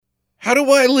How do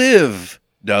I live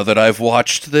now that I've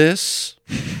watched this?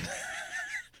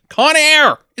 Con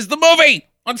Air is the movie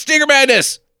on Stinger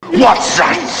Madness. What's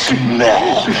that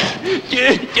smell?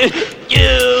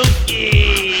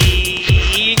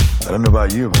 I don't know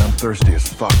about you, but I'm thirsty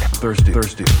as fuck. Thirsty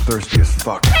as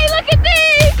fuck. Hey, look at these!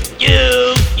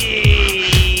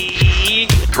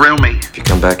 Thrill me. If you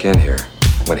come back in here,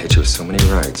 I'm gonna hit you with so many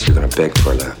rights, you're gonna beg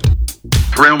for a left.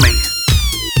 Thrill me.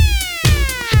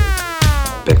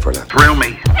 Beg for a left. Thrill me.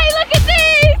 Hey, look at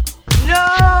these!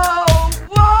 No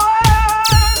more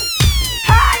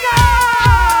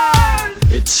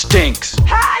hangers! It stinks.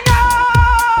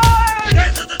 Hangers!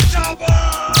 Get to the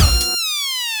chopper!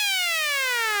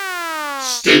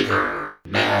 Stinger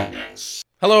Madness.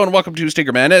 Hello and welcome to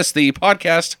Stinger Madness, the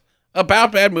podcast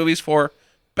about bad movies for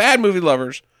bad movie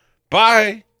lovers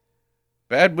by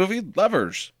bad movie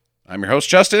lovers. I'm your host,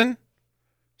 Justin.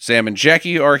 Sam and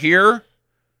Jackie are here.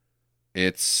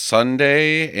 It's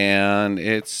Sunday, and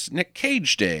it's Nick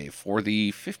Cage Day for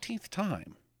the 15th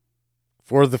time.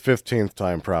 For the 15th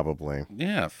time, probably.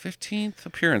 Yeah, 15th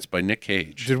appearance by Nick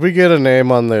Cage. Did we get a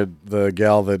name on the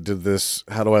gal that did this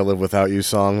How Do I Live Without You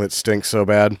song that stinks so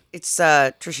bad? It's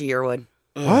Trisha Yearwood.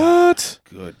 What?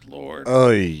 Good Lord.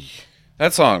 Oy.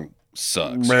 That song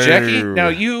sucks. Brr. Jackie, now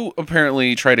you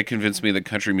apparently try to convince me that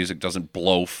country music doesn't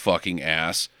blow fucking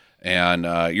ass, and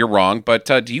you're wrong, but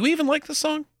do you even like the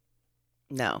song?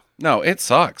 No, No, it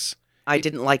sucks. I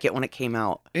didn't like it when it came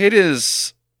out. It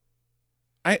is.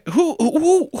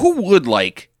 Who would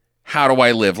like How Do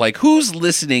I Live? Like, who's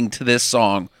listening to this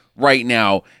song right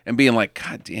now and being like,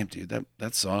 God damn, dude,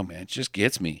 that song, man, it just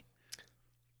gets me.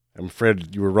 I'm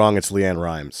afraid you were wrong. It's Leanne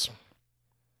Rimes.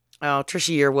 Oh,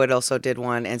 Trisha Yearwood also did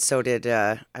one, and so did,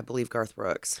 I believe, Garth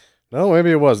Brooks. No,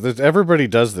 maybe it was. Everybody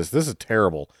does this. This is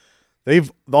terrible.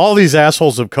 All these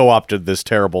assholes have co-opted this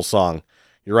terrible song.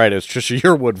 You're right. It's Trisha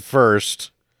Yearwood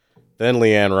first, then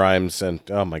Leanne Rimes, and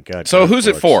oh my God. So Garth who's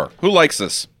it Brooks. for? Who likes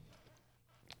this?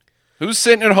 Who's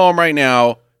sitting at home right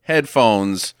now,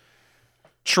 headphones,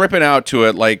 tripping out to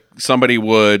it like somebody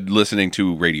would listening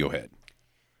to Radiohead?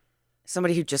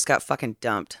 Somebody who just got fucking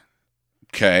dumped.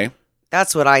 Okay.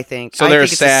 That's what I think. So I they're a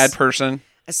think it's sad person?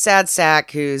 a sad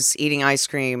sack who's eating ice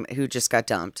cream who just got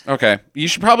dumped. Okay. You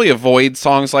should probably avoid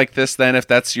songs like this then if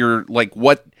that's your like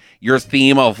what your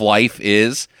theme of life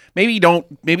is. Maybe don't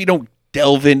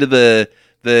delve into the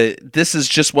this is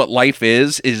just what life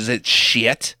is. Is it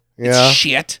shit? Yeah. It's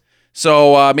shit.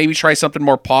 So maybe try something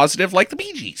more positive like the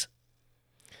Bee Gees.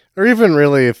 Or even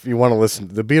really, if you want to listen,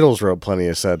 the Beatles wrote plenty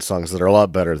of sad songs that are a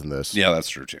lot better than this. Yeah, that's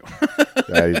true too.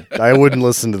 I wouldn't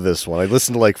listen to this one. I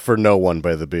listened to like For No One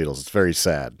by the Beatles. It's very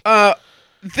sad.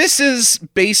 This is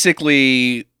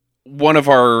basically one of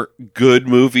our good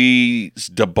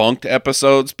movies debunked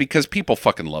episodes because people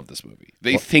fucking love this movie.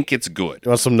 They think it's good. You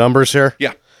want some numbers here?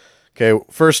 Yeah. Okay,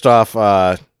 first off,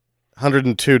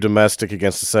 102 domestic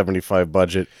against the 75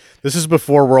 budget. This is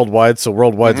before worldwide, so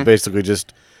worldwide's basically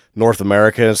just North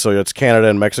America, so it's Canada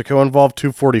and Mexico involved.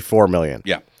 244 million.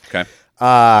 Yeah. Okay.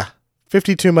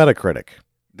 52 Metacritic.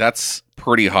 That's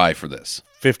pretty high for this.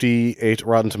 58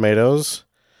 Rotten Tomatoes.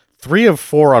 3 of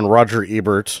 4 on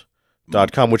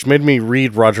RogerEbert.com, which made me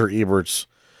read Roger Ebert's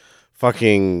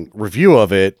fucking review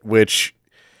of it, which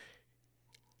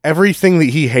everything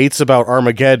that he hates about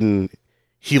Armageddon,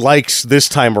 he likes this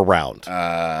time around.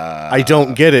 I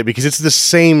don't get it because it's the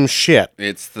same shit.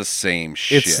 It's the same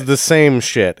shit. It's the same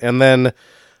shit. And then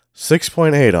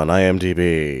 6.8 on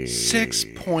IMDb.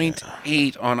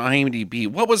 6.8 on IMDb.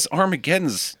 What was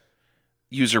Armageddon's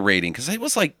user rating? Because it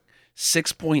was like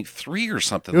 6.3 or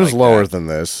something. It was like lower that. than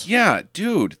this. Yeah,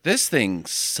 dude, this thing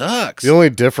sucks. The only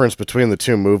difference between the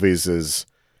two movies is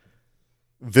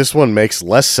this one makes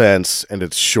less sense and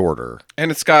it's shorter.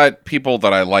 And it's got people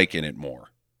that I like in it more.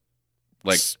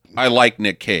 Like, I like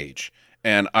Nick Cage,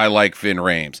 and I like Vin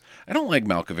Rames. I don't like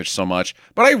Malkovich so much,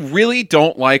 but I really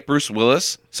don't like Bruce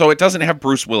Willis, so it doesn't have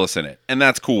Bruce Willis in it, and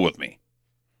that's cool with me.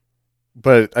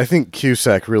 But I think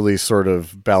Cusack really sort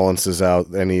of balances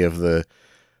out any of the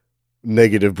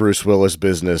negative Bruce Willis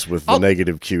business with the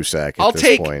negative Cusack at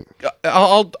this point.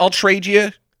 I'll trade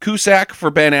you Cusack for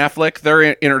Ben Affleck. They're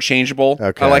interchangeable.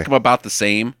 Okay. I like them about the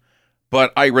same,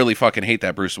 but I really fucking hate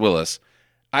that Bruce Willis.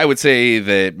 I would say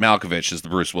that Malkovich is the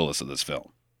Bruce Willis of this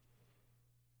film.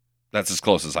 That's as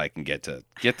close as I can get to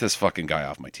get this fucking guy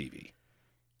off my TV.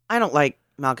 I don't like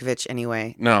Malkovich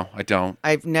anyway. No, I don't.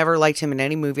 I've never liked him in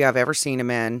any movie I've ever seen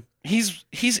him in. He's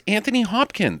Anthony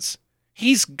Hopkins.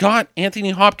 He's got Anthony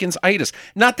Hopkins-itis.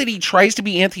 Not that he tries to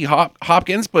be Anthony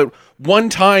Hopkins, but one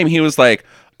time he was like,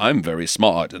 I'm very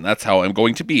smart, and that's how I'm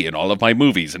going to be in all of my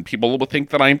movies, and people will think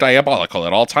that I'm diabolical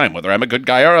at all time, whether I'm a good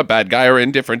guy or a bad guy or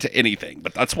indifferent to anything.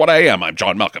 But that's what I am. I'm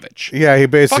John Malkovich. Yeah, he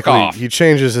basically off. he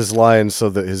changes his lines so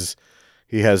that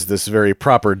he has this very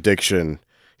proper diction.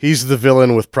 He's the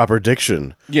villain with proper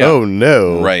diction. Yeah. Oh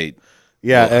no. Right.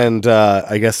 Yeah, and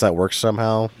I guess that works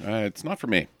somehow. It's not for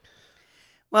me.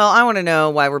 Well, I want to know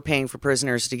why we're paying for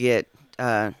prisoners to get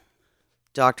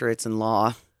doctorates in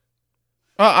law.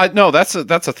 No, that's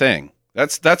a thing.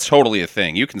 That's totally a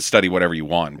thing. You can study whatever you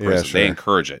want in prison. Yeah, sure. They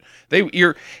encourage it.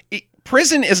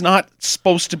 Prison is not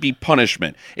supposed to be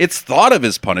punishment. It's thought of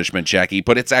as punishment, Jackie,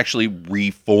 but it's actually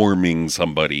reforming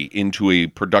somebody into a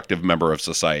productive member of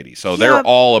society. So they're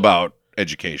all about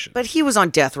education. But he was on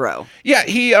death row. Yeah,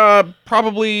 he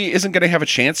probably isn't going to have a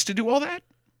chance to do all that.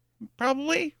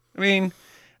 Probably. I mean,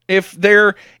 if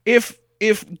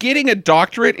getting a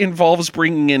doctorate involves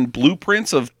bringing in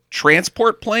blueprints of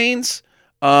transport planes,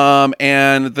 and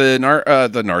the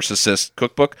narcissist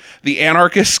cookbook, the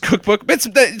anarchist cookbook, it's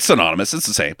synonymous. It's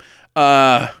the same.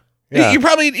 Yeah. You're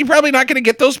probably not going to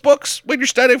get those books when you're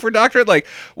studying for a doctorate. Like,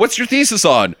 what's your thesis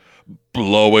on?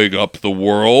 Blowing up the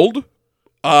world.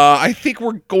 I think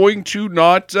we're going to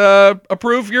not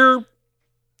approve your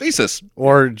thesis.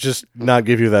 Or just not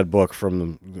give you that book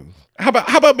from the... How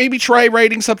about maybe try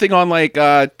writing something on like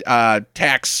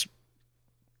tax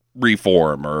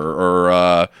reform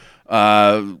or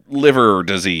liver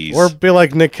disease, Or be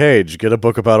like Nick Cage, get a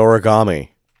book about origami.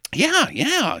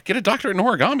 yeah, get a doctorate in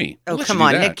origami. Oh, We'll let come you do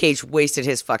on. that. Nick Cage wasted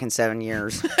his fucking 7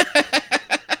 years.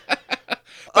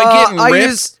 By getting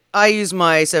ripped. I use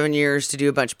my 7 years to do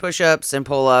a bunch of push-ups and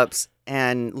pull-ups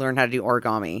and learn how to do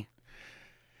origami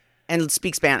and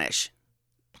speak Spanish.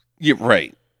 Yeah,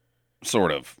 right.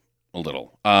 Sort of. A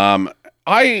little.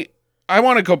 I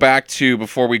want to go back to,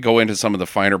 before we go into some of the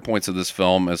finer points of this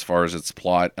film as far as its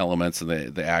plot elements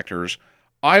and the actors,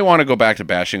 I want to go back to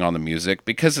bashing on the music,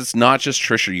 because it's not just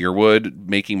Trisha Yearwood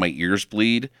making my ears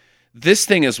bleed. This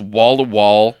thing is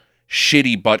wall-to-wall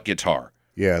shitty butt guitar.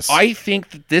 Yes. I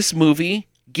think that this movie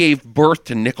gave birth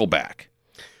to Nickelback.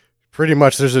 Pretty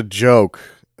much, there's a joke.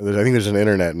 I think there's an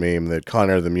internet meme that Con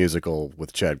Air the Musical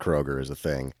with Chad Kroeger is a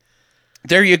thing.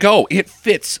 There you go. It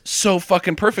fits so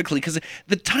fucking perfectly because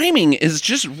the timing is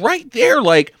just right there.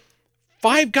 Like,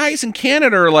 5 guys in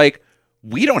Canada are like,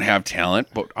 we don't have talent,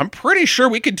 but I'm pretty sure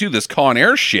we could do this Con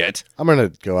Air shit. I'm going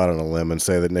to go out on a limb and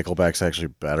say that Nickelback's actually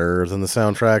better than the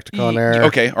soundtrack to Con Air.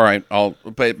 Okay, all right.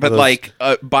 But like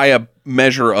by a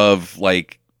measure of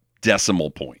like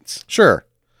decimal points. Sure.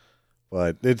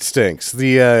 But it stinks.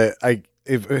 I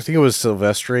think it was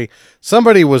Silvestri.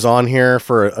 Somebody was on here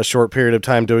for a short period of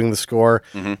time doing the score,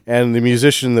 and the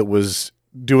musician that was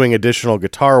doing additional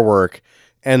guitar work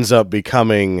ends up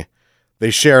becoming, they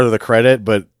share the credit,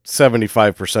 but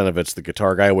 75% of it's the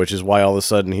guitar guy, which is why all of a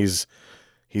sudden he's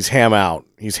hamming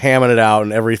it out,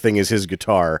 and everything is his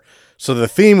guitar. So the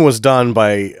theme was done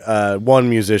by one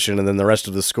musician, and then the rest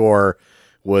of the score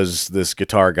was this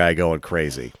guitar guy going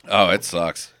crazy. Oh, it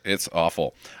sucks. It's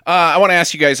awful. I want to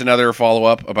ask you guys another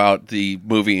follow-up about the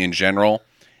movie in general.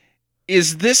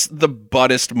 Is this the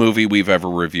buttest movie we've ever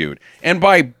reviewed? And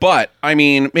by butt, I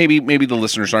mean, maybe the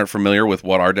listeners aren't familiar with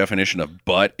what our definition of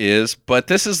butt is, but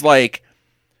this is like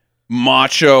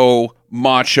macho,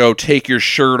 take your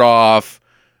shirt off,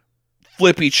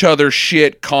 flip each other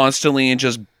shit constantly, and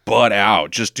just butt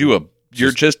out. Just do a...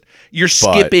 You're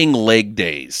skipping leg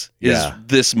days is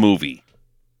this movie.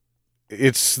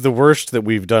 It's the worst that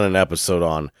we've done an episode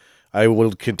on. I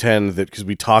will contend that because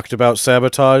we talked about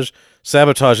Sabotage.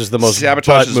 Sabotage is the most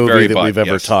butt movie that we've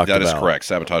ever talked about. That is correct.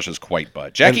 Sabotage is quite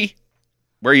butt. Jackie,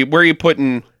 where are you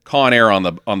putting Con Air on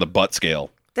the butt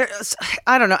scale?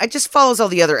 I don't know. It just follows all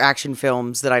the other action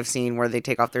films that I've seen where they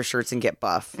take off their shirts and get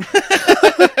buff.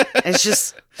 It's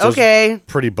just okay. It's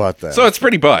pretty butt then. So it's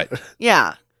pretty butt.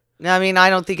 Yeah. I mean, I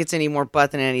don't think it's any more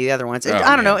butt than any of the other ones.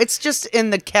 I don't know. It's just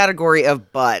in the category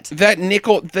of butt. The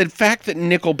fact that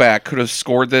Nickelback could have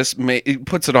scored this, it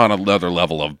puts it on another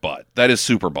level of butt. That is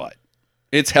super butt.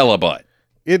 It's hella butt.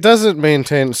 It doesn't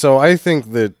maintain. So I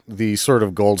think that the sort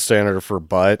of gold standard for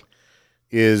butt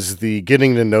is the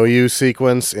getting to know you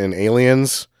sequence in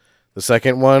Aliens, the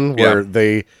second one, where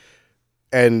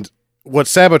and what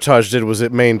Sabotage did was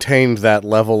it maintained that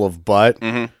level of butt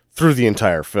through the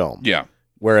entire film. Yeah.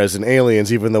 Whereas in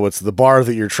Aliens, even though it's the bar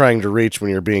that you're trying to reach when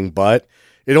you're being butt,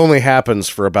 it only happens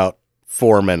for about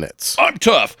 4 minutes. I'm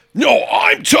tough. No,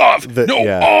 I'm tough.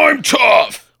 I'm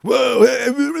tough.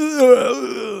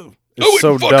 It's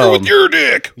so fuck dumb. her with your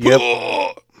dick. Yep.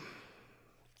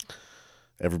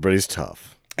 Everybody's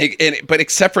tough. But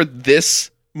except for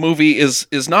this movie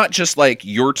is not just like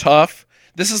you're tough.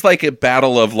 this is like a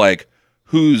battle of like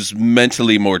who's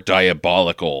mentally more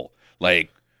diabolical. Like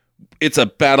it's a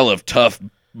battle of tough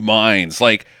minds,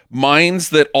 like minds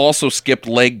that also skipped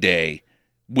leg day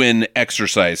when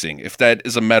exercising. If that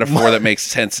is a metaphor that makes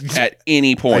sense at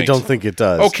any point. I don't think it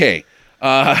does. Okay.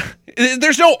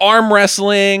 There's no arm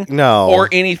wrestling No. or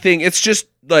anything. It's just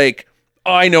like,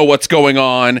 I know what's going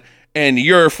on and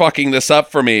you're fucking this up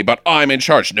for me, but I'm in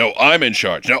charge. No, I'm in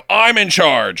charge. No, I'm in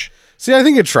charge. See, I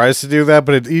think it tries to do that,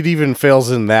 but it even fails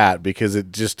in that because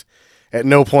it just, at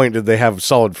no point did they have a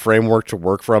solid framework to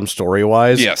work from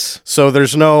story-wise. Yes. So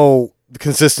there's no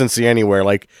consistency anywhere.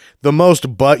 Like, the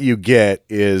most butt you get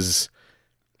is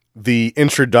the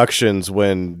introductions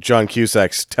when John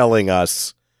Cusack's telling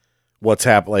us what's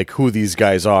happening, like who these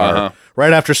guys are,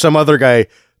 right after some other guy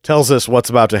tells us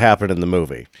what's about to happen in the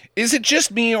movie. Is it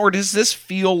just me, or does this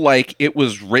feel like it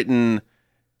was written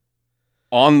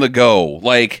on the go?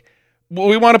 Like, well,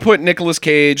 we want to put Nicolas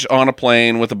Cage on a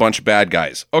plane with a bunch of bad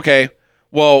guys. Okay,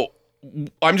 well,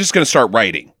 I'm just going to start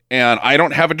writing. And I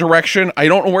don't have a direction. I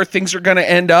don't know where things are going to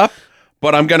end up,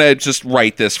 but I'm going to just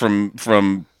write this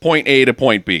from point A to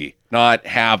point B, not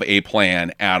have a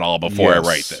plan at all before I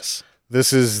write this.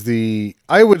 This is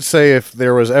I would say if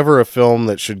there was ever a film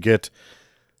that should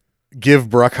give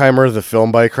Bruckheimer the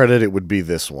film by credit, it would be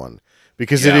this one.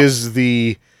 Because it is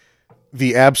the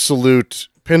absolute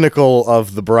pinnacle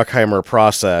of the Bruckheimer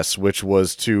process, which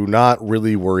was to not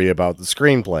really worry about the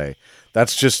screenplay.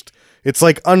 That's just, it's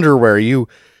like underwear. You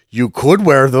could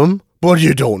wear them, but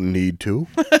you don't need to.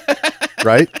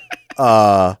 Right?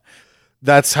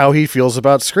 That's how he feels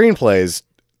about screenplays.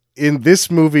 In this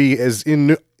movie,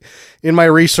 in my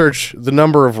research, the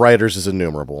number of writers is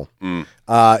innumerable.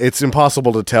 It's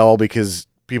impossible to tell because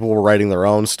people were writing their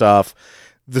own stuff.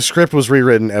 The script was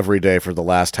rewritten every day for the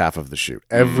last half of the shoot.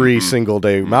 Every single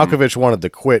day. Malkovich wanted to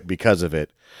quit because of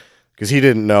it. Because he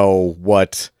didn't know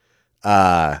what...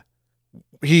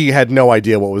 he had no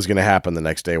idea what was going to happen the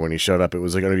next day when he showed up. It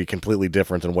was going to be completely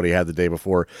different than what he had the day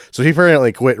before. So he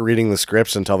apparently quit reading the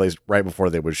scripts right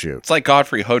before they would shoot. It's like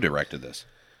Godfrey Ho directed this.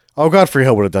 Oh, Godfrey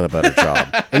Hill would have done a better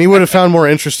job. And he would have found more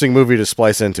interesting movie to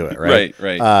splice into it, right?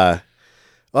 Right.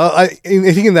 Well, I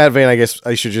think in that vein, I guess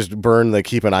I should just burn the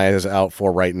keep an eye out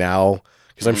for right now,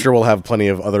 because I'm sure we'll have plenty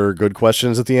of other good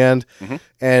questions at the end.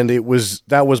 And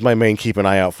that was my main keep an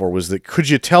eye out for, was that could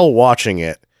you tell watching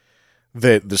it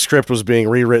that the script was being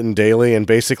rewritten daily, and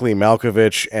basically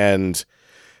Malkovich and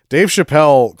Dave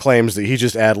Chappelle claims that he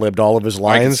just ad-libbed all of his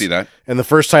lines. I can see that. And the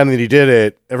first time that he did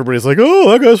it, everybody's like,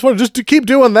 oh, that guy's fun. Just to keep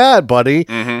doing that, buddy.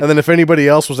 And then if anybody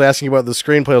else was asking about the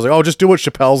screenplay, I was like, oh, just do what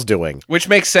Chappelle's doing. Which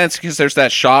makes sense because there's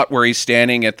that shot where he's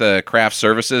standing at the craft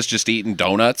services just eating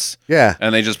donuts. Yeah.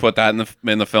 And they just put that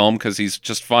in the film because he's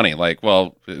just funny. Like,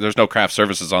 well, there's no craft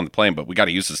services on the plane, but we got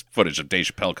to use this footage of Dave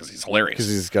Chappelle because he's hilarious. Because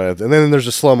he's got it. And then there's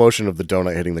a slow motion of the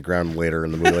donut hitting the ground later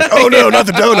in the movie. Like, oh, no, not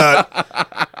the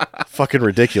donut. Fucking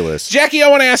ridiculous. Jackie, I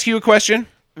want to ask you a question.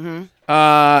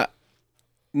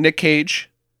 Nick Cage,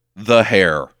 the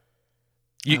hair.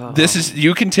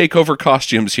 You can take over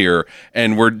costumes here,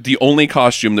 and the only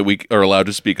costume that we are allowed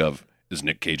to speak of is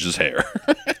Nick Cage's hair.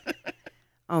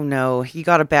 Oh no, he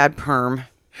got a bad perm.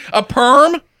 A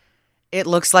perm? It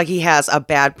looks like he has a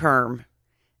bad perm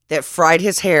that fried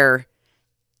his hair,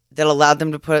 that allowed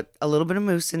them to put a little bit of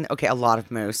mousse in. Okay, a lot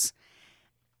of mousse.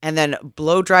 And then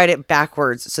blow dried it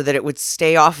backwards so that it would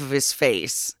stay off of his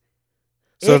face.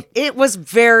 So it was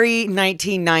very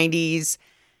 1990s.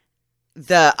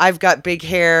 I've got big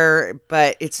hair,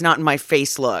 but it's not in my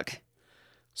face look.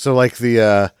 So like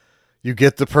you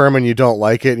get the perm and you don't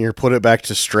like it and you put it back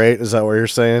to straight. Is that what you're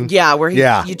saying?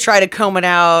 Yeah, you try to comb it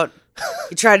out.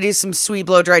 You try to do some sweet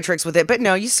blow dry tricks with it, but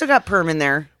no, you still got perm in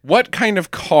there. What kind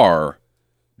of car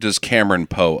does Cameron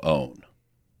Poe own?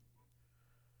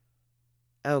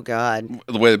 Oh, God.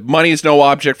 With money is no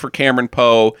object for Cameron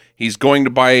Poe. He's going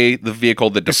to buy the vehicle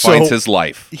that defines his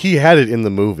life. He had it in the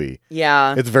movie.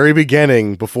 Yeah. At the very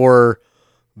beginning, before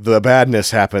the badness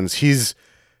happens, he's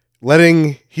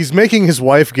making his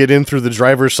wife get in through the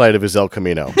driver's side of his El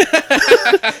Camino.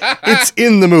 It's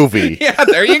in the movie. Yeah,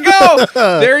 there you go.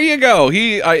 There you go.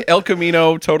 El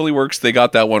Camino totally works. They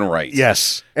got that one right.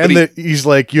 Yes. And he's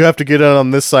like, you have to get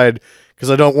on this side, because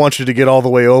I don't want you to get all the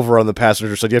way over on the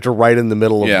passenger side. You have to right in the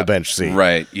middle of the bench seat.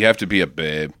 Right. You have to be a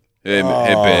babe. Hey,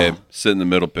 babe. Sit in the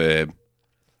middle, babe.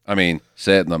 I mean,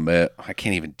 sit in the middle. I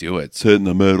can't even do it. Sit in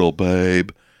the middle,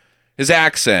 babe. His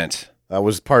accent. That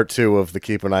was part 2 of the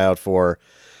keep an eye out for.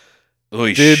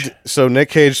 Oish. So Nick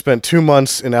Cage spent 2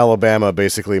 months in Alabama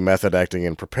basically method acting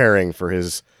and preparing for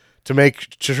to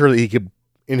make sure that he could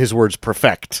in his words,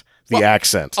 perfect the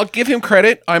accent. I'll give him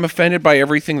credit. I'm offended by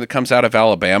everything that comes out of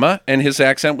Alabama, and his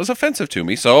accent was offensive to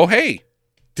me. So, hey.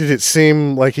 Did it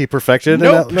seem like he perfected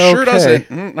Nope, it? sure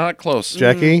doesn't. Not close.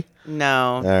 Jackie?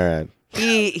 No. All right.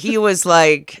 He was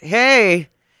like, "Hey,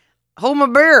 hold my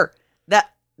beer."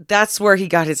 That's where he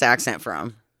got his accent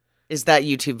from. Is that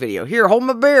YouTube video. Here, hold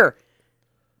my beer.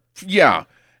 Yeah.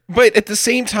 But at the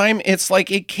same time, it's like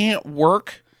it can't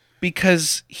work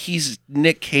because he's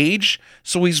Nick Cage,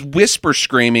 so he's whisper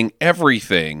screaming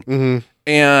everything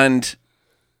and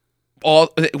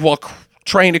all while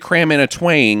trying to cram in a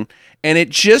twang, and it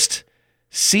just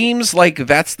seems like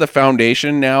that's the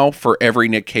foundation now for every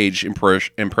Nick Cage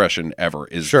impression ever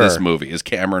is this movie, is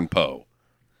Cameron Poe.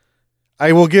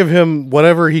 I will give him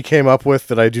whatever he came up with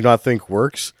that I do not think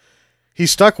works. He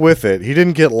stuck with it. He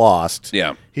didn't get lost.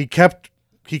 Yeah. He kept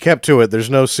to it. There's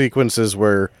no sequences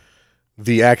where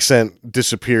the accent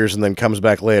disappears and then comes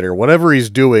back later. Whatever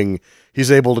he's doing, he's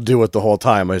able to do it the whole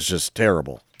time. It's just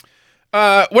terrible.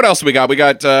 What else do we got? We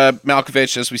got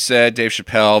Malkovich, as we said, Dave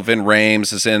Chappelle, Vin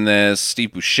Rames is in this,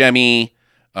 Steve Buscemi,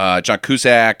 John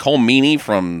Cusack, Cole Meany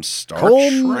from Star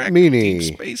Trek Deep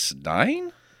Space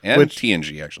Nine, and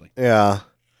TNG, actually. Yeah.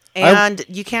 And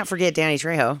you can't forget Danny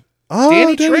Trejo. Oh,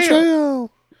 Danny Danny Trejo.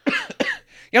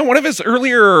 Yeah, one of his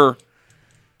earlier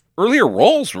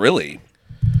roles, really.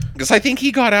 Because I think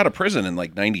he got out of prison in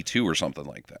like 92 or something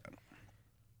like that.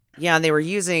 Yeah, and they were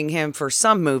using him for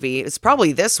some movie. It's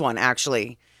probably this one,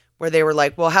 actually, where they were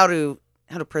like, well, how do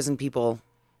prison people,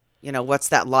 what's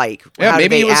that like? Yeah, how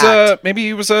maybe do they act? Maybe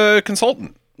he was a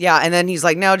consultant. Yeah, and then he's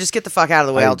like, no, just get the fuck out of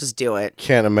the way. I'll just do it.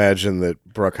 Can't imagine that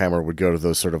Bruckheimer would go to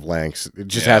those sort of lengths. It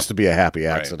just has to be a happy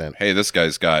accident. Right. Hey, this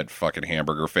guy's got fucking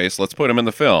hamburger face. Let's put him in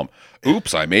the film.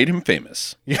 Oops, I made him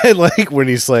famous. Yeah, like when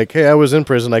he's like, hey, I was in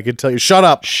prison. I could tell you, shut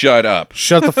up. Shut up.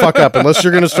 Shut the fuck up. Unless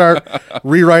you're going to start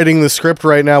rewriting the script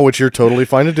right now, which you're totally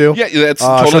fine to do. Yeah, that's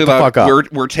totally shut the fuck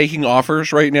up. We're taking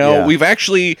offers right now. Yeah. We've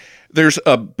actually, there's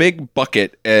a big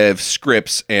bucket of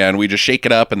scripts, and we just shake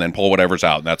it up and then pull whatever's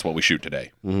out, and that's what we shoot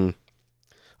today. Mm-hmm.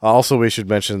 Also, we should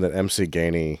mention that MC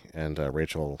Gainey and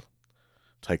Rachel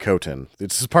Tykotin.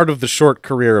 This is part of the short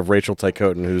career of Rachel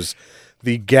Tykotin, who's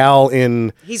the gal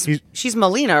in... She's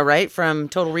Melina, right? From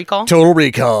Total Recall? Total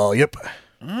Recall, yep.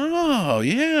 Oh,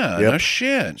 yeah. Yep. No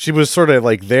shit. She was sort of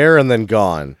like there and then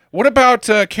gone. What about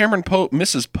Cameron Poe,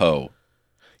 Mrs. Poe?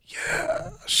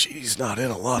 Yeah, she's not in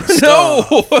a lot of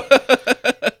stuff.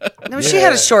 No, she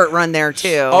had a short run there,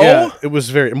 too. Oh? Yeah, it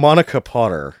was very... Monica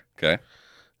Potter. Okay.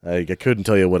 I couldn't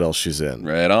tell you what else she's in.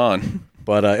 Right on.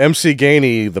 But MC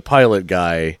Gainey, the pilot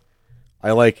guy,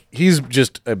 he's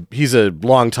a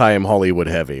long-time Hollywood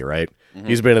heavy, right? Mm-hmm.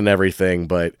 He's been in everything,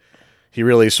 but he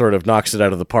really sort of knocks it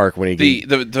out of the park when he...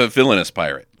 The villainous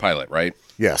pilot, right?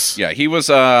 Yes. Yeah, he was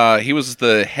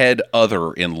the head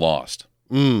other in Lost.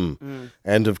 And,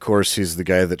 of course, he's the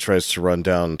guy that tries to run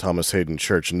down Thomas Hayden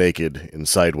Church naked in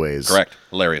Sideways. Correct.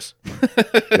 Hilarious.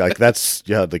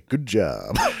 Good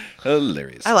job.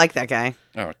 Hilarious. I like that guy.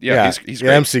 Oh, yeah, he's great.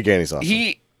 Yeah, MC Gainey's awesome.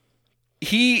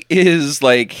 He is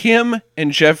like him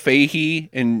and Jeff Fahey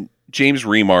and James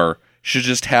Remar should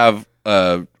just have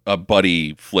a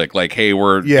buddy flick. Like, hey,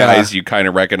 we're guys, you kind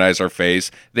of recognize our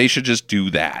face. They should just do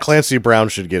that. Clancy Brown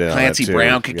should get in on that, Clancy too.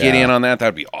 Brown could get in on that.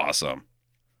 That'd be awesome.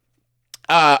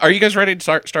 Are you guys ready to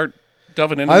start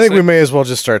delving into this? I think we may as well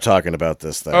just start talking about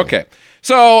this thing. Okay.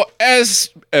 So, as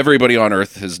everybody on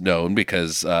Earth has known,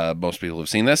 because most people have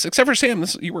seen this, except for Sam,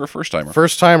 you were a first-timer.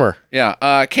 First-timer.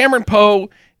 Yeah. Cameron Poe,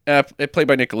 played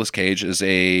by Nicolas Cage, is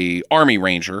a Army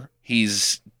Ranger.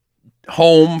 He's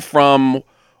home from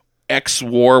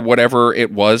X-War, whatever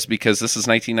it was, because this is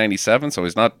 1997, so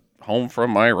he's not home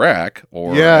from Iraq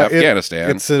or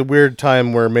Afghanistan. It's a weird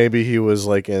time where maybe he was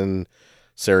like in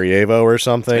Sarajevo or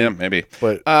something. Yeah, maybe.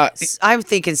 But I'm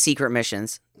thinking secret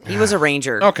missions. He was a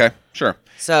ranger. Okay, sure.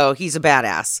 So he's a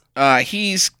badass.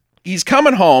 He's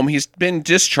coming home. He's been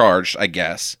discharged, I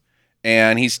guess.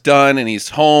 And he's done, and he's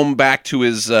home back to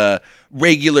his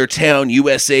regular town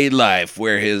USA life,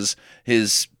 where his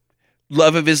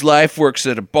love of his life works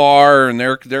at a bar, and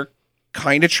they're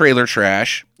kind of trailer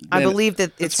trash. I believe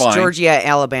that it's fine. Georgia,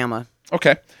 Alabama.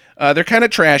 Okay. They're kind of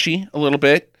trashy a little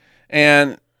bit,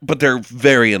 but they're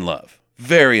very in love.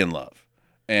 Very in love.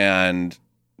 And,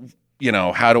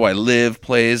 How Do I Live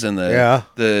plays in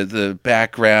the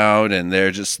background, and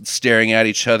they're just staring at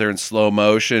each other in slow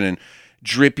motion, and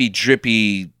drippy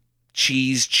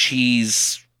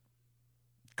cheese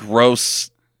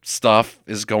gross stuff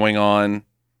is going on.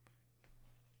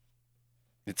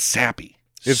 It's sappy.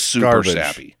 It's super garbage.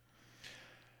 sappy.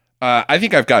 I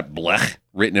think I've got blech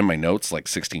written in my notes like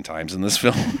 16 times in this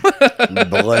film.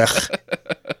 Blech.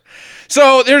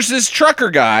 So there's this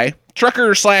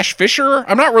trucker slash fisher.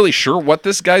 I'm not really sure what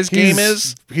this guy's game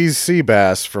is. He's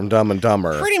Seabass from Dumb and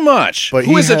Dumber. Pretty much. But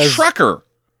who he is a has- trucker.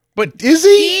 But Is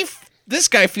he? This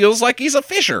guy feels like he's a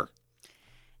fisher.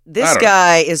 This I don't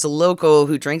guy is a local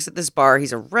who drinks at this bar.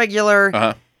 He's a regular.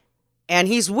 Uh-huh. And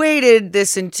he's waited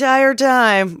this entire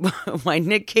time while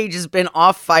Nick Cage has been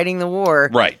off fighting the war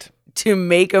Right. to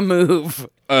make a move.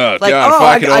 God, Like, if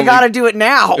oh, could I only- got to do it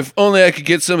now. If only I could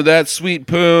get some of that sweet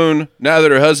poon now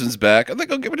that her husband's back. I think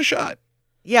I'll give it a shot.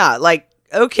 Yeah, like,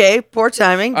 okay, poor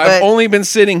timing, I've but only been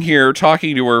sitting here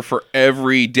talking to her for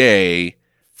every day.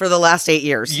 for the last 8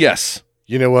 years. Yes.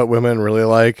 You know what women really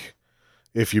like?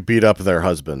 If you beat up their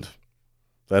husband.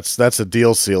 That's a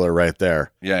deal sealer right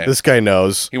there. Yeah. This guy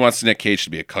knows. He wants Nick Cage to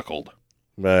be a cuckold.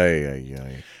 Ay, ay,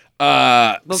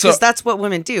 ay. Well, So because that's what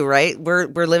women do, right? We're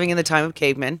living in the time of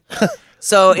cavemen.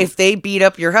 So if they beat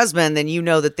up your husband, then you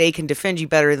know that they can defend you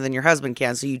better than your husband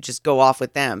can. So you just go off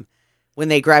with them when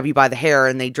they grab you by the hair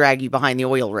and they drag you behind the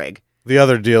oil rig. The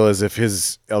other deal is if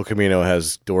his El Camino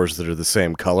has doors that are the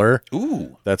same color,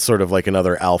 ooh, that's sort of like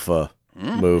another alpha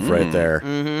move right there.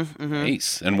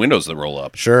 nice. And windows that roll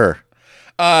up. Sure.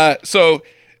 So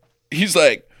he's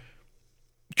like,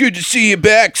 good to see you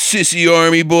back, sissy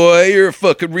army boy. You're a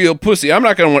fucking real pussy. I'm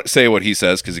not going to say what he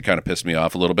says because he kind of pissed me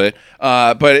off a little bit.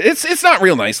 But it's not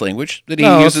real nice language that he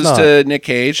No, it's uses not. to Nick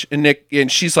Cage.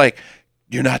 And she's like,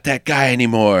 you're not that guy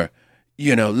anymore.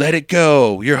 You know, let it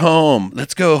go. You're home.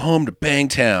 Let's go home to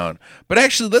Bangtown. But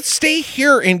actually, let's stay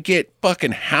here and get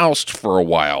fucking housed for a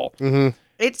while.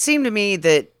 It seemed to me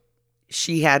that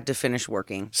she had to finish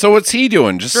working. So what's he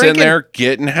doing? Just sitting Drinking. there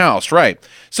getting housed, right?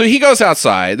 So he goes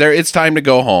outside. There, it's time to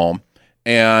go home,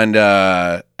 and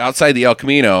outside the El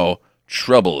Camino,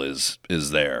 trouble is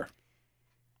there.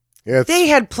 Yeah, They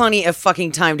had plenty of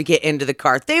fucking time to get into the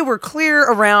car. They were clear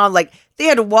around, like, they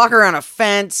had to walk around a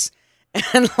fence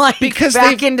and, like, Because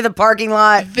back they've- into the parking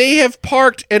lot. They have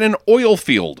parked at an oil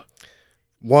field.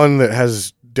 one that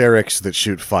has derricks that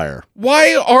shoot fire.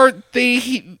 Why are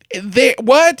they?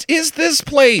 What is this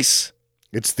place?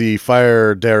 It's the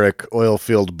Fire Derrick Oil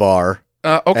Field Bar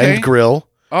Okay. and Grill.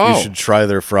 Oh. You should try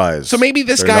their fries. So maybe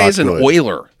this They're guy not is an good.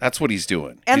 oiler. That's what he's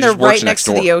doing. And He they're just works right next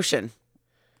to door. the ocean.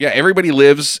 Yeah, everybody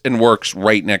lives and works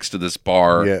right next to this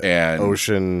bar. Yeah, and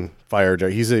Ocean Fire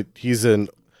Derrick. He's an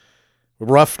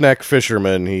roughneck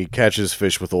fisherman. He catches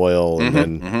fish with oil and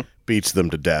then beats them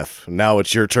to death. Now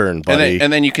it's your turn, buddy.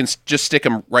 and then you can just stick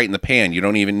them right in the pan. You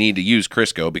don't even need to use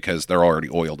Crisco because they're already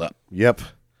oiled up. Yep.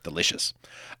 Delicious.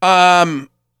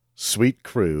 Sweet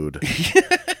crude.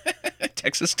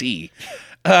 Texas tea.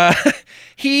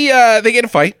 They get in a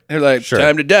fight. They're like, Sure.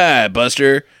 time to die,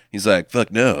 Buster. He's like,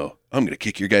 fuck no. I'm gonna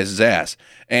kick your guys' ass.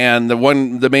 And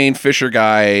the main fisher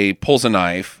guy pulls a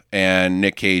knife, and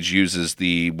Nick Cage uses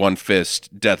the one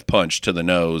fist death punch to the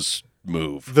nose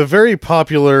move. The very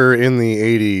popular in the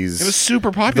 80s. It was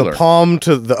super popular. the palm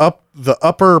to the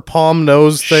upper palm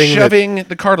nose thing that- Shoving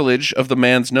the cartilage of the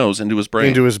man's nose into his brain.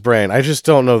 into his brain. I just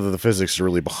don't know that the physics are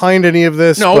really behind any of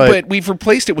this. No, but we've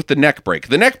replaced it with the neck break.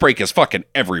 The neck break is fucking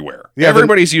everywhere. Yeah,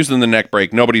 Everybody's using the neck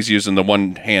break. Nobody's using the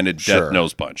one-handed death Sure.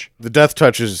 nose punch. the death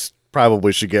touches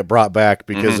probably should get brought back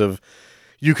because of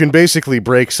you can basically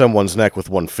break someone's neck with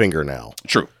one finger now.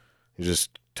 True. You just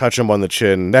touch them on the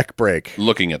chin, neck break.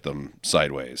 Looking at them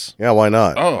sideways. Yeah, why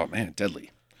not? Oh, man,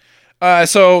 deadly.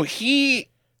 So he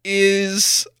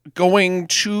is going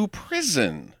to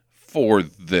prison for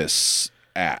this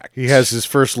act. He has his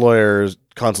first lawyer's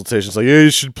consultations like, yeah, you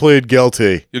should plead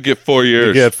guilty. You'll get 4 years.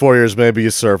 You get 4 years, maybe you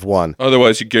serve 1.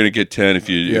 Otherwise, you're going to get 10 if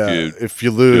you If you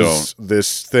lose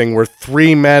this thing where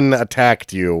 3 men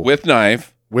attacked you with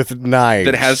knife with knives.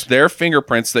 that has their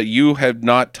fingerprints that you have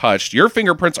not touched. Your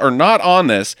fingerprints are not on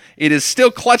this. It is still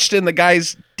clutched in the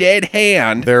guy's dead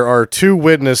hand. There are 2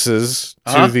 witnesses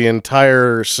to the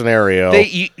entire scenario.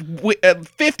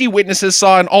 50 witnesses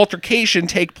saw an altercation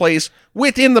take place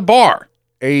within the bar.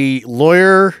 A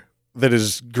lawyer that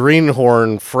is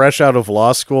greenhorn, fresh out of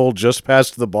law school, just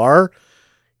past the bar,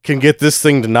 can get this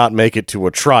thing to not make it to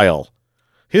a trial.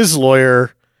 His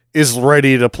lawyer is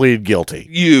ready to plead guilty.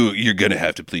 You're going to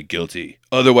have to plead guilty.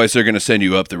 Otherwise, they're going to send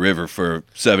you up the river for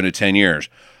 7 to 10 years.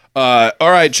 All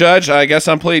right, Judge, I guess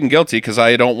I'm pleading guilty because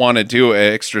I don't want to do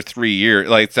an extra 3 years.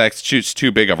 Like, that's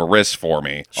too big of a risk for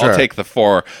me. Sure. I'll take the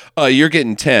 4. You're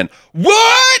getting 10.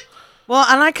 What? Well,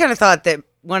 and I kind of thought that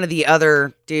one of the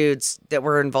other dudes that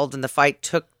were involved in the fight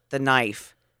took the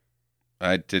knife.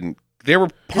 I didn't. They were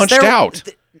 'Cause punched they're- out.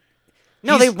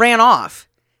 No, they ran off.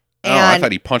 Oh, I And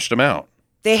thought he punched him out.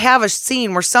 they have a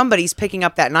scene where somebody's picking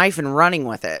up that knife and running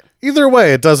with it. Either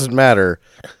way, it doesn't matter.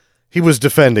 He was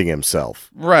defending himself.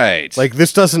 Right. Like,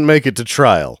 this doesn't make it to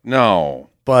trial, no.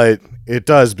 but it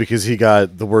does because he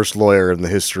got the worst lawyer in the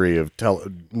history of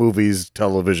movies,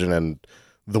 television, and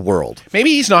the world.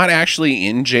 Maybe he's not actually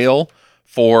in jail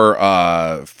for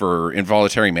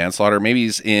involuntary manslaughter. Maybe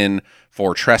he's in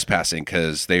for trespassing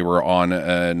because they were on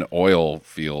an oil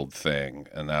field thing,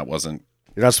 and that wasn't.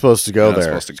 You're not supposed to go You're not there.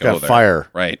 supposed to It's go got there.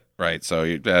 fire. Right.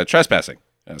 So trespassing,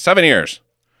 7 years.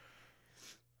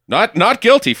 Not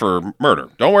guilty for murder.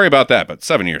 Don't worry about that. But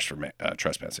 7 years for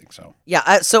trespassing. So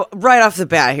Yeah, so right off the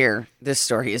bat here, this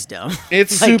story is dumb.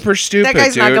 it's Like, super stupid. that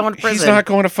guy's dude. not going to prison. He's not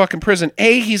going to fucking prison.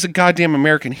 A, he's a goddamn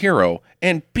American hero,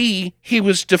 and B, he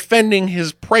was defending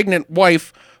his pregnant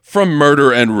wife from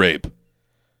murder and rape.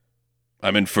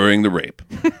 I'm inferring the rape.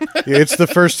 Yeah, it's the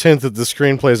first hint that the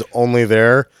screenplay is only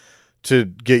there to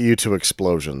get you to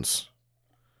explosions.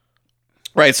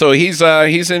 Right, so he's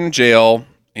in jail.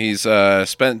 He's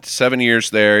spent 7 years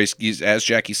there. He's as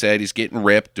Jackie said, he's getting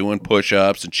ripped, doing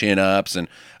push-ups and chin-ups and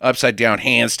upside-down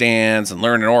handstands and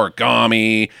learning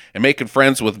origami and making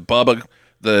friends with Bubba,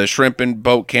 the shrimp and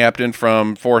boat captain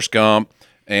from Forrest Gump,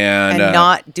 and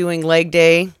not doing leg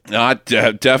day.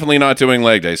 definitely not doing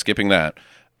leg day. Skipping that.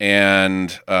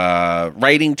 And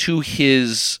writing to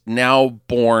his now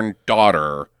born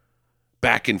daughter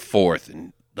back and forth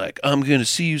and like, I'm going to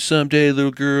see you someday, little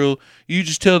girl. You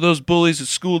just tell those bullies at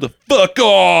school to fuck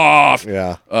off.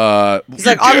 Yeah. He's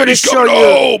like, I'm going to show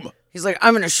you. He's like,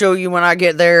 I'm going to show you when I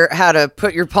get there how to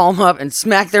put your palm up and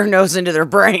smack their nose into their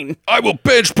brain. I will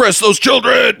bench press those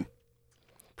children.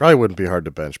 Probably wouldn't be hard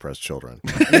to bench press children.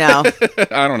 No.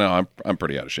 I don't know. I'm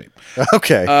pretty out of shape.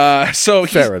 Okay. So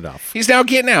Fair enough. He's now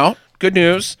getting out. Good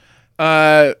news.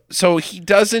 So he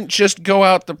doesn't just go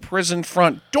out the prison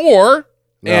front door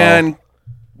and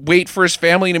wait for his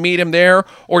family to meet him there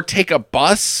or take a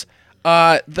bus.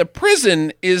 The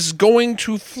prison is going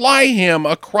to fly him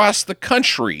across the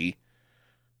country.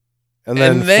 And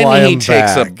then he him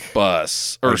takes back, a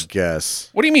bus. Or I guess.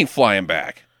 what do you mean fly him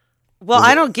back? Well,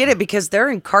 I don't get it because they're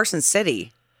in Carson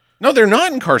City. No, they're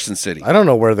not in Carson City. I don't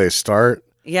know where they start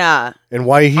Yeah. and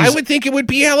why he's. I would think it would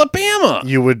be Alabama.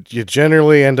 You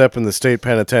generally end up in the state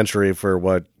penitentiary for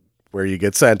where you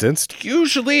get sentenced.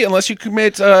 Usually, unless you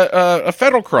commit a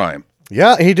federal crime.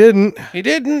 Yeah, he didn't. He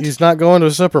didn't. He's not going to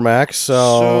Supermax, so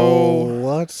So-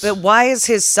 what? But why is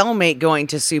his cellmate going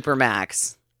to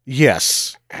Supermax?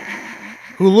 Yes.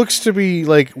 Who looks to be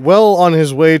like well on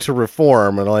his way to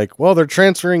reform and like, well, they're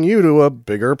transferring you to a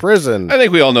bigger prison I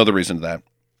think we all know the reason to that.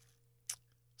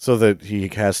 so that he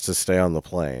has to stay on the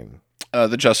plane.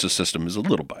 The justice system is a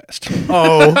little biased.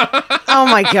 Oh, Oh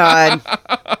my God.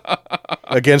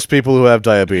 against people who have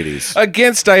diabetes.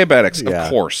 Against diabetics, Yeah. of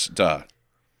course. Duh.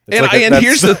 It's And, like and that's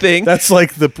here's the thing. That's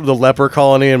like the leper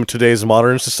colony in today's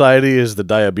modern society is the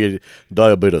diabetes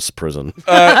prison.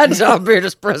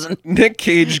 Diabetes prison. Nick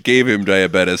Cage gave him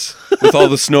diabetes with all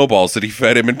the snowballs that he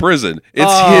fed him in prison. It's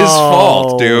his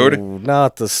fault, dude.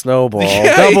 Not the snowball.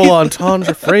 Yeah, Double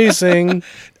entendre phrasing.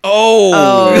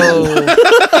 Oh.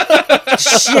 Oh.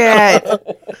 Shit.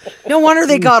 No wonder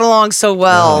they got along so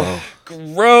well.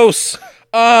 Gross.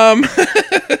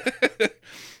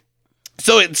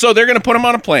 So they're going to put him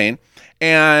on a plane,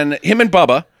 and him and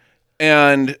Bubba,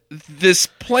 and this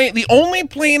plane, the only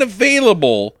plane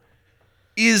available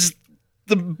is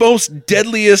the most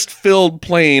deadliest filled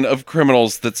plane of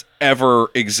criminals that's ever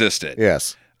existed.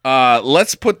 Yes.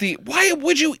 Let's put why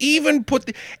would you even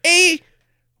put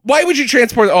why would you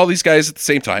transport all these guys at the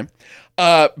same time?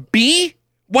 B,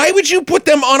 why would you put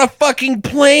them on a fucking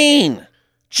plane?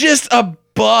 Just a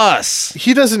bus.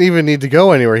 He doesn't even need to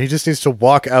go anywhere. He just needs to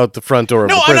walk out the front door of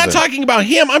No, the I'm prison. not talking about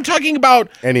him. I'm talking about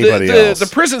Anybody else. the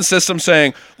prison system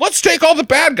saying, let's take all the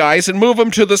bad guys and move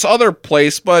them to this other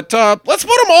place, but let's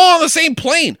put them all on the same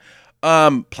plane.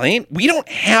 Plane? We don't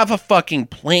have a fucking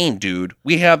plane, dude.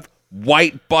 We have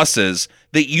white buses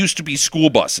that used to be school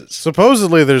buses.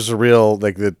 Supposedly there's a real,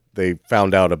 like, that they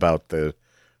found out about the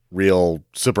real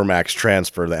Supermax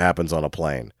transfer that happens on a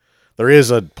plane. There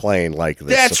is a plane like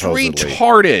this, That's supposedly.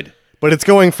 retarded. But it's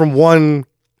going from one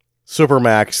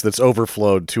Supermax that's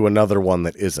overflowed to another one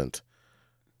that isn't.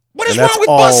 What is And wrong that's with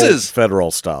all buses?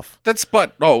 federal stuff.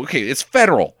 Okay, it's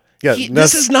federal. Yeah, This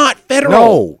that's- is not federal.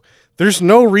 No, there's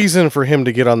no reason for him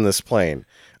to get on this plane.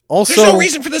 Also, There's no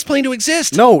reason for this plane to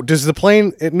exist. No, does the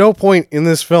plane, at no point in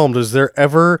this film does there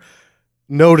ever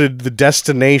noted the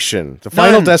destination, the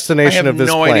final None. destination of this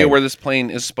I have no plane. idea where this plane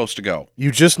is supposed to go. You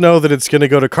just know that it's going to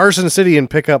go to Carson City and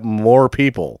pick up more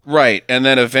people. Right, and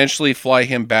then eventually fly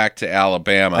him back to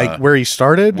Alabama, Like where he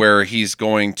started? where he's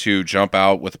going to jump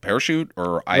out with a parachute,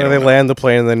 or I Where don't they know. land the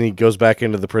plane and then he goes back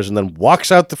into the prison, then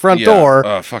walks out the front Yeah,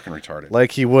 door fucking retarded.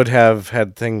 like he would have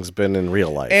had things been in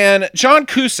real life. And John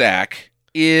Cusack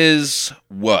is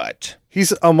what?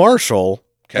 He's a marshal,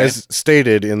 Okay. as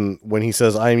stated in when he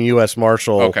says, "I'm U.S.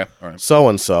 Marshal." Okay, all right. So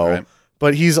and so, Right.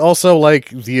 but he's also like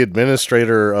the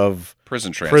administrator of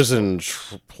Prison transport. prison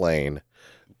plane.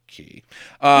 Key.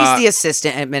 He's the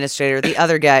assistant administrator. The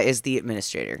other guy is the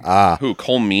administrator. Who?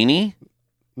 Cole Meany?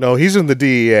 No, he's in the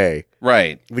DEA.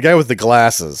 Right. The guy with the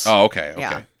glasses. Oh, okay.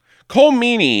 Yeah. Cole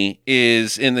Meany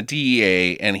is in the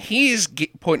DEA, and he's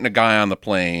putting a guy on the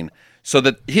plane so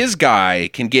that his guy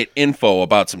can get info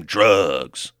about some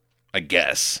drugs, I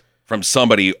guess, from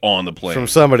somebody on the plane. From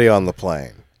somebody on the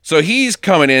plane. So he's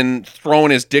coming in,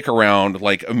 throwing his dick around,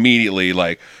 like, immediately,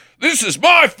 like, this is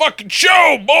my fucking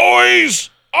show, boys!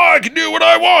 I can do what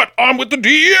I want! I'm with the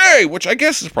DEA! Which I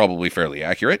guess is probably fairly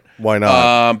accurate. Why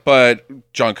not? But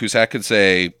John Cusack could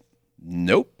say,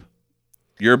 nope,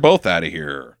 you're both out of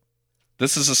here.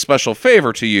 This is a special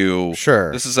favor to you.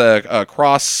 Sure. This is a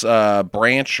cross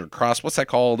branch, or what's that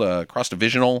called? Cross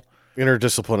divisional?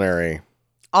 Interdisciplinary.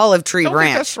 Olive Tree Don't think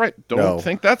Branch. that's right. Don't No.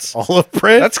 think that's... Olive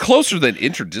branch? That's closer than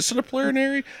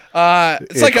interdisciplinary. It's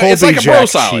Yeah, like a Colby bro Jack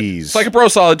solid. cheese. It's like a bro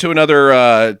solid to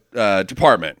another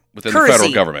department within the Courtesy.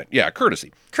 federal government. Yeah,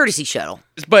 courtesy. Courtesy shuttle.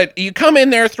 But you come in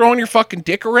there throwing your fucking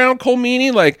dick around, Cole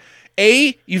Meany, like,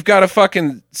 A, you've got a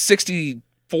fucking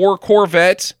 64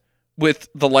 Corvette with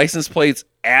the license plates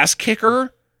ass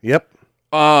kicker. Yep.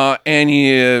 And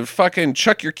you fucking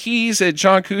chuck your keys at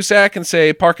John Cusack and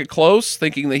say, park it close,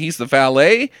 thinking that he's the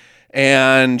valet.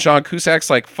 And John Cusack's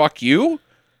like, fuck you.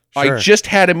 Sure. I just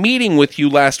had a meeting with you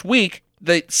last week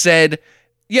that said,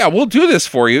 yeah, we'll do this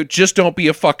for you. Just don't be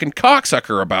a fucking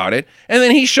cocksucker about it. And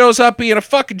then he shows up being a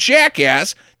fucking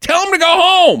jackass. Tell him to go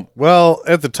home. Well,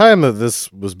 at the time that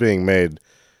this was being made,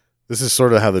 this is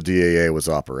sort of how the DAA was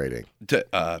operating.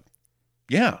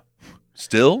 Yeah.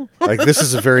 Still? Like, this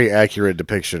is a very accurate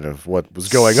depiction of what was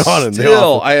going on in the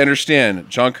Still, office. I understand.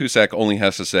 John Cusack only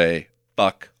has to say,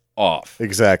 fuck off.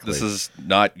 Exactly. This is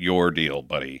not your deal,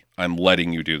 buddy. I'm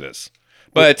letting you do this.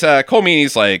 But Cole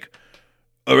Meany's like,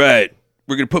 all right,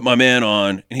 we're going to put my man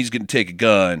on, and he's going to take a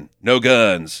gun. No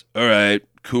guns. All right,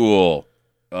 cool.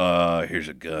 Here's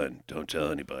a gun. Don't tell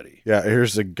anybody. Yeah,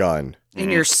 here's a gun. In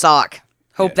your sock.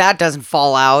 Hope that doesn't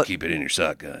fall out. Keep it in your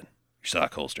sock gun. Your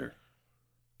sock holster.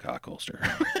 Cock holster.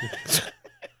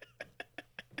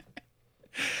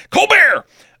 Colbert!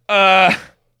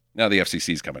 Now the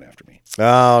FCC's coming after me.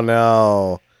 Oh,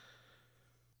 no.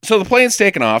 So the plane's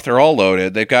taking off. They're all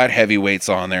loaded. They've got heavyweights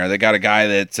on there. They got a guy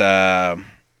that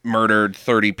murdered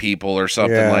 30 people or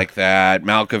something Yeah. like that.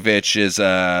 Malkovich is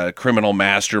a criminal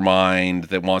mastermind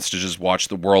that wants to just watch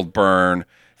the world burn.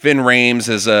 Vin Rames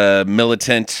is a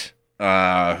militant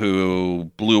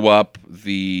who blew up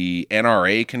the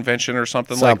NRA convention or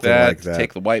something like Something that, like to that.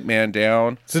 take the white man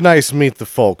down. It's a nice meet the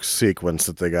folks sequence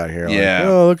that they got here. Like, Yeah.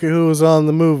 oh, look at who's on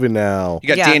the movie now. You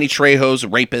got Yeah. Danny Trejo's a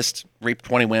rapist, raped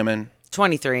 20 women,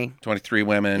 23. 23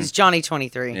 women. He's Johnny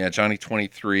 23. Yeah, Johnny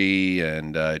 23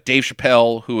 and Dave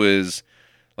Chappelle, who is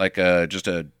like just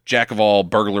a jack of all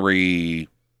burglary,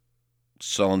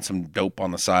 selling some dope on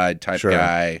the side type Sure.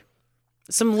 guy.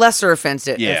 Some lesser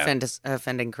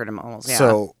offending criminals. Yeah.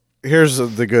 So here's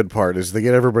the good part: is they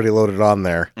get everybody loaded on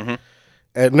there. Mhm.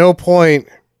 At no point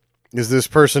is this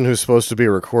person who's supposed to be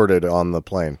recorded on the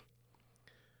plane.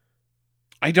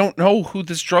 I don't know who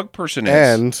this drug person is.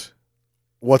 And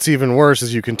what's even worse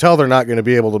is you can tell they're not going to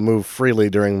be able to move freely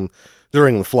during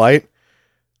the flight.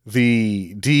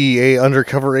 The DEA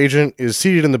undercover agent is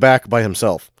seated in the back by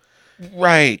himself.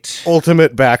 Right.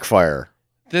 Ultimate backfire.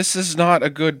 This is not a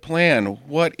good plan.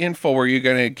 What info are you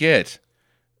going to get?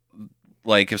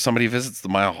 Like, if somebody visits the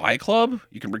Mile High Club,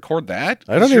 you can record that?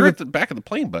 I don't You're even- at the back of the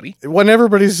plane, buddy. When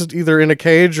everybody's either in a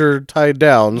cage or tied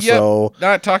down, Yep, so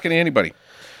not talking to anybody.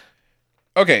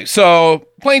 Okay, so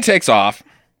plane takes off,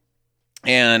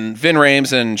 and Vin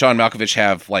Rames and John Malkovich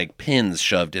have like pins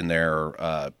shoved in their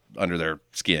under their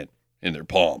skin, in their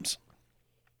palms,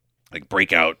 like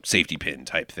breakout safety pin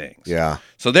type things. yeah.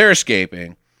 So they're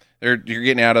escaping. You're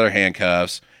getting out of their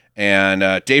handcuffs, and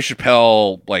Dave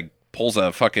Chappelle like pulls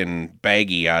a fucking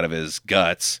baggie out of his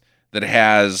guts that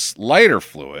has lighter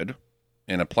fluid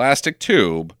in a plastic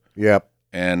tube Yep.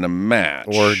 and a match.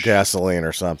 Or gasoline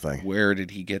or something. Where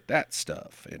did he get that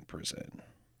stuff in prison?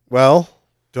 Well,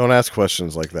 don't ask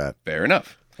questions like that. Fair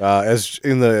enough. As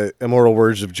in the immortal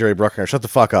words of Jerry Bruckheimer, shut the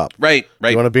fuck up. Right.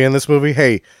 You want to be in this movie?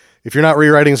 Hey, if you're not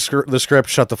rewriting the script,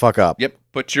 shut the fuck up. Yep.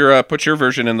 Put your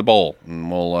version in the bowl,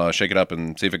 and we'll shake it up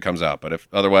and see if it comes out. But if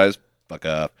otherwise, fuck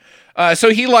up. So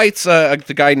he lights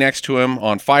the guy next to him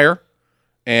on fire,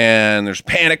 and there's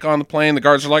panic on the plane. The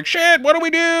guards are like, "Shit, what do we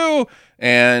do?"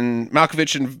 And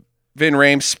Malkovich and Vin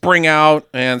Rames spring out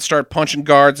and start punching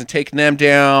guards and taking them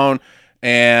down.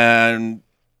 And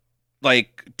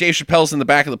like Dave Chappelle's in the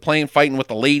back of the plane fighting with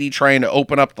the lady trying to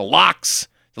open up the locks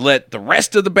to let the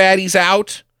rest of the baddies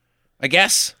out. I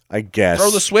guess. Throw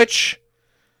the switch.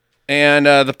 And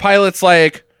the pilot's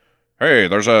like, "Hey,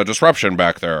 there's a disruption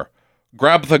back there.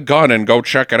 Grab the gun and go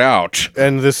check it out."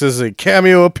 And this is a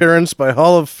cameo appearance by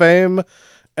Hall of Fame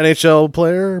NHL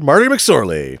player Marty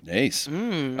McSorley. Nice.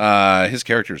 His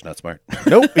character's not smart.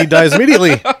 Nope, he dies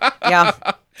immediately. Yeah.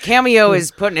 Cameo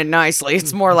is putting it nicely.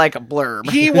 It's more like a blurb.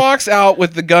 He walks out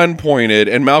with the gun pointed,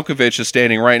 and Malkovich is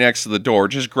standing right next to the door,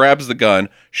 just grabs the gun,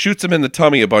 shoots him in the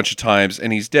tummy a bunch of times,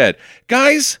 and he's dead.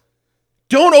 Guys,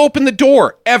 don't open the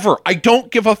door, ever. I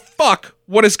don't give a fuck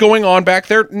what is going on back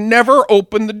there. Never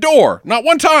open the door. Not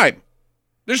one time.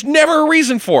 There's never a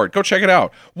reason for it. Go check it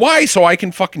out. Why? So I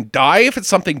can fucking die if it's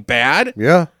something bad?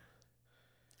 Yeah.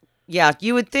 Yeah,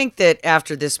 you would think that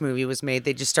after this movie was made,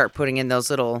 they'd just start putting in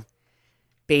those little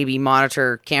baby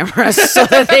monitor cameras so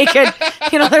that they could,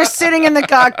 they're sitting in the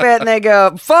cockpit and they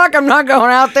go, "Fuck, I'm not going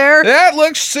out there." That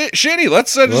looks shitty.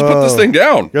 Let's just put this thing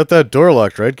down. Got that door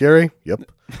locked, right, Gary? Yep.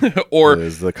 Or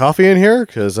is the coffee in here?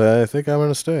 Because I think I'm going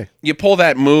to stay. You pull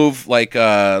that move like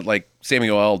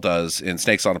Samuel L. does in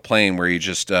Snakes on a Plane, where you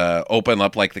just open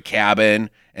up like the cabin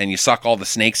and you suck all the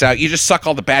snakes out. You just suck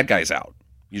all the bad guys out.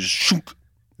 You just shook.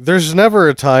 There's never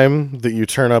a time that you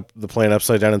turn up the plane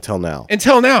upside down until now.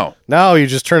 Until now. Now you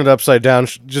just turn it upside down,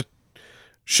 just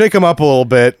shake them up a little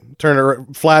bit,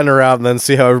 flatten her out, and then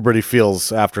see how everybody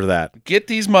feels after that. Get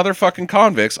these motherfucking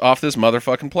convicts off this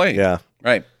motherfucking plane. Yeah.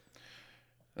 Right.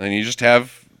 And you just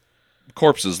have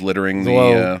corpses littering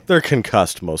the... they're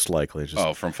concussed, most likely.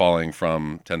 From falling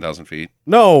from 10,000 feet?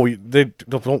 No, they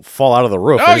don't fall out of the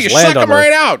roof. No, you suck them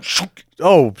right out.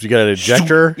 Oh, you got an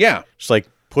ejector? Yeah. Just like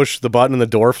push the button and the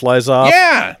door flies off.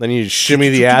 Yeah. Then you shimmy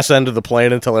the ass end of the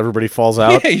plane until everybody falls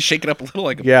out. Yeah, you shake it up a little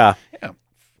like a... Yeah. Yeah.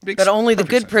 But only the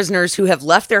good prisoners who have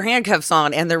left their handcuffs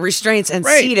on and their restraints and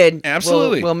seated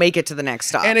will make it to the next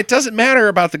stop. And it doesn't matter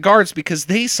about the guards because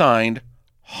they signed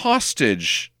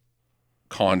hostage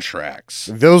contracts.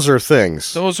 Those are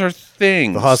things.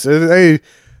 The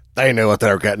they knew what they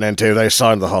were getting into. They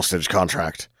signed the hostage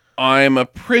contract. I'm a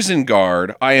prison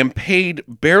guard. I am paid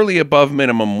barely above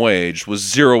minimum wage with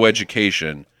zero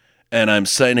education, and I'm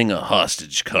signing a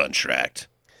hostage contract.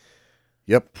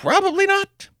 Yep. Probably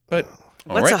not, but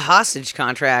what's a hostage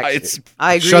contract?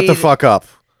 I agree. Shut the fuck up.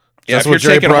 Yeah, that's what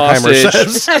Jerry Bruckheimer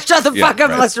says. Shut the fuck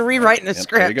up unless you're rewriting the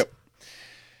script. There you go.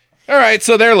 All right,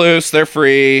 so they're loose. They're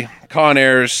free. Con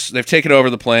Air's, they've taken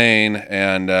over the plane,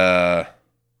 and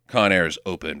Con Air's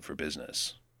open for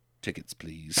business. Tickets,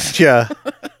 please. Yeah.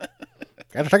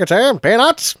 Got a ticket, Sam?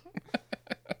 Peanuts?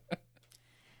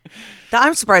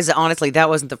 I'm surprised that, honestly, that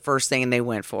wasn't the first thing they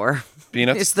went for.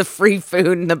 Peanuts? It's the free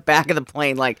food in the back of the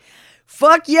plane. Like,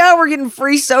 fuck yeah, we're getting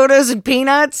free sodas and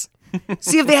peanuts.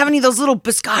 See if they have any of those little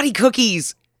biscotti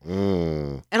cookies.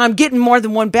 And I'm getting more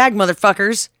than one bag,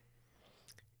 motherfuckers.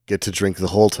 Get to drink the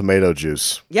whole tomato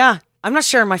juice. Yeah, I'm not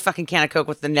sharing my fucking can of Coke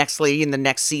with the next lady in the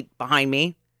next seat behind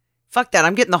me. Fuck that,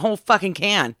 I'm getting the whole fucking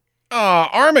can.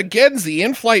 Armageddon's the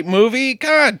in-flight movie?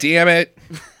 God damn it.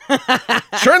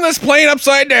 Turn this plane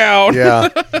upside down. Yeah.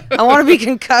 I want to be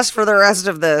concussed for the rest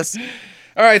of this.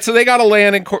 All right, so they got to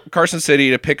land in Carson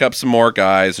City to pick up some more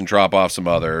guys and drop off some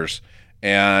others.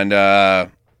 And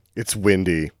it's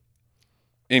windy.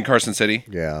 In Carson City?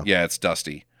 Yeah. Yeah, it's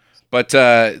dusty. But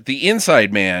the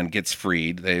inside man gets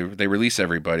freed. They release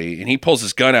everybody, and he pulls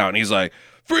his gun out, and he's like,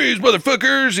 "Freeze,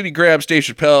 motherfuckers!" And he grabs Dave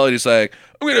Chappelle, and he's like,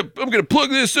 I'm gonna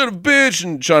plug this son of a bitch."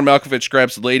 And John Malkovich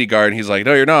grabs the lady guard, and he's like,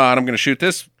 "No, you're not. I'm gonna shoot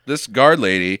this guard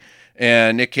lady."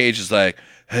 And Nick Cage is like,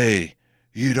 "Hey,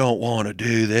 you don't want to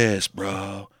do this,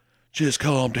 bro. Just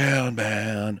calm down,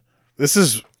 man." This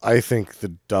is, I think, the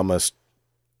dumbest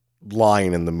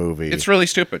line in the movie. It's really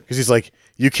stupid. Because he's like,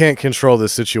 "You can't control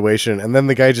this situation." And then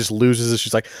the guy just loses it.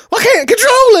 She's like, "I can't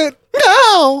control it.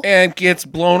 No." And gets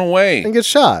blown away. And gets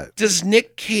shot. Does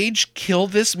Nick Cage kill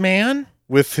this man?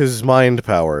 With his mind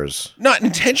powers. Not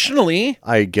intentionally.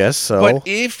 I guess so. But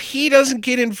if he doesn't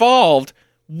get involved,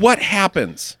 what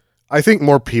happens? I think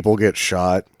more people get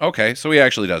shot. Okay, so he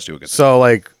actually does do a good thing. So,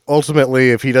 like,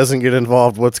 ultimately, if he doesn't get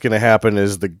involved, what's going to happen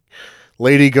is the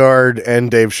Lady Guard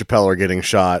and Dave Chappelle are getting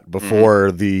shot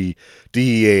before the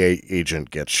DEA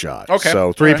agent gets shot. Okay.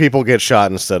 So 3 All right. people get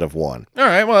shot instead of 1. All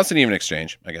right, well, that's an even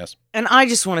exchange, I guess. And I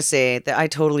just want to say that I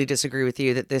totally disagree with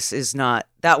you that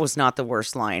that was not the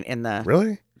worst line in the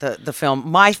Really? the film.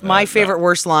 My favorite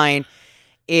worst line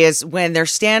is when they're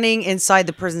standing inside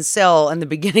the prison cell in the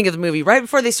beginning of the movie, right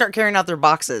before they start carrying out their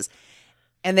boxes,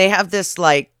 and they have this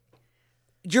like,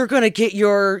 you're gonna get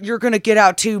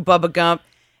out too, Bubba Gump.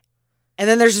 And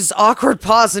then there's this awkward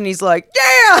pause, and he's like,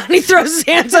 "Yeah!" And he throws his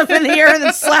hands up in the air and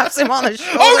then slaps him on the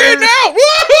shoulder. Okay, now!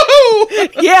 Woo!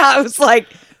 Yeah, it was like,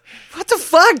 what the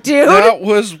fuck, dude? That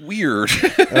was weird.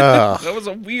 Ugh. That was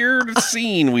a weird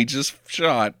scene we just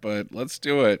shot, but let's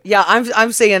do it. Yeah,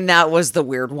 I'm saying that was the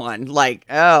weird one. Like,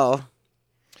 oh.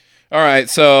 All right,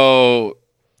 so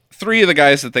 3 of the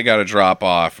guys that they got to drop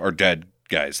off are dead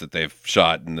guys that they've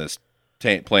shot in this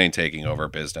plane taking over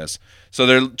business. So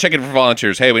they're checking for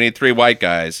volunteers. Hey, we need 3 white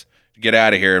guys to get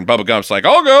out of here. And Bubba Gump's like,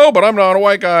 I'll go, but I'm not a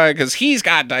white guy because he's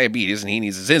got diabetes and he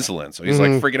needs his insulin. So he's like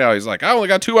freaking out. He's like, I only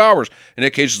got 2 hours. And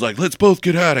Nick Cage is like, let's both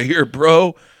get out of here,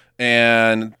 bro.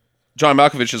 And John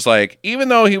Malkovich is like, even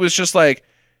though he was just like,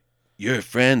 you're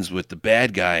friends with the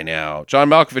bad guy now. John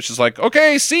Malkovich is like,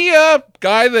 okay, see ya,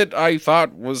 guy that I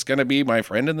thought was going to be my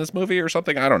friend in this movie or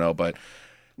something. I don't know. But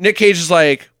Nick Cage is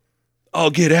like, I'll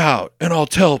get out and I'll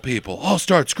tell people. I'll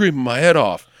start screaming my head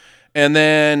off. And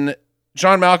then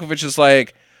John Malkovich is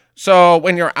like, so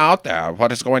when you're out there, what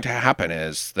is going to happen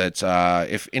is that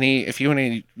if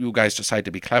you guys decide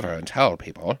to be clever and tell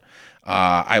people,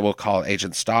 I will call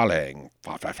Agent Starling.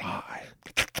 What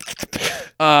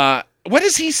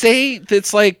does he say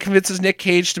that's like convinces Nick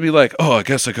Cage to be like, oh, I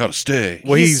guess I gotta stay?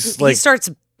 Well, he like starts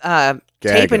gagging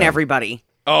taping them. everybody.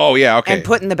 Oh, yeah, okay. And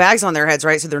putting the bags on their heads,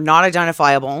 right? So they're not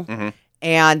identifiable.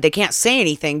 And they can't say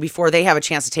anything before they have a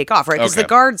chance to take off, right? Because Okay, the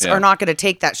guards yeah. are not going to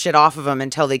take that shit off of them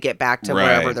until they get back to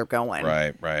wherever they're going.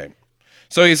 Right.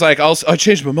 So he's like, I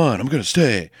changed my mind. I'm going to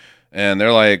stay. And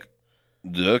they're like,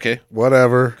 okay,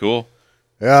 Whatever. cool.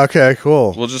 Yeah, okay,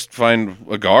 cool. We'll just find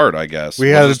a guard, I guess. We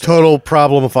We'll had a just- total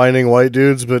problem finding white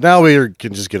dudes, but now we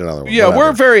can just get another one. Yeah, we're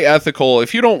Whatever. very ethical.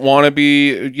 If you don't want to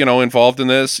be, involved in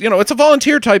this, it's a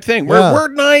volunteer type thing. Yeah. We're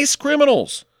nice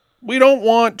criminals. We don't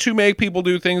want to make people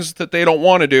do things that they don't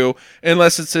want to do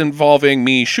unless it's involving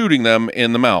me shooting them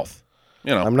in the mouth.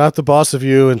 I'm not the boss of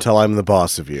you until I'm the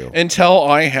boss of you. Until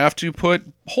I have to put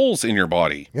holes in your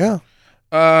body. Yeah.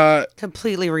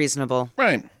 Completely reasonable.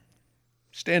 Right.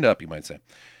 Stand up, you might say.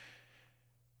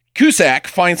 Cusack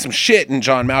finds some shit in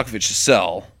John Malkovich's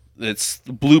cell. It's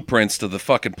the blueprints to the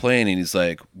fucking plane, and he's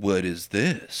like, what is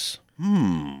this?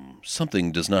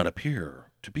 Something does not appear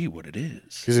to be what it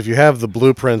is. Because if you have the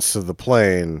blueprints of the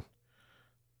plane,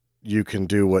 you can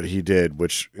do what he did,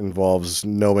 which involves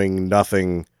knowing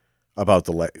nothing about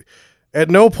the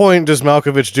At no point does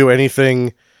Malkovich do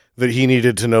anything that he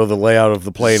needed to know the layout of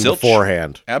the plane Zilch.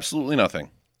 beforehand. Absolutely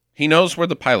nothing. He knows where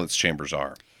the pilot's chambers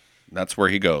are. That's where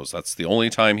he goes. That's the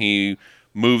only time he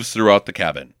moves throughout the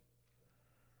cabin.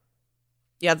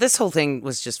 Yeah, this whole thing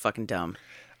was just fucking dumb.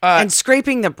 And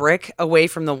scraping the brick away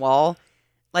from the wall,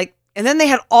 and then they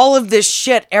had all of this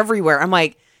shit everywhere. I'm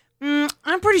like,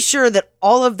 I'm pretty sure that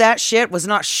all of that shit was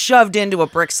not shoved into a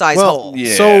brick-sized hole.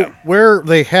 yeah. So where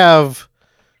they have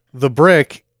the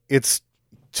brick, it's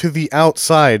to the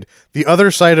outside. The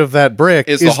other side of that brick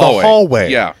is the hallway.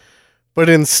 Yeah. But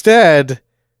instead,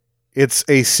 it's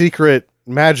a secret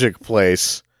magic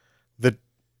place that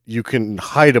you can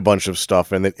hide a bunch of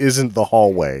stuff in that isn't the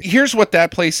hallway. Here's what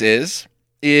that place is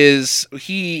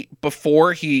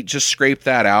before he just scraped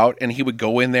that out, and he would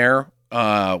go in there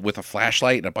with a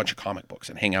flashlight and a bunch of comic books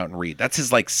and hang out and read. That's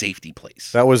his safety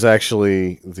place. That was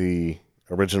actually the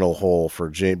original hole for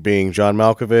being John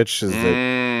Malkovich, is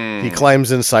that he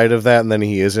climbs inside of that and then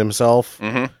he is himself.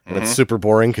 And it's super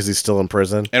boring because he's still in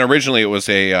prison. And originally it was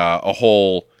a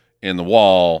hole in the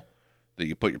wall that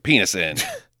you put your penis in,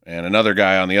 and another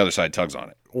guy on the other side tugs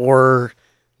on it. Or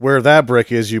where that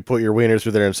brick is, you put your wiener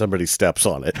through there and somebody steps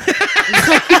on it.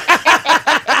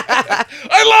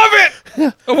 I love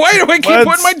it! Why do I keep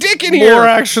putting my dick in here? More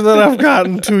action than I've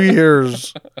gotten in 2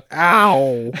 years.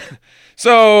 Ow.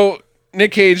 So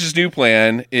Nick Cage's new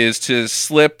plan is to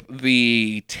slip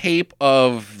the tape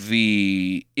of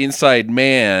the Inside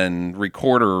Man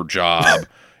recorder job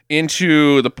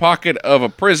into the pocket of a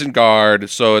prison guard,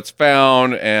 so it's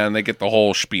found and they get the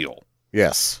whole spiel.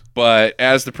 Yes. But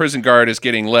as the prison guard is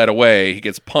getting led away, he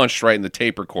gets punched right in the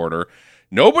tape recorder.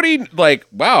 Nobody,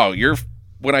 wow,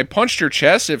 when I punched your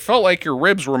chest, it felt like your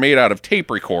ribs were made out of tape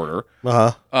recorder.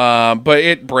 Uh-huh. But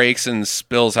it breaks and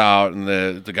spills out, and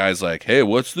the guy's like, hey,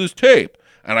 what's this tape?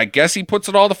 And I guess he puts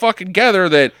it all the fucking together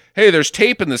that, hey, there's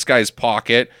tape in this guy's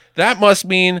pocket. That must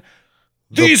mean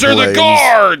these are the planes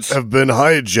guards. have been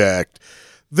hijacked.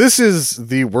 This is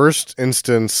the worst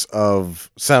instance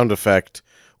of sound effect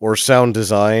or sound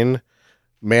design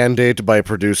mandate by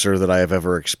producer that I have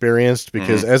ever experienced,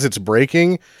 because as it's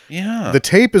breaking, Yeah. the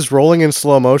tape is rolling in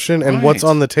slow motion, and what's Right.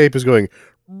 on the tape is going.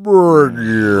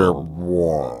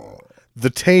 The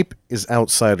tape is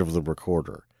outside of the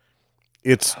recorder.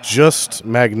 It's just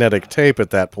magnetic tape at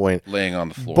that point. Laying on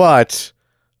the floor. But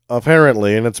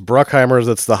apparently, and it's Bruckheimer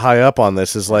that's the high up on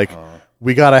this, is like,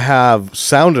 we got to have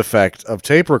sound effect of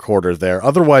tape recorder there.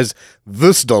 Otherwise,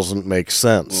 this doesn't make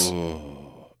sense.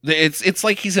 It's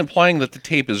like he's implying that the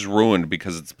tape is ruined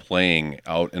because it's playing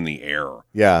out in the air.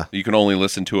 Yeah. You can only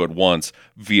listen to it once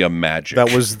via magic.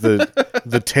 That was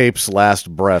the tape's last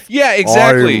breath. Yeah,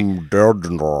 exactly. I'm dead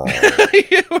now.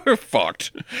 We're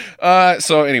fucked.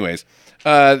 So, anyways,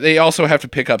 they also have to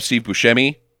pick up Steve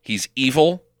Buscemi. He's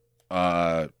evil.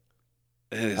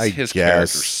 His character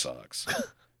guess. sucks.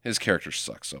 His character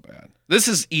sucks so bad. This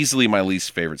is easily my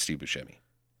least favorite Steve Buscemi.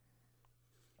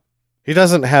 He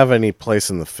doesn't have any place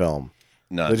in the film.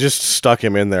 None. They just stuck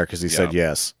him in there because he said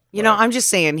yes. You know, I'm just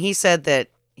saying, he said that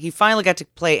he finally got to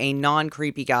play a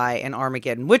non-creepy guy in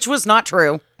Armageddon, which was not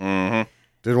true. Mm-hmm.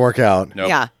 Didn't work out. Nope.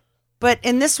 Yeah. But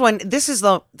in this one, this is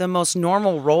the most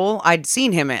normal role I'd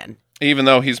seen him in. Even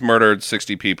though he's murdered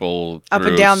 60 people Up and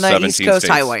through down the 17 East Coast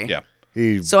states. highway. Yeah.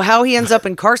 He So how he ends up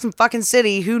in Carson fucking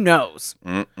City, who knows?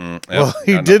 Yep, well,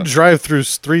 he got did nothing. drive through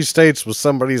 3 states with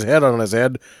somebody's head on his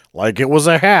head like it was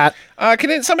a hat.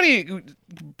 Can somebody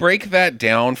break that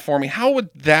down for me? How would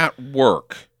that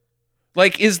work?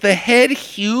 Like, is the head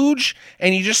huge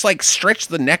and you just like stretch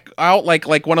the neck out like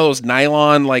one of those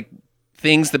nylon like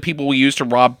things that people will use to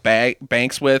rob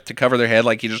banks with to cover their head?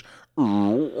 Like you just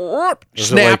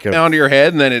snap like a- onto your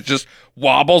head and then it just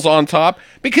wobbles on top?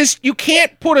 Because you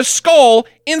can't put a skull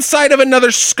inside of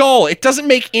another skull. It doesn't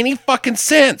make any fucking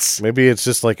sense. Maybe it's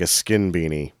just like a skin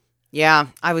beanie. Yeah,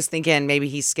 I was thinking maybe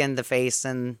he skinned the face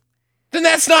and... Then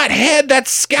that's not head,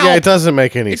 that's scalp. Yeah, it doesn't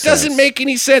make any It sense. doesn't make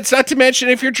any sense. Not to mention,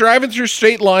 if you're driving through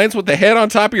straight lines with the head on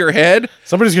top of your head,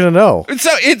 Somebody's going to know.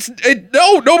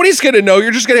 nobody's gonna know.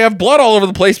 You're just gonna have blood all over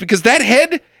the place because that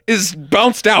head is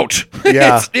bounced out.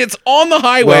 Yeah. it's on the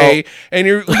highway, and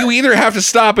you either have to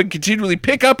stop and continually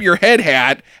pick up your head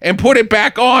hat and put it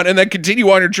back on, and then continue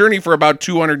on your journey for about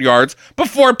 200 yards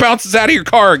before it bounces out of your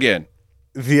car again.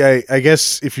 I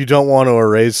guess if you don't want to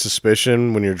erase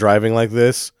suspicion when you're driving like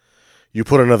this, you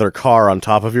put another car on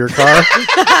top of your car.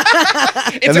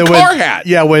 It's a car hat.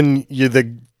 Yeah, when you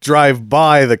drive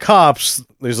by the cops,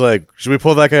 he's like, should we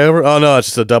pull that guy over? Oh, no, it's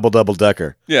just a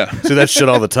double-decker. Yeah. See that shit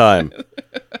all the time.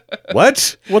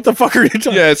 What? What the fuck are you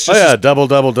talking? Yeah, it's just oh, yeah,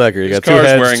 double-decker. You got 2 car's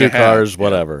heads, wearing 2 a hat. cars,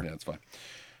 whatever. Yeah, it's fine.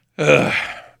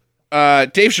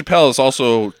 Dave Chappelle has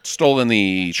also stolen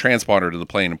the transponder to the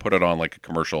plane and put it on like a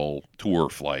commercial tour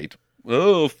flight.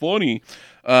 Oh, funny.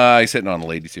 He's hitting on a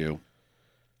lady too,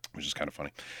 which is kind of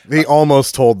funny. They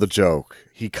almost told the joke.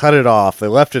 He cut it off. They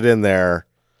left it in there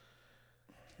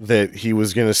that he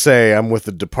was going to say, I'm with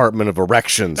the Department of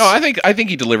Erections. No, I think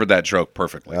he delivered that joke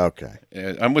perfectly. Okay.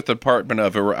 I'm with the Department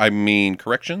of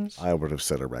Corrections. I would have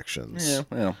said erections. Yeah,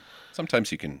 well,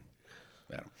 sometimes you can.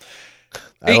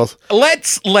 I don't-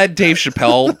 Let's let Dave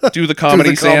Chappelle do the comedy.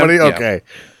 Do the comedy? Sam. Yeah. Okay.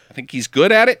 I think he's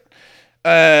good at it.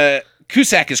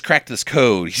 Cusack has cracked this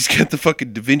code. He's got the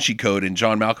fucking Da Vinci Code in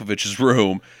John Malkovich's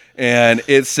room, and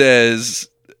it says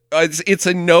it's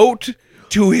a note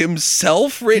to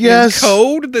himself written Yes. in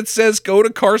code that says "Go to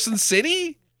Carson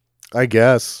City." I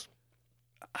guess.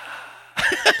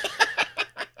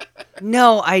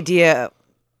 No idea.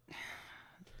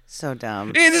 So dumb.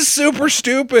 It is super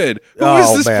stupid. Who Oh,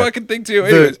 is this man. fucking thing to?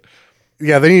 Anyways,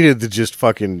 Yeah, they needed to just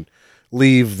fucking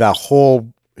leave that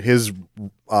whole his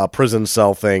prison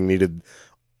cell thing needed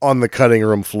on the cutting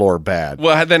room floor bad.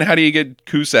 well, then how do you get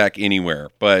Cusack anywhere?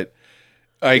 But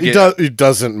I It, get it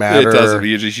doesn't matter. it doesn't.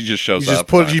 He just shows You just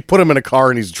up. put him in a car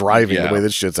and he's driving Yeah. the way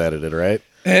this shit's edited, right?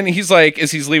 And he's like, as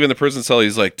he's leaving the prison cell,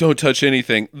 he's like, don't touch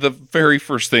anything. The very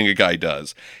first thing a guy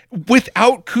does,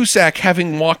 without Cusack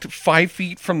having walked 5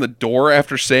 feet from the door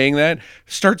after saying that,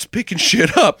 starts picking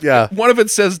shit up. Yeah. One of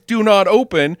it says, do not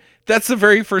open. That's the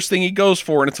very first thing he goes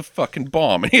for, and it's a fucking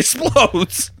bomb, and he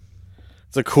explodes.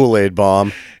 It's a Kool-Aid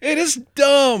bomb. It is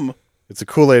dumb. It's a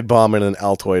Kool-Aid bomb in an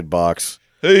Altoid box.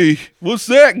 Hey, what's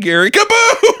that, Gary?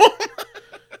 Kaboom!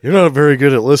 You're not very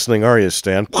good at listening, are you,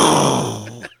 Stan?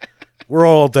 We're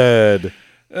all dead.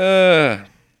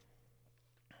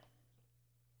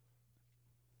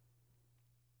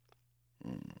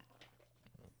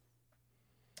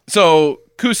 So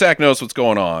Cusack knows what's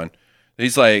going on.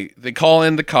 He's like, they call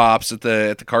in the cops at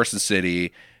the Carson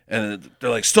City, and they're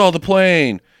like, stall the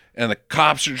plane. And the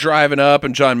cops are driving up,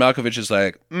 and John Malkovich is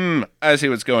like, I see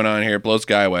what's going on here. Blows the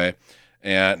guy away.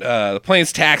 And the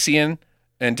plane's taxiing,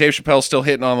 and Dave Chappelle's still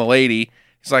hitting on the lady.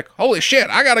 He's like, holy shit,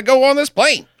 I got to go on this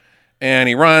plane. And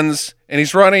he runs, and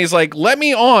he's running. He's like, let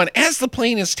me on as the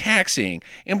plane is taxiing,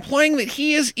 implying that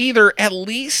he is either at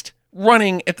least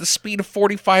running at the speed of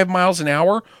 45 miles an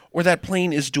hour, or that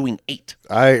plane is doing 8.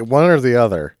 One or the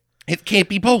other. It can't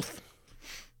be both.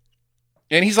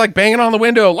 And he's like banging on the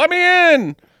window, let me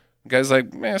in. The guy's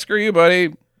like, man, screw you,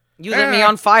 buddy. You lit me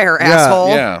on fire, asshole.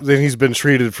 Yeah. Then he's been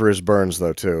treated for his burns,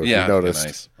 though, too. If Yeah, you noticed.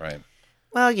 nice. Right.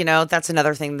 Well, that's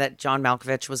another thing that John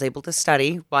Malkovich was able to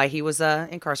study, why he was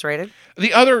incarcerated.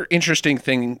 The other interesting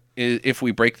thing is, if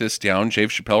we break this down, Dave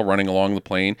Chappelle running along the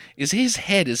plane, is his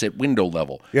head is at window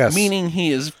level. Yes. Meaning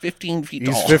he is 15 feet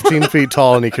tall. He's 15 feet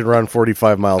tall, and he can run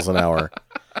 45 miles an hour.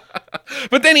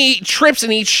 But then he trips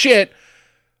and eats shit,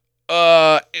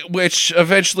 which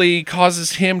eventually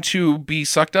causes him to be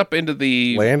sucked up into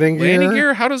the Landing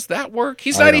gear? How does that work?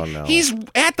 He's I not. don't know. He's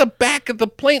at the back of the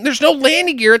plane. There's no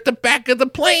landing gear at the back of the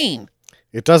plane.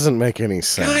 It doesn't make any God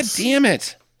sense. damn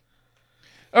it.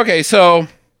 Okay, so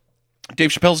Dave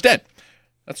Chappelle's dead.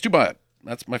 That's too bad.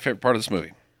 That's my favorite part of this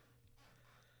movie.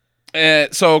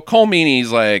 So Cole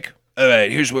Meany's like, all right,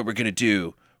 here's what we're going to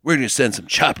do. We're going to send some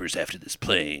choppers after this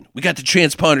plane. We got the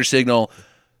transponder signal.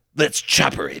 Let's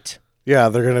chopper it. Yeah,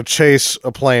 they're going to chase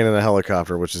a plane in a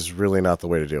helicopter, which is really not the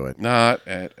way to do it. Not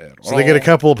at all. So they get a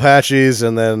couple Apaches,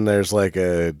 and then there's like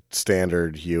a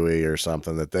standard Huey or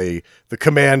something that the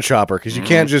command chopper, because you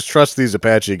can't just trust these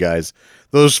Apache guys.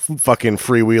 Those fucking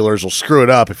freewheelers will screw it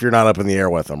up if you're not up in the air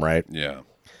with them, right? Yeah.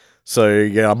 So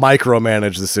you gotta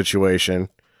micromanage the situation.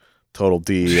 Total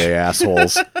DEA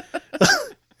assholes.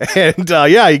 And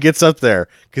he gets up there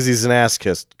because he's an ass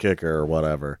kicker or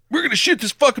whatever. We're going to shoot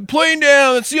this fucking plane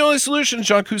down. That's the only solution.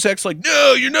 John Cusack's like,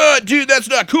 no, you're not, dude. That's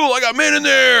not cool. I got men in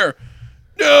there.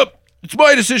 Nope. It's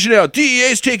my decision now.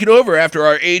 DEA's taking over after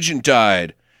our agent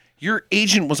died. Your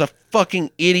agent was a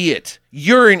fucking idiot.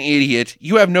 You're an idiot.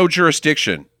 You have no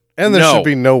jurisdiction. And there should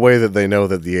be no way that they know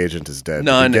that the agent is dead.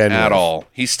 None at all.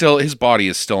 His body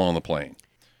is still on the plane.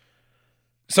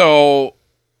 So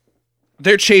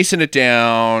they're chasing it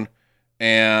down,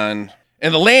 and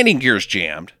the landing gear's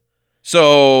jammed.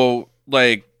 So,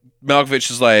 like,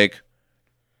 Malkovich is like,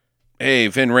 hey,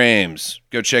 Vin Rames,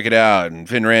 go check it out. And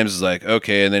Vin Rames is like,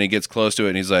 okay. And then he gets close to it,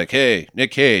 and he's like, hey, Nick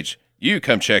Cage, you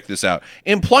come check this out.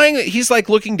 Implying that he's, like,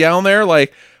 looking down there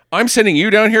like, I'm sending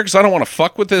you down here because I don't want to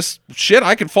fuck with this shit.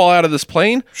 I could fall out of this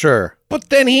plane. Sure.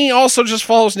 But then he also just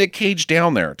follows Nick Cage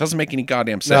down there. It doesn't make any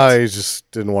goddamn sense. No, he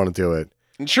just didn't want to do it.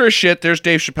 And sure as shit, there's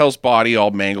Dave Chappelle's body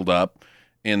all mangled up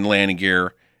in landing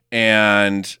gear.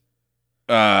 And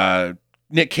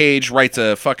Nick Cage writes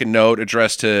a fucking note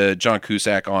addressed to John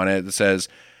Cusack on it that says,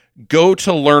 go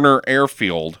to Lerner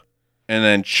Airfield, and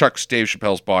then chucks Dave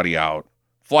Chappelle's body out,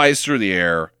 flies through the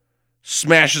air,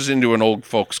 smashes into an old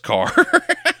folks' car.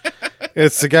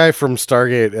 It's the guy from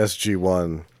Stargate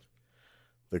SG-1,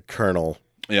 the Colonel.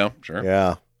 Yeah, sure.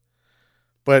 Yeah.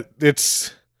 But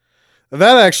it's...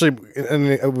 That actually, and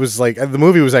it was like, the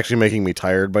movie was actually making me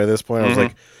tired by this point. I was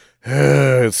like,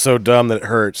 it's so dumb that it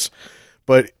hurts.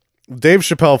 But Dave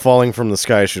Chappelle falling from the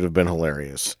sky should have been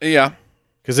hilarious. Yeah.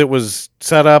 Because it was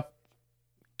set up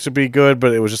to be good,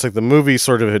 but it was just like the movie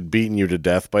sort of had beaten you to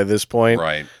death by this point.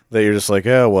 Right. That you're just like,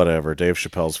 oh, whatever. Dave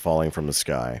Chappelle's falling from the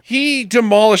sky. He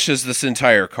demolishes this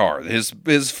entire car. His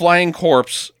flying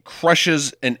corpse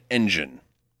crushes an engine.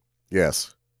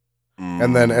 Yes.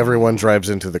 And then everyone drives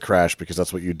into the crash because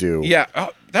that's what you do. Yeah,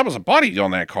 that was a body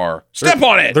on that car. Step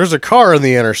on it! There's a car in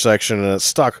the intersection and it's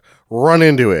stuck. Run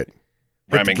into it. Hit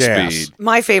the Ramming gas. speed.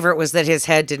 My favorite was that his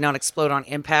head did not explode on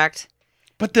impact,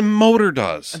 But the motor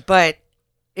does. but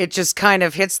it just kind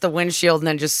of hits the windshield and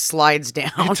then just slides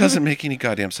down. It doesn't make any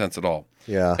goddamn sense at all.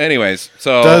 Yeah. Anyways,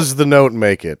 so... Does the note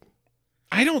make it?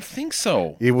 I don't think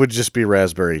so. It would just be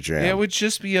raspberry jam. It would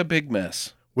just be a big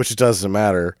mess. Which doesn't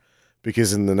matter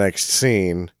because in the next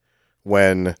scene,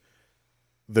 when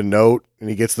the note and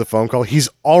he gets the phone call, he's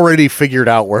already figured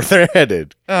out where they're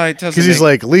headed. It doesn't Because he's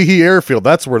like, Leahy Airfield,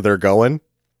 that's where they're going.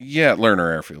 Yeah,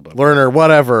 Lerner Airfield. But Lerner,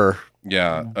 whatever.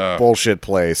 yeah, Bullshit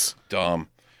place. dumb.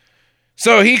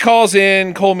 So he calls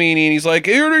in Cole Meany and he's like,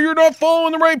 you're not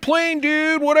following the right plane,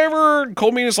 dude, whatever. And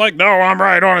Cole Meany's like, no, I'm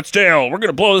right on its tail. We're going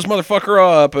to blow this motherfucker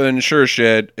up. And sure as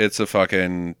shit, it's a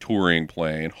fucking touring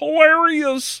plane.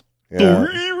 Hilarious.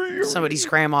 Yeah. Somebody's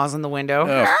grandma's in the window.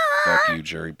 Oh, fuck you,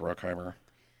 Jerry Bruckheimer.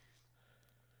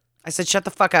 I said, shut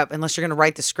the fuck up unless you're going to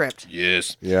write the script.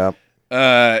 Yes. Yeah.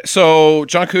 So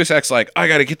John Cusack's like, I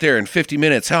got to get there in 50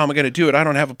 minutes. How am I going to do it? I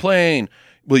don't have a plane.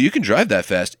 Well, you can drive that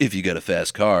fast if you got a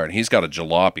fast car. And he's got a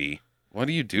jalopy. What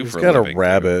do you do He's for a got living? a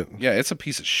rabbit. Dude? Yeah, it's a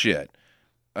piece of shit.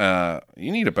 You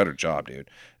need a better job, dude.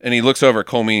 And he looks over at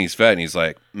Cole Meany's vet and he's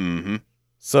like, mm-hmm.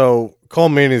 So Cole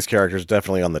Meany's character is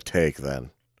definitely on the take then.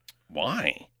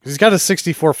 Why? He's got a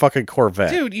 64 fucking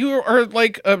Corvette. Dude, you are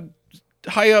like a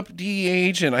high up DEA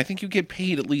agent. I think you get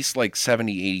paid at least like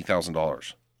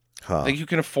 $70,000-$80,000. Huh. I think you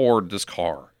can afford this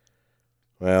car.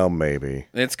 Well, maybe.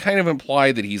 It's kind of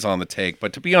implied that he's on the take,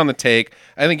 but to be on the take,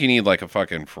 I think you need like a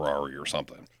fucking Ferrari or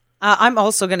something. I'm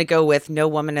also going to go with no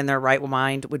woman in their right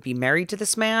mind would be married to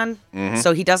this man.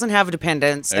 So he doesn't have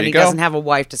dependents There and you he go. doesn't have a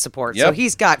wife to support. So Yep.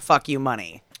 he's got fuck you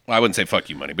money. Well, I wouldn't say fuck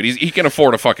you money, but he can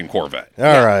afford a fucking Corvette.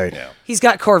 All right. Yeah. He's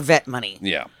got Corvette money.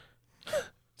 Yeah.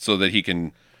 So that he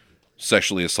can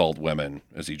sexually assault women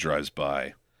as he drives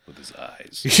by with his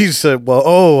eyes. He said,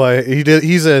 "Well,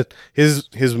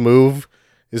 his move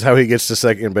is how he gets to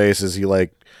second base is he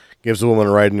like gives the woman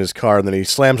a ride in his car and then he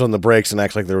slams on the brakes and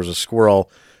acts like there was a squirrel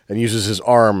and uses his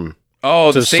arm.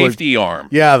 Oh, the to sli- safety arm.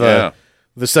 Yeah,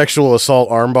 the sexual assault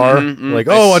arm bar. Like,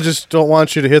 I just don't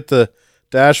want you to hit the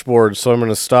dashboard, so I'm going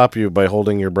to stop you by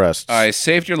holding your breasts. I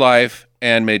saved your life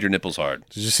and made your nipples hard.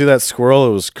 Did you see that squirrel?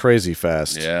 It was crazy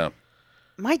fast. Yeah.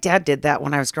 My dad did that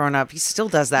when I was growing up. He still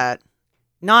does that.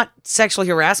 Not sexual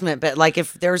harassment, but like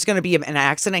if there's going to be an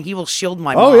accident, he will shield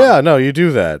my mom. Oh yeah, no, you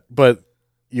do that, but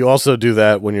you also do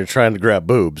that when you're trying to grab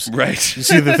boobs. Right. You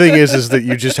see, the thing is that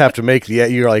you just have to make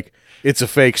you're like, it's a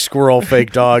fake squirrel,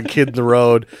 fake dog, kid in the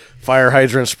road, fire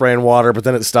hydrant spraying water, but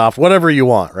then it stopped. Whatever you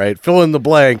want, right? Fill in the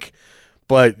blank,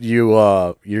 but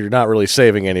you're not really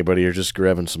saving anybody. You're just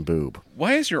grabbing some boob.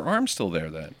 Why is your arm still there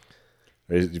then?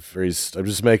 I'm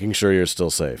just making sure you're still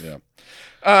safe.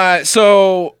 Yeah.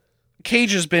 So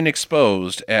Cage has been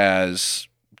exposed as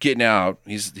getting out.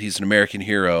 He's an American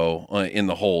hero in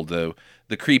the hold.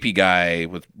 The creepy guy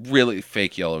with really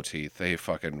fake yellow teeth. They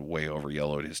fucking way over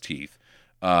yellowed his teeth.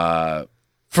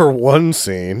 For one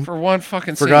scene. For one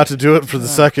fucking scene. Forgot to do it for the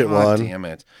second God one. Damn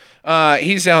it.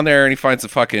 He's down there and he finds a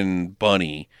fucking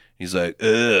bunny. He's like,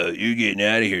 you're getting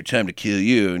out of here. Time to kill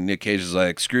you. And Nick Cage is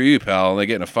like, screw you, pal. And they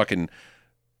get in a fucking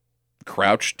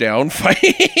crouch down fight.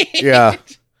 Yeah.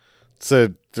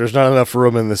 So there's not enough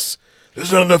room in this.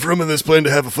 There's not enough room in this plane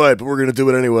to have a fight, but we're gonna do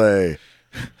it anyway.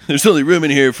 There's only room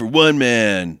in here for one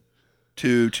man.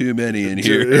 Too many in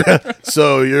here.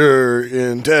 So you're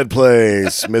in dead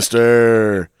place,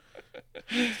 mister.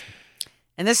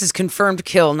 And this is confirmed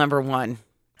kill number 1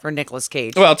 for Nicolas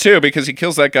Cage. Well, two, because he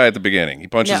kills that guy at the beginning. He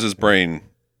punches Yeah. his brain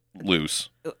loose.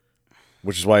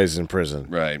 Which is why he's in prison.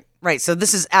 Right. Right, so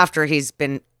this is after he's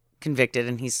been convicted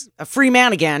and he's a free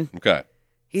man again. Okay.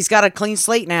 He's got a clean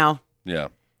slate now, Yeah.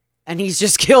 and he's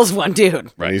just kills one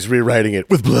dude. Right. And he's rewriting it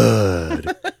with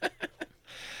blood.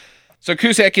 So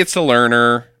Cusack gets to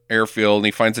Lerner Airfield, and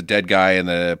he finds a dead guy in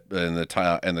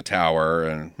the tower,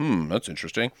 and that's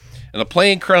interesting. And the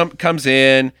plane comes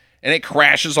in, and it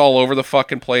crashes all over the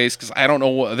fucking place because I don't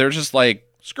know. They're just like,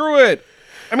 screw it.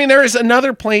 I mean, there is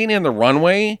another plane in the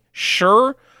runway,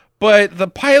 sure, but the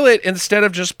pilot, instead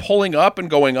of just pulling up and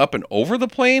going up and over the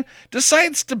plane,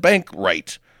 decides to bank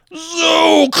right.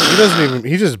 Zook!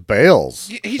 He just bails.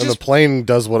 He and just- the plane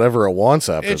does whatever it wants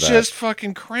after It that. just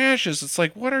fucking crashes. It's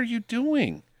like, what are you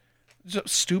doing? Is it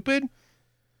stupid?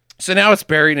 So now it's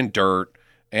buried in dirt,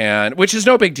 and which is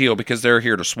no big deal because they're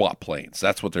here to swap planes.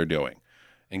 That's what they're doing,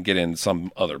 and get in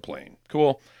some other plane.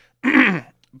 Cool.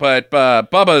 But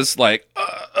Bubba's like,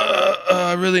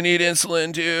 I really need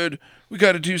insulin, dude. We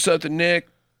got to do something, Nick.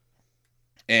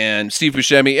 And Steve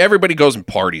Buscemi, everybody goes and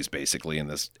parties basically in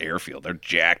this airfield. They're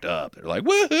jacked up. They're like,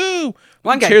 woohoo!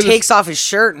 One guy Tear this- takes off his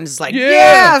shirt and is like, Yeah.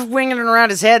 yeah, winging it around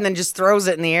his head and then just throws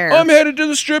it in the air. I'm headed to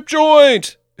the strip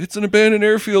joint. It's an abandoned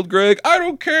airfield, Greg. I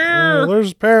don't care.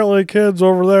 There's apparently kids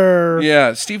over there.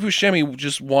 Yeah, Steve Buscemi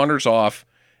just wanders off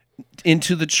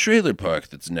into the trailer park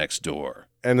that's next door.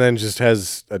 And then just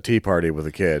has a tea party with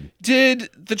a kid. Did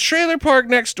the trailer park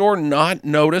next door not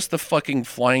notice the fucking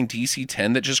flying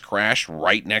DC-10 that just crashed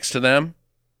right next to them?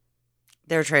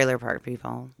 They're trailer park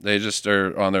people. They just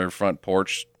are on their front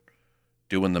porch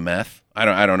doing the meth. I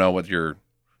don't know what you're.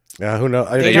 Yeah, who knows?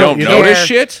 They don't don't care. notice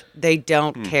shit. They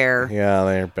don't care. Yeah,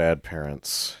 they're bad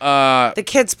parents. The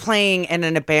kid's playing in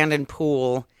an abandoned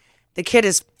pool. The kid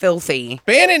is filthy.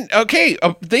 Bannon, okay,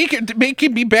 they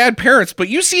can be bad parents, but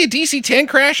you see a DC-10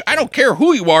 crash, I don't care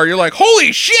who you are. You're like,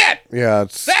 holy shit, Yeah,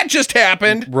 it's that just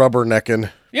happened.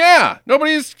 rubbernecking. Yeah,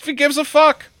 nobody gives a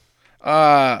fuck.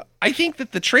 I think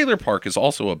that the trailer park is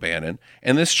also abandoned,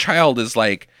 and this child is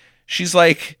like, she's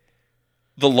like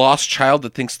the lost child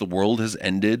that thinks the world has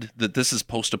ended, that this is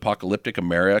post-apocalyptic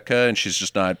America, and she's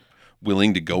just not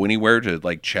willing to go anywhere to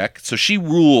like check. So she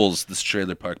rules this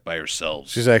trailer park by herself.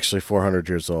 She's actually 400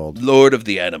 years old. Lord of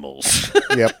the animals.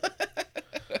 Yep.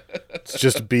 It's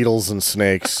just beetles and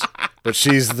snakes, but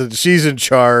she's in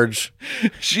charge.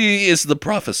 She is the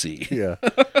prophecy. Yeah.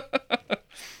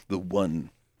 The one.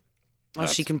 Well,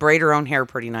 she can braid her own hair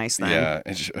pretty nice then. Yeah,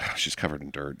 and she's covered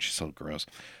in dirt. She's so gross.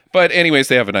 But anyways,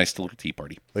 they have a nice little tea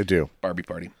party. They do. Barbie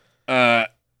party.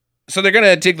 So they're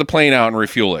gonna take the plane out and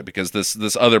refuel it because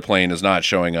this other plane is not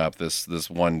showing up. This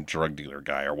one drug dealer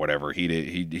guy or whatever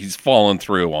he's fallen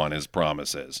through on his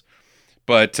promises.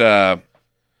 But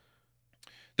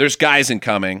there's guys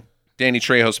incoming. Danny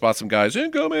Trejo spots some guys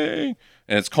incoming,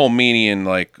 and it's Cole Meany and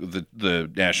like the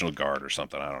National Guard or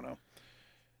something. I don't know.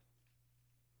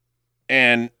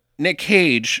 And Nick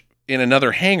Cage in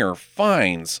another hangar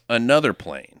finds another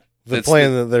plane. The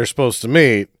plane that they're supposed to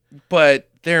meet, but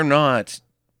they're not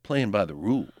playing by the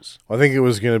rules. I think it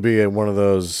was going to be one of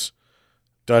those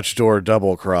Dutch door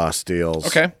double cross deals.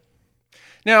 Okay.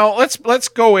 Now let's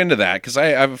go into that because I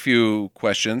have a few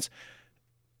questions.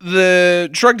 The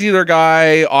drug dealer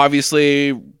guy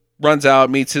obviously runs out,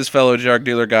 meets his fellow drug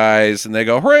dealer guys, and they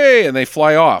go, hooray, and they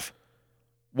fly off.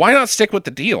 Why not stick with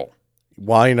the deal?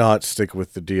 Why not stick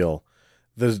with the deal?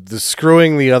 The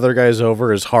screwing the other guys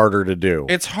over is harder to do.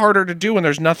 It's harder to do when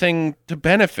there's nothing to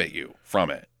benefit you from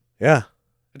it. Yeah.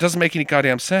 It doesn't make any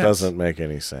goddamn sense. Doesn't make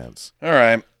any sense. All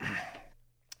right.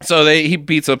 So he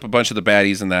beats up a bunch of the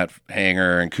baddies in that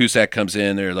hangar, and Cusack comes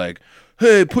in. They're like,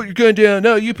 hey, put your gun down.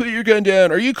 No, you put your gun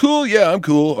down. Are you cool? Yeah, I'm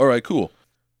cool. All right, cool.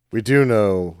 We do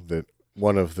know that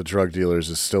one of the drug dealers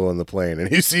is still in the plane, and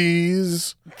he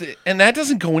sees... And that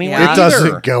doesn't go anywhere Yeah. It either.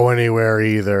 doesn't go anywhere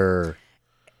either.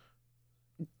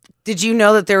 Did you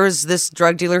know that there was this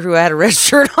drug dealer who had a red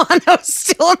shirt on that was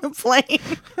still on the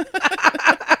plane?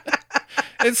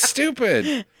 It's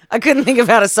stupid. I couldn't think of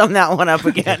how to sum that one up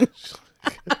again.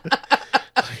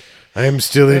 I'm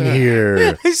still in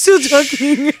here. I'm still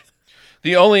talking.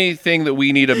 The only thing that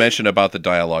we need to mention about the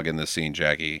dialogue in this scene,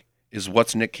 Jackie, is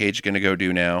what's Nick Cage going to go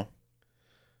do now?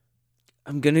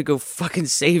 I'm going to go fucking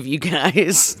save you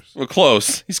guys. Well,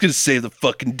 close. He's going to save the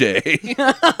fucking day.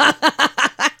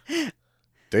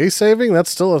 Day saving? That's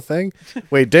still a thing?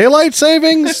 Wait, daylight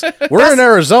savings? We're in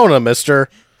Arizona, mister.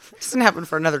 This doesn't happen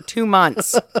for another 2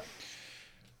 months.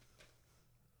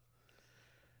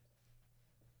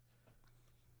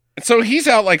 So he's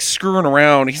out like screwing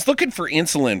around. He's looking for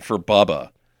insulin for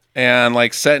Bubba and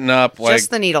like setting up like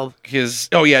Just the needle. just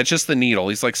the needle.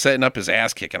 He's like setting up his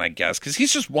ass kicking, I guess, because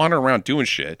he's just wandering around doing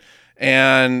shit.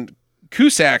 And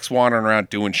Cusack's wandering around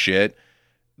doing shit.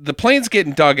 The plane's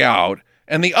getting dug out.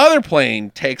 And the other plane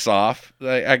takes off.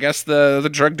 I guess the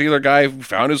drug dealer guy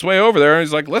found his way over there. And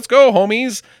he's like, let's go,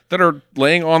 homies, that are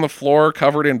laying on the floor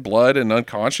covered in blood and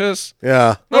unconscious.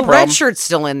 Yeah. No The problem. red shirt's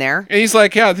still in there. And he's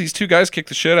like, yeah, these two guys kicked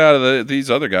the shit out of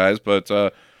these other guys, but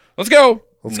let's go.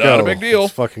 Let's Not go. a big deal.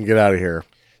 Let's fucking get out of here.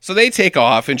 So they take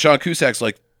off, and John Cusack's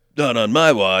like, not on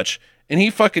my watch. And he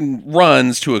fucking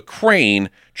runs to a crane,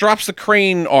 drops the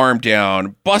crane arm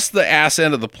down, busts the ass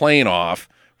end of the plane off,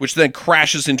 which then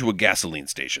crashes into a gasoline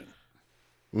station.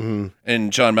 Mm-hmm.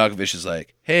 And John Malkovich is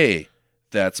like, hey,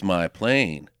 that's my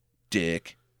plane,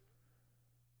 dick.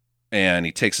 And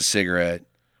he takes a cigarette.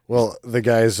 Well, the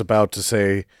guy's about to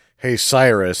say, hey,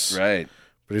 Cyrus. Right.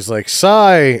 But he's like,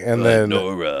 sigh. And then,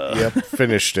 Nora. yep,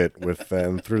 finished it with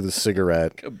them through the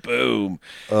cigarette. Boom.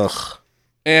 Ugh.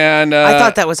 And I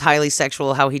thought that was highly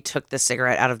sexual how he took the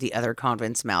cigarette out of the other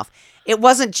convict's mouth. It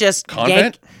wasn't just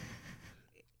Convent?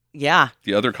 Yeah,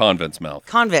 The other convent's mouth.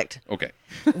 convict. Okay.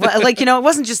 Well, like, it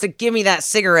wasn't just a give me that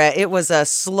cigarette. It was a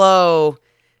slow,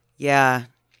 yeah,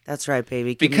 that's right,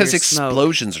 baby. Give me Because your smoke.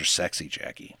 explosions are sexy,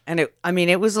 Jackie. And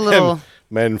it was a little.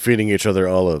 Men feeding each other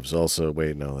olives. Also,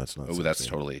 wait, no, that's not. Oh, that's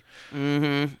sexy. totally.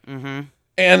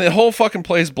 And the whole fucking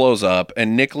place blows up,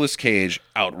 and Nicolas Cage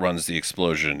outruns the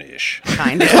explosion-ish.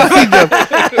 Kind of.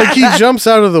 Like he jumps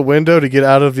out of the window to get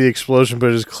out of the explosion,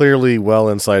 but is clearly well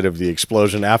inside of the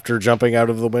explosion after jumping out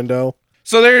of the window.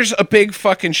 So there's a big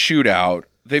fucking shootout.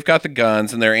 They've got the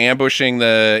guns, and they're ambushing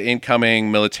the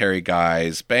incoming military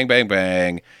guys. Bang, bang,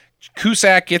 bang.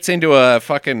 Cusack gets into a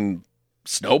fucking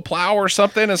snowplow or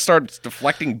something and starts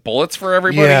deflecting bullets for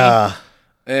everybody. Yeah.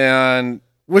 And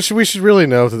Which we should really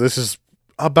know that this is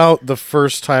about the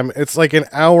first time. It's like an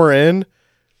hour in.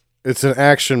 It's an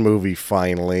action movie,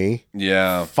 finally.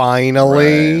 yeah.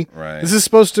 Finally. Right. This is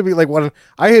supposed to be like one.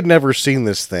 I had never seen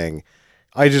this thing.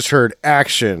 I just heard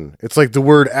action. It's like the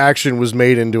word action was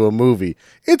made into a movie.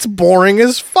 It's boring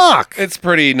as fuck. It's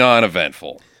pretty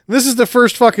non-eventful. This is the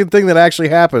first fucking thing that actually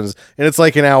happens, and it's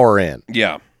like an hour in.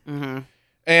 Yeah.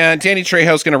 And Danny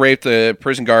Trejo's going to rape the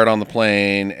prison guard on the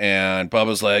plane, and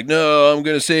Bubba's like, no, I'm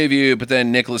going to save you. But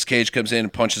then Nicolas Cage comes in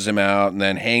and punches him out and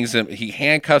then hangs him. He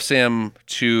handcuffs him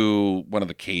to one of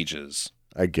the cages.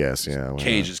 I guess, yeah.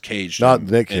 Cage is caged Not in,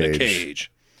 Nick in a Cage.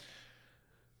 cage.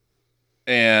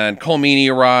 And Cole Meany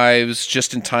arrives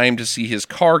just in time to see his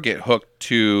car get hooked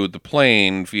to the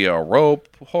plane via a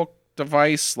rope hook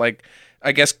device. Like,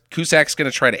 I guess Cusack's going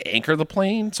to try to anchor the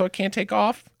plane so it can't take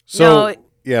off. So, No.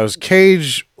 yeah, it was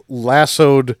Cage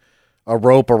lassoed a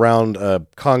rope around a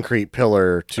concrete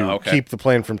pillar to keep the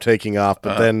plane from taking off,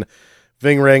 but then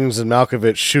Ving Rhames and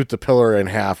Malkovich shoot the pillar in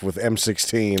half with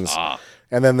M16s.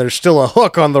 And then there's still a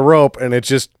hook on the rope, and it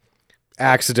just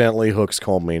accidentally hooks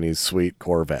Cole Meany's sweet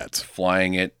Corvette.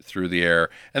 Flying it through the air.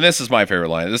 And this is my favorite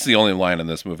line. This is the only line in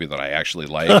this movie that I actually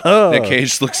like. Nick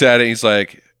Cage looks at it, he's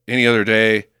like, any other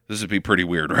day, this would be pretty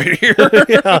weird right here.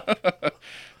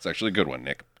 It's actually a good one,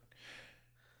 Nick.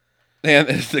 And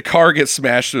the car gets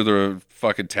smashed through the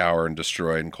fucking tower and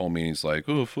destroyed, and Cole Meany's like,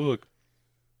 oh, fuck.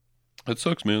 That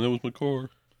sucks, man. That was my car.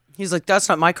 He's like, that's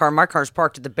not my car. My car's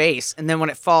parked at the base. And then when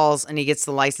it falls and he gets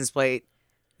the license plate,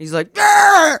 he's like,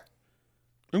 "Arr!"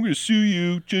 I'm going to sue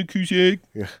you, Jen Cusack.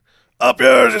 Up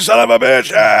yours, you son of a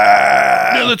bitch!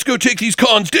 Now let's go take these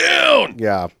cons down.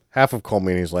 Yeah, half of Cole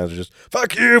Meany's lines are just,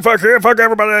 fuck you, fuck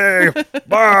everybody!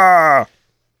 Bah!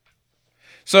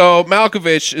 So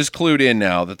Malkovich is clued in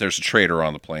now that there's a traitor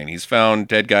on the plane. He's found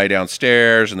dead guy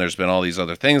downstairs, and there's been all these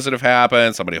other things that have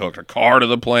happened. Somebody hooked a car to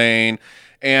the plane.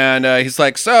 And he's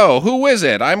like, so, who is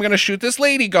it? I'm going to shoot this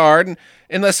lady guard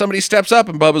unless somebody steps up.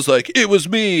 And Bubba's like, it was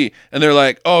me. And they're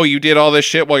like, oh, you did all this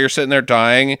shit while you're sitting there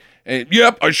dying? And,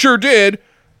 yep, I sure did.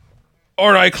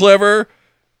 Aren't I clever?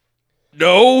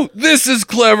 No, this is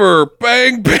clever.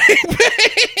 Bang, bang,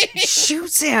 bang.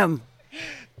 Shoots him.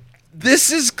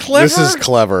 This is clever? This is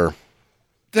clever.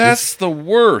 That's the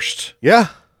worst. Yeah.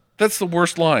 That's the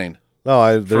worst line.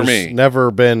 No, there's me. never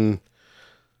been...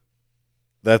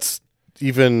 That's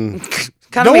even...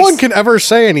 Kinda no makes- one can ever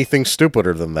say anything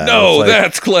stupider than that. No, It's like,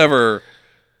 that's clever.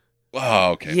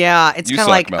 Oh, okay. Yeah, it's You kind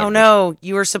of suck, like, oh Malkovich. no,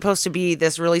 you were supposed to be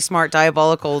this really smart,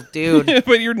 diabolical dude.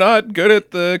 But you're not good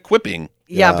at the quipping.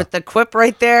 Yeah, Yeah. but the quip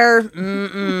right there,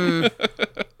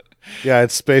 Yeah,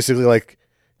 it's basically like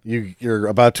you're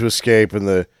about to escape and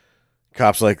the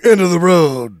cop's like, end of the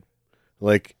road.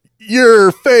 Like,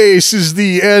 your face is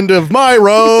the end of my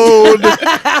road.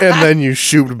 And then you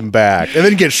shoot him back. And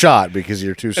then get shot because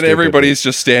you're too And stupid. everybody's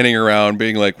just standing around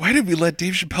being like, why did we let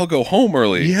Dave Chappelle go home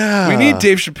early? Yeah. We need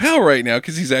Dave Chappelle right now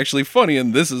because he's actually funny,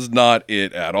 and this is not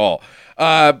it at all.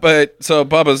 But so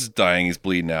Bubba's dying. He's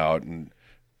bleeding out. And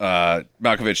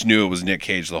Malkovich knew it was Nick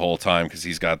Cage the whole time because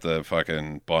he's got the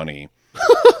fucking bunny.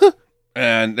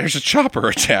 And there's a chopper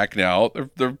attack now.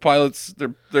 They're pilots.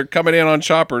 They're coming in on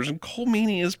choppers, and Cole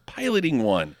Meany is piloting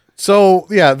one. So,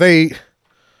 yeah, they...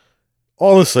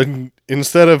 All of a sudden,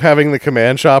 instead of having the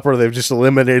command chopper, they've just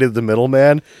eliminated the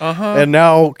middleman. And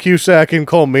now Cusack and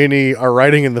Cole Meany are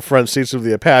riding in the front seats of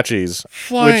the Apaches.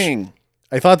 Flying.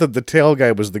 I thought that the tail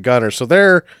guy was the gunner, so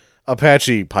they're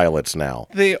Apache pilots now.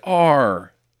 They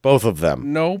are. Both of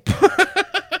them. Nope.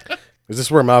 Is this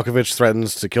where Malkovich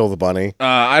threatens to kill the bunny?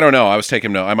 I don't know. I was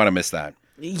taking note. I might have missed that.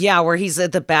 yeah, where he's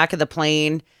at the back of the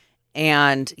plane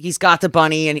and he's got the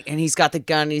bunny and he's got the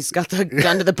gun. He's got the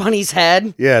gun to the bunny's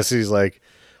head. Yes, he's like,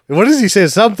 what does he say?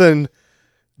 Something,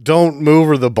 don't move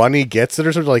or the bunny gets it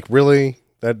or something. Like, really?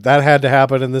 That had to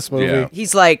happen in this movie? Yeah.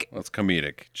 He's like, That's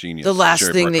comedic genius. the last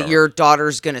Jerry thing that Bruckheimer. your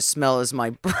daughter's going to smell is my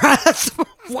breath.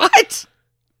 What?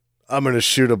 I'm going to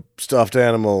shoot a stuffed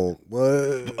animal.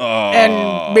 What?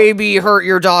 And maybe hurt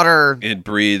your daughter. It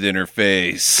breathed in her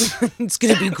face. It's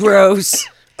going to be gross.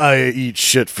 I eat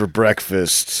shit for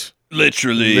breakfast.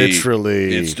 Literally.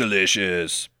 Literally. It's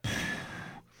delicious.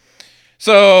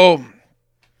 So,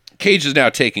 Cage is now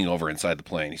taking over inside the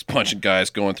plane. He's punching guys,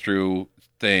 going through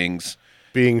things.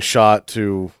 Being shot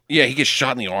to Yeah, he gets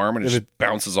shot in the arm and it just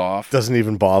bounces off. doesn't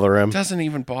even bother him. Doesn't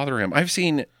even bother him. I've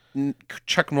seen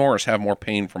Chuck Norris have more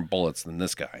pain from bullets than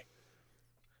this guy.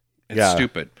 It's Yeah.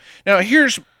 stupid. Now,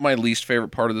 here's my least favorite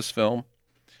part of this film.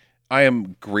 I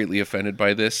am greatly offended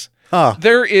by this. Huh.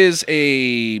 There is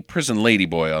a prison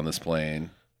ladyboy on this plane,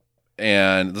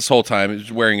 and this whole time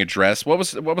he's wearing a dress. What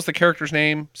was the character's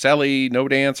name? Sally No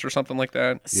Dance or something like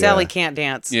that? Sally can't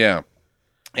dance. Yeah.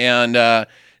 And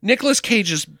Nicolas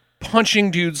Cage is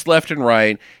punching dudes left and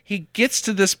right. He gets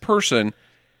to this person,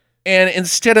 and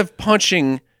instead of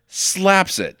punching,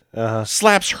 slaps it.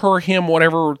 Slaps her, him,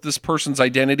 whatever this person's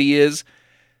identity is.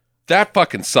 That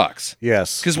fucking sucks.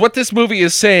 Yes. Because what this movie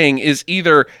is saying is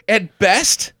either, at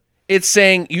best, It's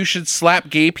saying you should slap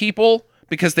gay people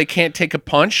because they can't take a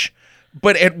punch.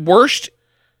 But at worst,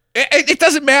 it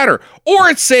doesn't matter. Or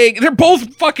it's saying they're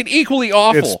both fucking equally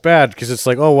awful. It's bad because it's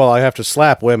like, oh, well, I have to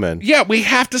slap women. Yeah, we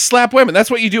have to slap women. That's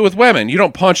what you do with women. You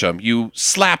don't punch them. You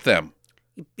slap them.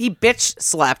 He bitch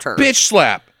slapped her. Bitch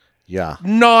slap. Yeah.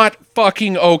 Not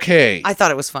fucking okay. I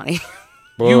thought it was funny.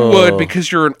 You would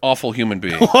because you're an awful human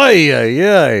being. Oy, oy,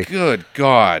 oy. Good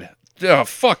God. Oh,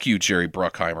 fuck you, Jerry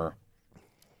Bruckheimer.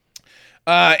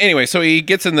 Anyway, so he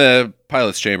gets in the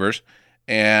pilot's chambers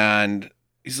and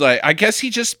he's like, I guess he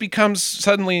just becomes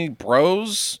suddenly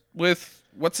bros with,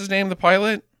 what's his name, the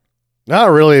pilot? Not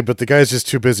really, but the guy's just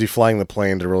too busy flying the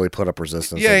plane to really put up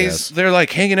resistance. Yeah, I guess. they're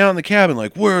like hanging out in the cabin,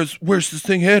 like, where's this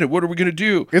thing headed? What are we going to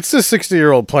do? It's a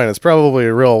 60-year-old plane. It's probably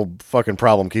a real fucking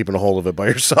problem keeping a hold of it by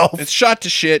yourself. It's shot to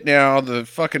shit now. The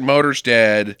fucking motor's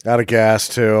dead. Out of gas,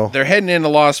 too. They're heading into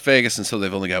Las Vegas, and so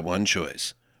they've only got one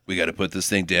choice. We got to put this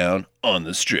thing down on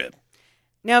the strip.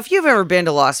 Now, if you've ever been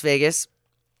to Las Vegas,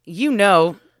 you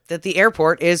know that the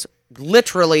airport is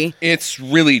literally, It's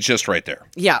really just right there.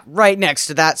 right next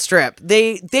to that strip.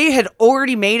 They had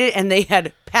already made it and they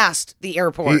had passed the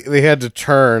airport. They had to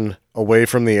turn away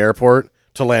from the airport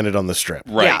to land it on the strip.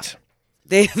 Right.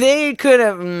 They could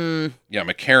have. Yeah,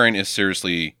 McCarran is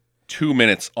seriously 2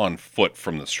 minutes on foot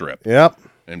from the strip. Yep.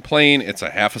 And plane, it's a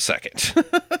half a second.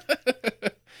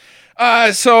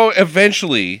 So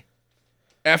eventually,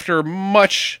 after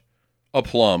much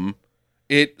aplomb,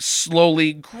 it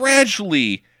slowly,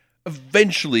 gradually,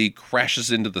 eventually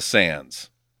crashes into the sands.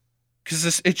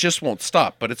 Because it just won't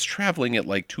stop, but it's traveling at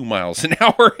like 2 miles an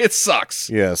hour. It sucks.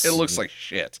 Yes. It looks like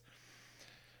shit.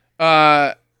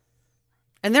 And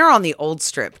they're on the old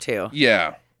strip too.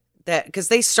 Yeah. That because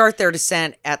they start their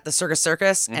descent at the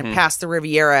Circus and pass the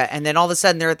Riviera, and then all of a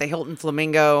sudden they're at the Hilton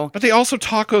Flamingo. But they also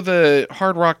taco the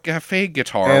Hard Rock Cafe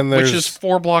guitar, And which there's- is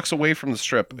 4 blocks away from the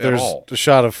strip at There's all. a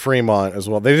shot of Fremont as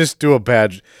well. They just do a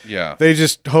bad. Yeah. They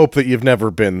just hope that you've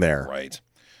never been there. Right.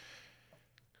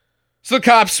 So the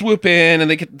cops swoop in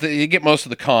and they get most of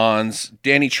the cons.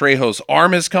 Danny Trejo's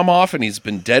arm has come off and he's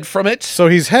been dead from it. So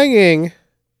he's hanging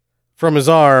from his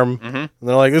arm, Mm-hmm. and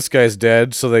they're like, this guy's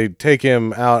dead. So they take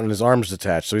him out and his arm's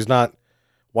detached. So he's not.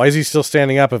 Why is he still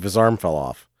standing up if his arm fell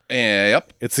off?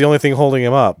 Yep. It's the only thing holding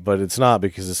him up, but it's not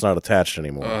because it's not attached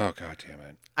anymore. Oh, God damn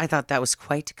it. I thought that was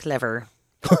quite clever.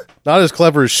 Not as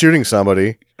clever as shooting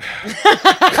somebody.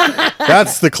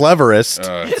 That's the cleverest.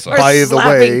 It sucks. By the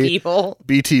Slapping way, people.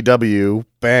 BTW,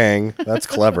 bang. That's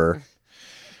clever.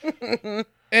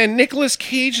 And Nicolas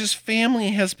Cage's family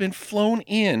has been flown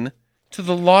in to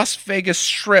the Las Vegas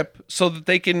Strip so that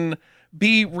they can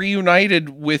be reunited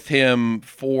with him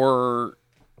for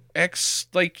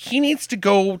like he needs to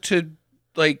go to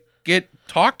like get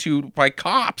talked to by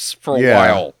cops for a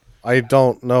while. I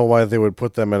don't know why they would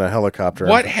put them in a helicopter.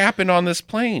 What happened on this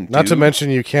plane? Not to dude? mention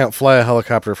you can't fly a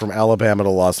helicopter from Alabama to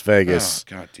Las Vegas.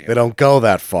 Oh, God damn They it. don't go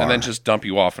that far. And then just dump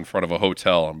you off in front of a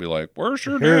hotel and be like, "Where's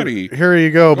your daddy? Here you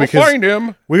go, Go because find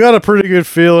him." we got a pretty good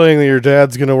feeling that your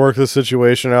dad's going to work the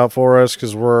situation out for us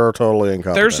because we're totally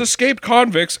incompetent. There's escaped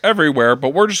convicts everywhere, but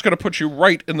we're just going to put you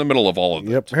right in the middle of all of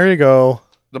them. Yep, here you go.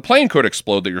 The plane could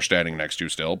explode that you're standing next to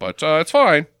still, but it's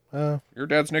fine. Your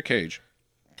dad's Nick Cage.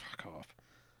 Fuck off.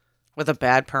 With a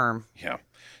bad perm. Yeah.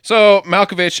 So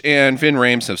Malkovich and Vin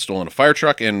Rames have stolen a fire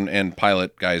truck, and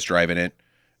pilot guys driving it.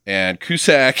 And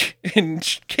Cusack and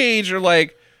Cage are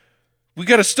like, we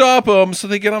got to stop them. So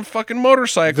they get on fucking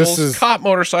motorcycles, cop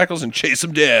motorcycles, and chase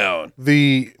them down.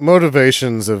 The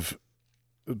motivations of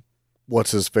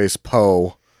what's his face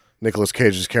Poe, Nicolas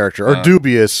Cage's character, are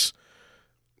dubious,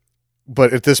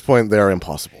 but at this point they are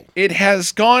impossible. It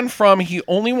has gone from he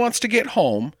only wants to get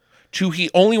home to he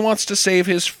only wants to save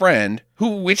his friend,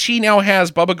 which he now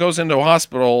has. Bubba goes into a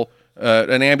hospital,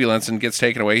 an ambulance, and gets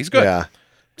taken away. He's good. Yeah.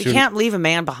 You can't leave a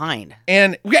man behind.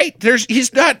 And right,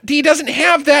 he doesn't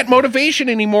have that motivation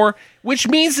anymore, which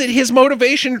means that his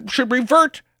motivation should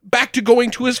revert back to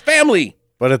going to his family.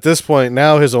 But at this point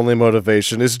now his only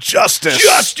motivation is justice.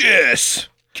 Justice!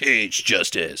 Cage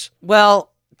justice.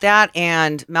 Well, that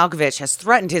and Malkovich has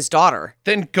threatened his daughter.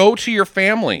 Then go to your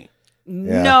family.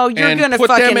 No, you're and going to put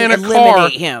fucking them in a eliminate car.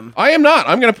 him. I am not.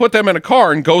 I'm going to put them in a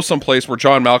car and go someplace where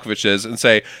John Malkovich is and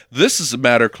say, this is a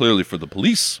matter clearly for the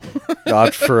police.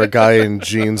 Not for a guy in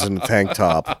jeans and a tank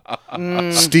top.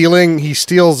 He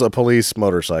steals a police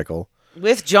motorcycle.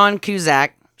 With John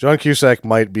Cusack. John Cusack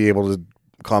might be able to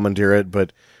commandeer it,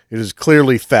 but it is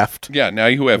clearly theft. Yeah, now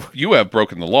you have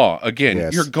broken the law. Again,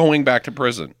 Yes. You're going back to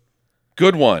prison.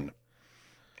 Good one.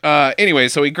 Anyway,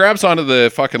 so he grabs onto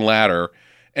the fucking ladder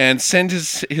and send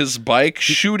his bike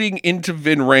shooting into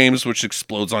Vin Rames, which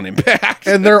explodes on impact.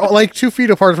 And they're like 2 feet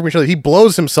apart from each other. He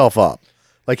blows himself up.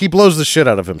 Like, he blows the shit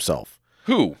out of himself.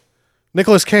 Who?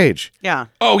 Nicolas Cage. Yeah.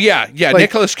 Oh, yeah. Like,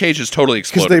 Nicolas Cage is totally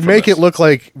Because exploded. they make it look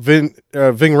like Ving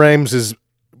Rhames is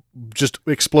just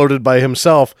exploded by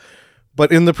himself.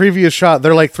 But in the previous shot,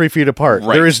 they're like 3 feet apart.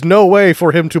 Right. There is no way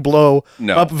for him to blow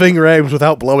No. up Ving Rhames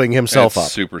without blowing himself That's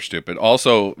up. super stupid.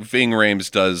 Also, Ving Rhames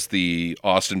does the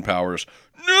Austin Powers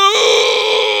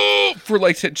no for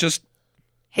like to just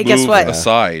Hey, guess move what?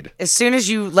 aside. As soon as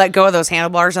you let go of those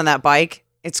handlebars on that bike,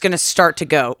 it's going to start to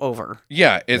go over.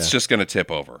 Yeah, it's just going to tip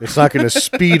over. It's not going to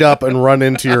speed up and run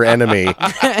into your enemy,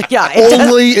 Yeah. It does.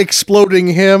 only exploding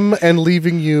him and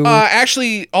leaving you.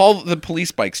 Actually, all the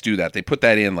police bikes do that. They put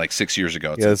that in like 6 years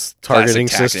ago. It's Yes, a classic targeting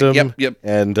tactic. system. Yep.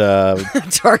 And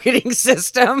Targeting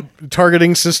system.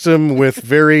 targeting system with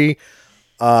very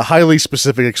highly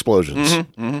specific explosions.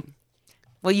 Mm-hmm.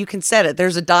 Well, you can set it.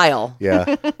 There's a dial.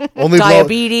 Yeah. Only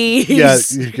Diabetes. Yeah,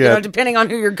 You yeah. know, depending on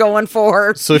who you're going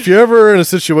for. So if you're ever in a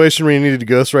situation where you need to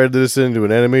ghost ride this into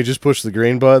an enemy, just push the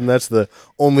green button. That's the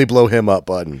only blow him up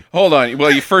button. Hold on. Well,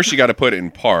 you got to put it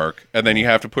in park, and then you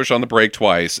have to push on the brake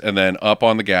twice, and then up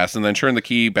on the gas, and then turn the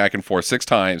key back and forth 6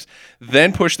 times.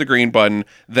 Then push the green button.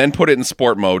 Then put it in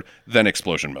sport mode. Then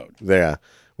explosion mode. Yeah.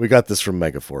 We got this from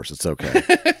Megaforce. It's okay.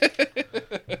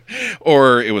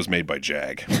 Or it was made by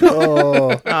Jag.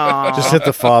 Just hit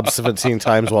the fob 17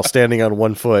 times while standing on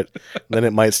 1 foot. Then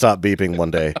it might stop beeping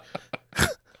one day.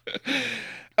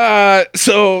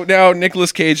 So now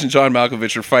Nicolas Cage and John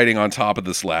Malkovich are fighting on top of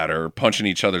this ladder, punching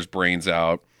each other's brains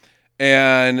out.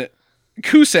 And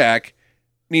Cusack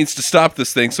needs to stop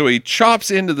this thing, so he chops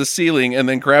into the ceiling and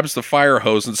then grabs the fire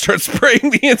hose and starts spraying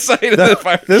the inside of the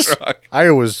fire truck. I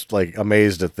was like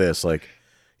amazed at this. Like,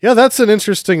 yeah, that's an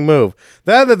interesting move.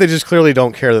 That they just clearly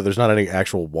don't care that there's not any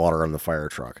actual water on the fire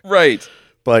truck. Right.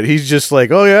 But he's just like,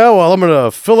 oh yeah, well, I'm going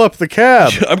to fill up the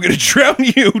cab I'm going to drown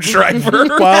you, driver.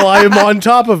 while I'm on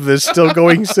top of this, still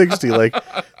going 60. Like,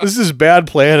 this is bad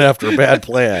plan after bad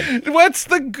plan.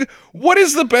 What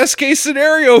is the best case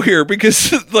scenario here?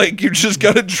 Because like you just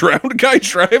got a drowned guy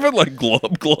driving like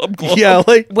glub glub glub. Yeah,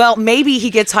 like, Well, maybe he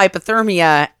gets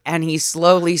hypothermia and he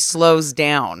slowly slows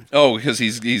down. Oh, because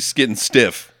he's getting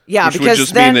stiff. Yeah, which would because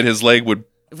just then- mean that his leg would.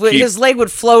 His leg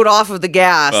would float off of the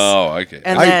gas. Oh, okay.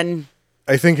 And I- then,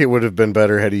 I think it would have been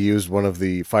better had he used one of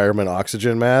the fireman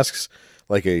oxygen masks,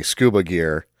 like a scuba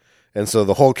gear. And so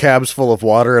the whole cab's full of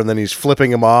water, and then he's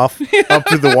flipping him off up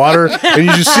through the water, and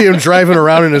you just see him driving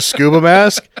around in a scuba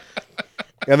mask.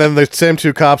 And then the same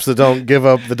 2 cops that don't give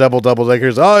up the double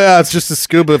deckers. Oh yeah, it's just a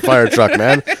scuba fire truck,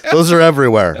 man. Those are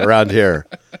everywhere around here.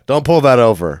 Don't pull that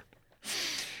over.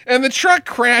 And the truck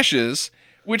crashes,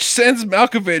 which sends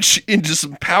Malkovich into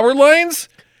some power lines,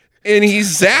 and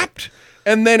he's zapped,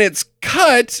 and then it's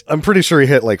cut. I'm pretty sure he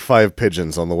hit like 5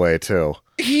 pigeons on the way too.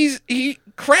 He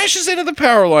crashes into the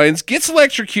power lines, gets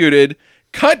electrocuted,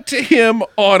 cut to him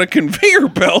on a conveyor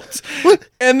belt,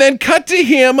 and then cut to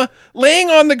him laying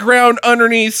on the ground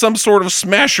underneath some sort of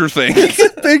smasher thing.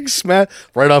 Big smash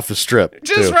right off the strip.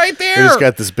 Just too. right there. They just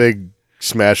got this big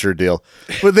smasher deal.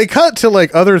 But they cut to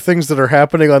like other things that are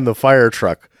happening on the fire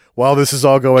truck while this is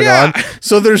all going Yeah. on.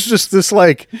 So there's just this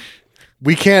like,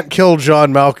 we can't kill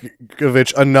John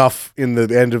Malkovich enough in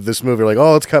the end of this movie. Like,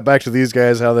 oh, let's cut back to these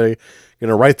guys, how they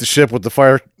right the ship with the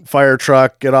fire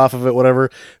truck, get off of it,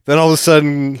 whatever. Then all of a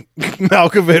sudden,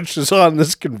 Malkovich is on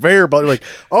this conveyor belt. You're like,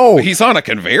 oh, He's on a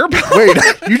conveyor belt. wait,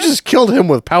 you just killed him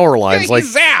with power lines Yeah, like he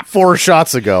zapped. 4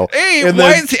 shots ago. Hey, And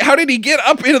why then how did he get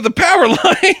up into the power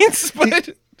lines? But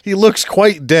he looks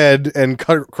quite dead and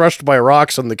crushed by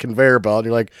rocks on the conveyor belt. And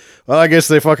you're like, well, I guess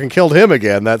they fucking killed him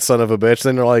again, that son of a bitch.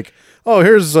 Then they're like, oh,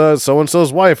 here's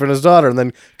so-and-so's wife and his daughter. And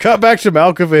then cut back to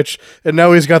Malkovich, and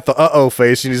now he's got the uh-oh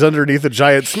face, and he's underneath a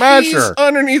giant smasher. he's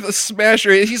underneath a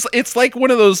smasher. It's like one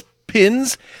of those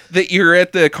pins that you're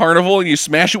at the carnival and you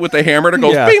smash it with the hammer and it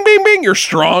goes Yeah. bing, bing, bing. You're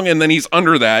strong. And then he's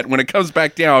under that when it comes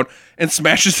back down and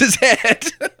smashes his head.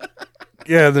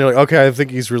 Yeah, and they're like, okay, I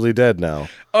think he's really dead now.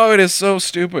 Oh, it is so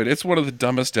stupid. It's one of the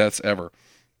dumbest deaths ever.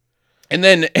 And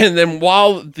then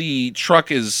while the truck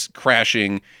is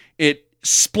crashing, it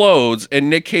explodes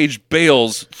and Nick Cage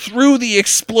bails through the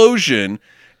explosion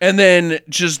and then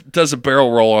just does a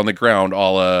barrel roll on the ground a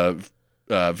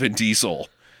la Vin Diesel.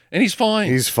 And he's fine.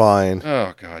 He's fine.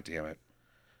 Oh, God damn it.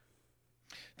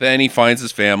 Then he finds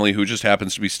his family, who just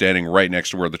happens to be standing right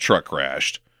next to where the truck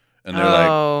crashed. And they're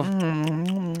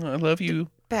like, I love you.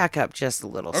 back up just a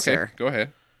little, Okay, sir. go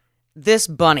ahead. This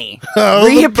bunny Oh,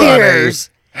 the reappears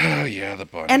Oh, yeah, the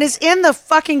bunny. and is in the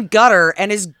fucking gutter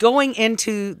and is going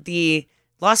into the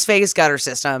Las Vegas gutter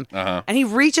system, Uh-huh. and he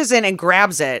reaches in and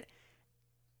grabs it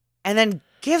and then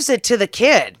gives it to the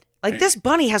kid. Like, this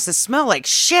bunny has to smell like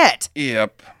shit.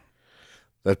 Yep.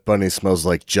 That bunny smells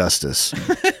like justice.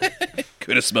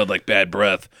 Could have smelled like bad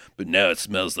breath, but now it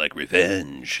smells like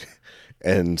revenge.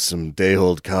 And some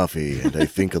day-old coffee, and I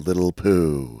think a little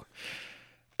poo.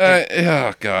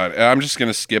 Oh, God. I'm just going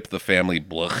to skip the family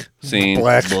blech scene.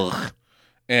 Blech. Blech.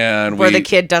 And Where the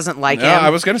kid doesn't like No, him. I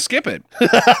was going to skip it.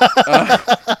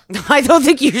 I don't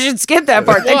think you should skip that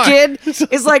part. The Why? kid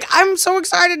is like, I'm so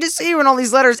excited to see you in all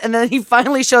these letters. And then he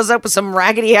finally shows up with some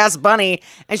raggedy ass bunny.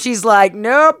 And she's like,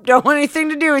 nope, don't want anything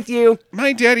to do with you.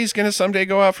 My daddy's going to someday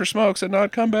go out for smokes and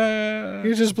not come back.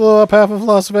 You just blew up half of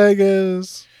Las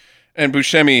Vegas. And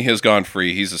Buscemi has gone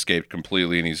free. He's escaped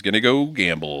completely, and he's going to go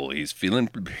gamble. He's feeling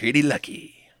pretty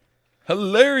lucky.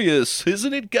 Hilarious,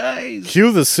 isn't it, guys?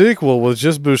 Cue the sequel with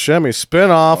just Buscemi.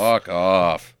 Spin-off. Fuck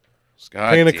off.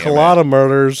 God Pina damn it. Colada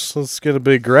Murders. That's going to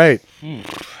be great. Who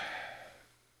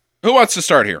wants to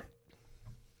start here?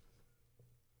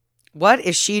 What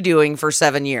is she doing for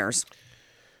 7 years?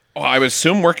 Oh, I would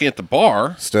assume working at the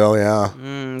bar. Still, yeah.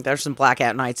 There's some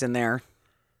blackout nights in there.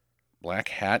 Black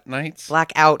Hat Nights?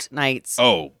 Blackout nights.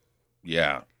 Oh,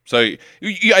 yeah. So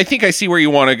I think I see where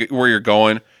where you're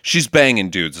going. She's banging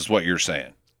dudes, is what you're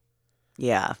saying.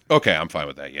 Yeah. Okay, I'm fine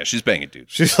with that. Yeah, she's banging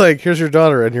dudes. She's like, here's your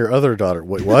daughter and your other daughter.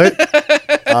 Wait, what?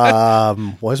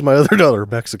 Why is my other daughter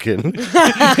Mexican?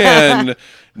 And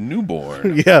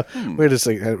newborn. Yeah. Wait a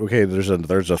second. Okay, there's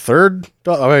a third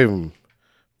daughter. I mean,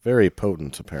 very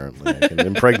potent, apparently. I can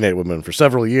impregnate women for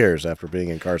several years after being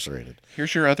incarcerated.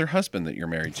 Here's your other husband that you're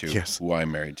married to. Yes. Who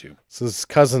I'm married to. This is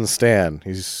cousin Stan.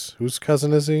 Whose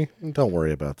cousin is he? Don't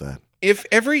worry about that. If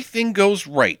everything goes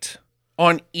right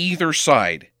on either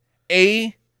side,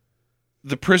 A,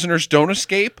 the prisoners don't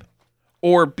escape,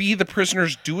 or B, the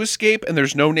prisoners do escape and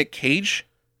there's no Nick Cage,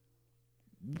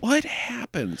 what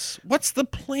happens? What's the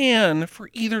plan for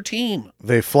either team?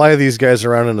 They fly these guys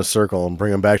around in a circle and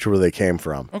bring them back to where they came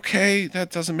from. Okay, that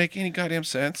doesn't make any goddamn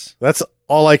sense. That's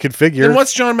all I could figure. Then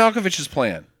what's John Malkovich's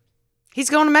plan?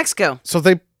 He's going to Mexico. So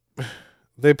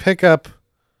they pick up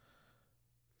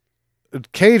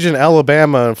Cage in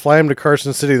Alabama and fly him to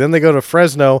Carson City. Then they go to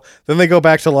Fresno. Then they go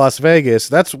back to Las Vegas.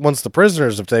 That's once the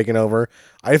prisoners have taken over.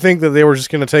 I think that they were just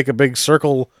going to take a big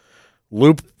circle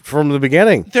loop from the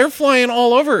beginning. They're flying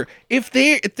all over. If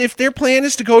their plan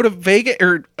is to go to Vegas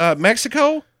or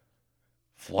Mexico,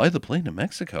 fly the plane to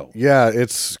Mexico. Yeah,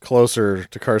 it's closer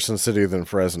to Carson City than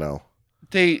Fresno.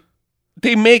 They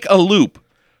make a loop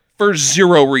for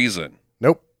zero reason.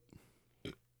 Nope.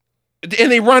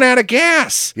 And they run out of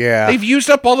gas. Yeah. They've used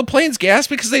up all the plane's gas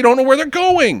because they don't know where they're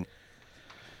going.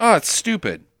 Oh, it's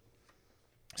stupid.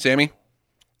 Sammy?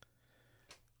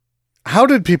 How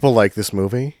did people like this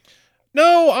movie?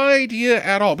 No idea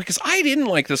at all, because I didn't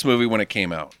like this movie when it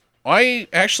came out. I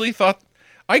actually thought,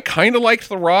 I kind of liked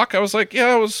The Rock. I was like,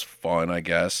 yeah, it was fun, I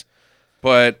guess.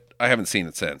 But I haven't seen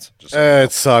it since. Just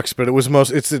It sucks, but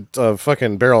it's a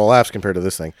fucking barrel of laughs compared to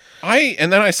this thing.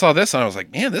 and then I saw this and I was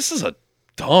like, man, this is a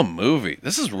dumb movie.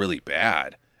 This is really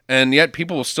bad. And yet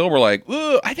people still were like,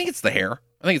 "Ugh, I think it's the hair.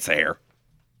 I think it's the hair."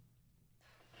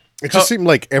 It just seemed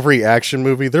like every action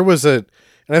movie, there was and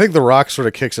I think The Rock sort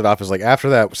of kicks it off as like after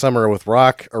that summer with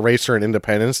Rock, Eraser, and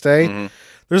Independence Day,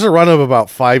 there's a run of about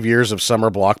 5 years of summer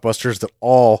blockbusters that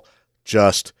all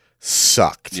just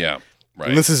sucked. Yeah, right.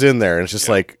 And this is in there, and it's just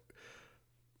like,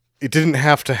 it didn't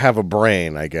have to have a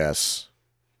brain, I guess.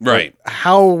 Right. Like,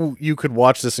 how you could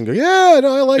watch this and go, yeah,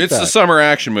 no, I like It's that. a summer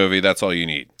action movie. That's all you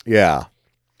need. Yeah.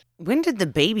 When did the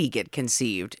baby get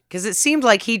conceived? Because it seemed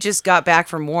like he just got back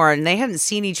from war and they hadn't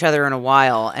seen each other in a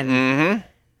while. And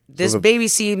this baby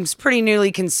seems pretty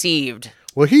newly conceived.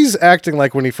 Well, he's acting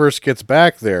like when he first gets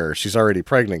back there, she's already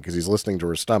pregnant because he's listening to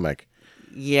her stomach.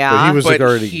 Yeah. But he was But like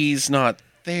already. he's not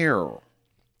there.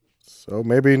 So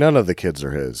maybe none of the kids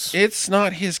are his. It's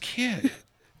not his kid.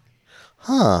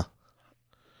 Huh.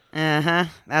 Uh-huh.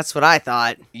 That's what I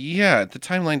thought. Yeah, the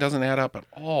timeline doesn't add up at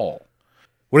all.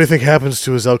 What do you think happens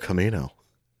to his El Camino?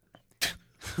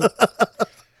 Is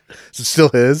it still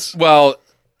his? Well,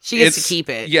 She gets to keep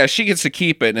it. Yeah, she gets to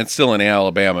keep it, and it's still in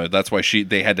Alabama. That's why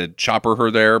they had to chopper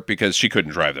her there because she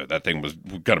couldn't drive there. That thing was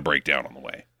going to break down on the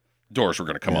way. Doors were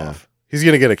going to come off. He's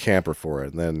going to get a camper for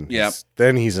it, and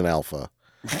then he's an alpha.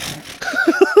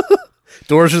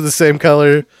 Doors are the same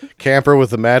color. Camper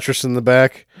with a mattress in the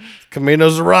back.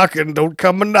 Camino's rocking. Don't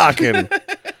come a knocking.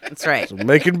 That's right.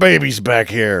 Making babies back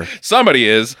here. Somebody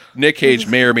is. Nick Cage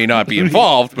may or may not be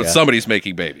involved, but somebody's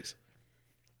making babies.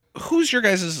 Who's your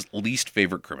guys' least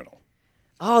favorite criminal?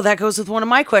 Oh, that goes with one of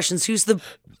my questions. Who's the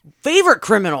favorite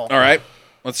criminal? All right.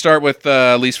 Let's start with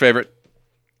least favorite.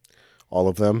 all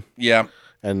of them, Yeah.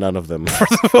 and none of them are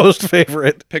the most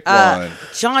favorite. Pick one.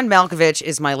 John Malkovich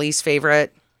is my least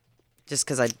favorite, just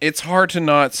because It's hard to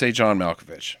not say John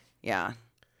Malkovich. yeah.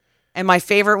 And my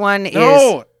favorite one is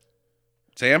No.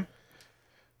 Sam,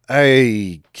 I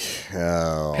you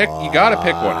got to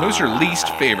pick one. Who's your least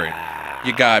favorite?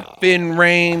 You got Vin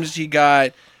Rhames. You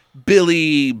got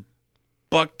Billy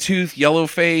Bucktooth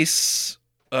Yellowface.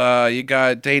 You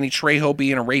got Danny Trejo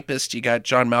being a rapist. You got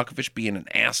John Malkovich being an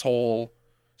asshole.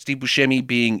 Steve Buscemi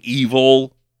being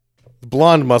evil. the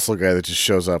blonde muscle guy that just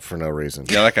shows up for no reason.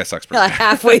 Yeah, that guy sucks pretty bad.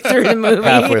 halfway through the movie.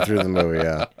 Halfway through the movie,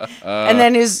 yeah. And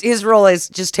then his role is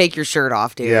just take your shirt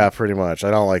off, dude. Yeah, pretty much. I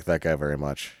don't like that guy very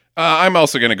much. I'm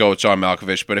also going to go with John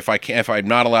Malkovich, but if I'm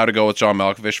not allowed to go with John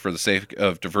Malkovich for the sake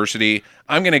of diversity,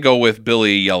 I'm going to go with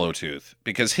Billy Yellowtooth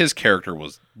because his character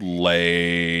was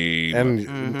lame.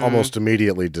 And almost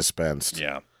immediately dispensed.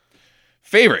 Yeah.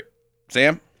 Favorite,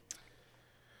 Sam?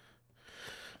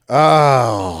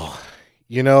 Oh,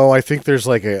 I think there's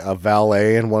like a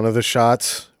valet in one of the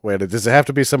shots. Wait, does it have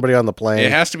to be somebody on the plane?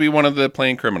 It has to be one of the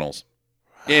plane criminals.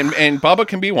 And Bubba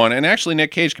can be one, and actually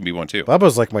Nick Cage can be one too.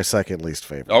 Bubba's like my second least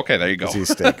favorite. Okay, there you go. 'Cause he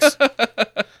stinks.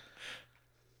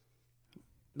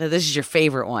 Now, this is your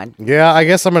favorite one. Yeah, I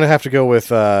guess I'm gonna have to go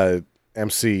with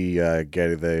MC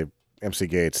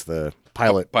Gates, the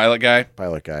pilot Pilot guy?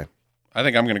 guy. I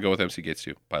think I'm going to go with MC Gates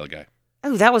too. Pilot guy.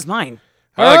 Oh, that was mine.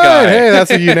 All Pilot right, guy. hey, that's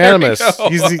a unanimous. There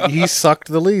we go. He sucked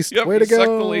the least. Yep, Way to he go. sucked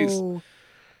the least.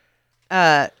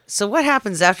 So what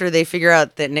happens after they figure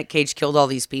out that Nick Cage killed all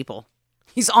these people?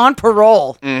 He's on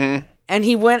parole. Mm-hmm. And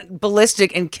he went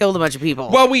ballistic and killed a bunch of people.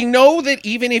 Well, we know that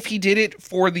even if he did it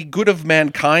for the good of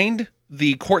mankind,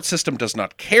 the court system does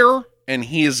not care, and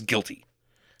he is guilty.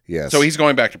 Yes. So he's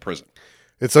going back to prison.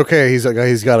 It's okay. He's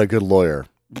got a good lawyer.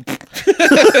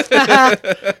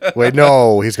 Wait,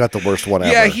 no, he's got the worst one ever.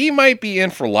 Yeah, he might be in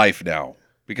for life now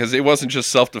because it wasn't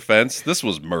just self-defense. This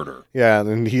was murder. Yeah,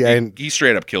 and He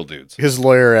straight up killed dudes. his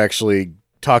lawyer actually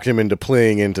talked him into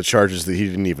pleading into charges that he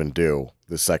didn't even do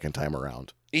the second time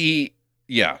around. He's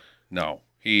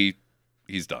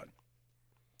done.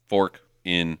 Fork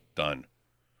in, done.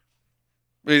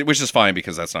 Which is fine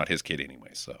because that's not his kid anyway,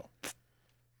 so.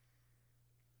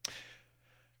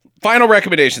 Final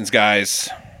recommendations, guys.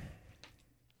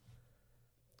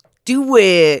 Do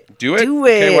it. Do it? Do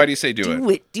it. Okay, why do you say do it? Do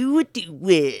it. Do it. Do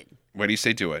it. Why do you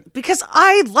say do it? Because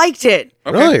I liked it.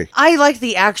 Okay. Really? I liked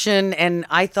the action, and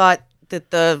I thought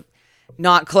that the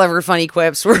not clever, funny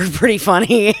quips were pretty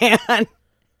funny. And,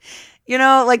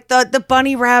 like the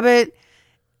bunny rabbit,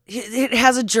 it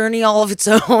has a journey all of its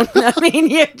own. I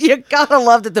mean, you gotta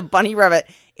love that the bunny rabbit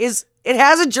it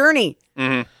has a journey.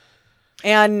 Mm-hmm.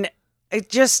 And it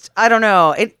just, I don't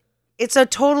know. It's a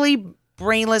totally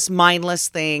brainless, mindless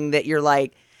thing that you're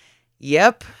like,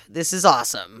 yep, this is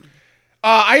awesome.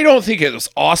 I don't think it was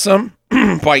awesome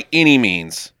by any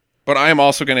means, but I'm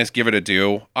also going to give it a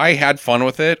do. I had fun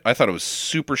with it. I thought it was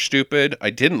super stupid. I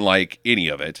didn't like any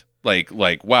of it. Like,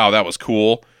 wow, that was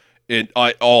cool. It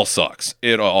all sucks.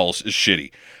 It all is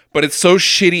shitty. But it's so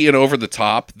shitty and over the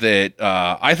top that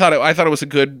I thought it was a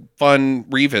good, fun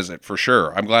revisit for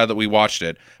sure. I'm glad that we watched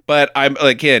it. But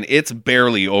it's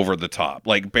barely over the top,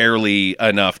 like barely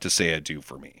enough to say a do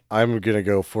for me. I'm gonna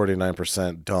go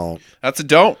 49% don't. That's a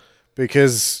don't.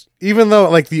 Because even though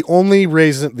the only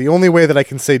way that I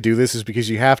can say do this is because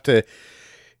you have to,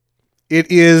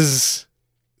 it is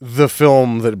the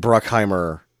film that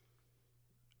Bruckheimer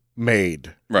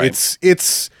made. Right.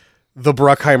 It's the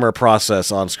Bruckheimer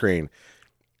process on screen.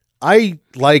 I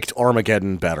liked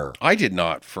Armageddon better. I did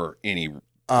not for any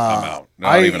amount.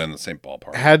 Not I even in the same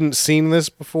ballpark. Hadn't seen this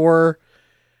before,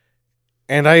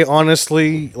 and I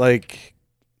honestly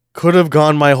could have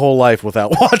gone my whole life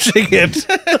without watching it.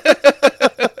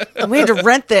 And we had to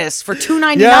rent this for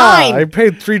 $2.99. Yeah, I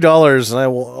paid $3 and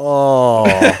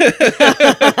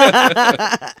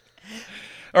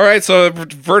All right, so the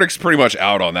verdict's pretty much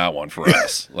out on that one for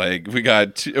us. We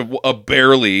got a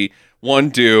barely one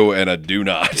do and a do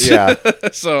not. Yeah.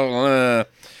 So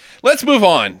let's move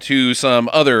on to some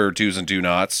other do's and do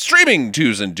nots. Streaming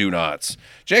do's and do nots.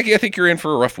 Jackie, I think you're in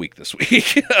for a rough week this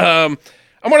week. I'm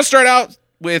going to start out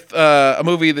with a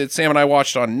movie that Sam and I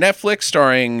watched on Netflix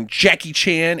starring Jackie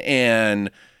Chan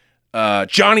and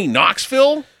Johnny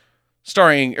Knoxville,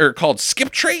 called Skip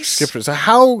Trace. So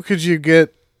how could you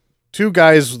get two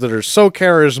guys that are so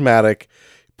charismatic,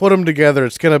 put them together?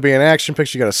 It's going to be an action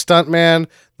picture. You got a stunt man,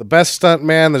 the best stunt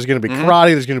man. There's going to be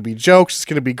karate. There's going to be jokes. It's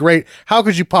going to be great. How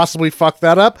could you possibly fuck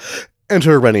that up?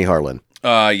 Enter Rennie Harlan.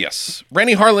 Yes.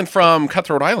 Rennie Harlan from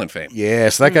Cutthroat Island fame.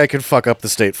 Yes, that guy could fuck up the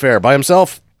state fair by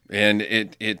himself. And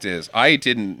it is. I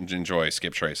didn't enjoy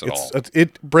Skip Trace at all.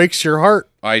 It breaks your heart.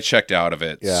 I checked out of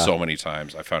it Yeah. so many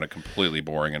times. I found it completely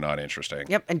boring and not interesting.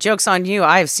 Yep, and joke's on you.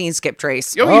 I have seen Skip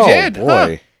Trace. Oh, you did? boy.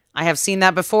 Huh. I have seen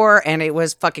that before, and it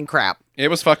was fucking crap. It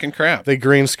was fucking crap. They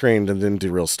green screened and didn't do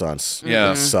real stunts.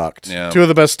 Yeah. It sucked. Yeah. Two of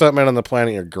the best stuntmen on the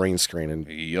planet are green screening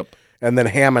Yep. and then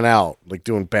hamming out, like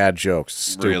doing bad jokes.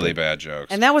 Stupid. Really bad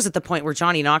jokes. And that was at the point where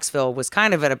Johnny Knoxville was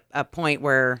kind of at a point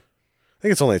where I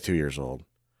think it's only 2 years old.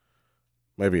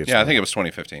 Maybe it's I think it was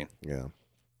 2015. Yeah. yeah,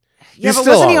 He's but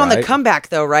still wasn't he on the alright. comeback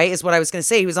though? Right, is what I was going to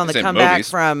say. He was on the He's in comeback movies.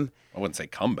 from I wouldn't say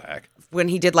comeback. when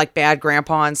he did like Bad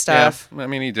Grandpa and stuff. Yeah. I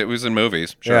mean, he was in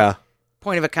movies. Sure. Yeah.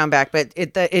 Point of a comeback, but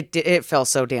it fell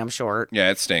so damn short. Yeah,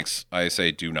 it stinks. I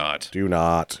say do not. Do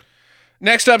not.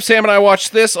 Next up, Sam and I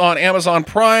watched this on Amazon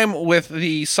Prime with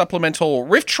the supplemental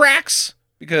riff tracks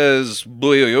because,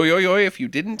 boy, if you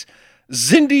didn't,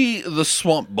 Zindy the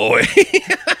Swamp Boy.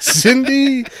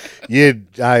 Cindy,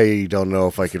 I don't know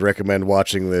if I could recommend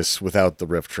watching this without the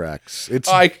riff tracks. It's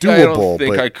I doable, don't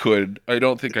think but I could. I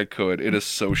don't think I could. It is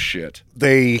so shit.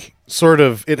 they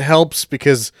it helps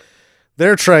because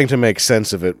they're trying to make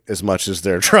sense of it as much as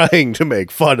they're trying to make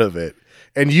fun of it.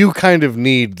 And you kind of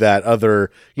need you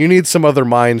need some other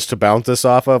minds to bounce this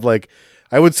off of. Like,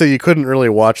 I would say you couldn't really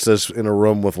watch this in a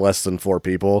room with less than 4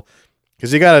 people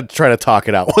because you got to try to talk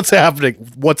it out. What's happening?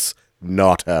 What's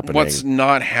not happening? What's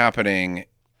not happening,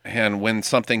 and when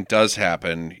something does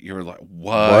happen, you're like,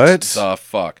 what the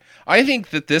fuck? I think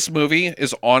that this movie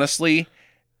is honestly,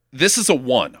 this is a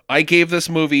 1. I gave this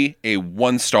movie a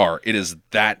 1 star. It is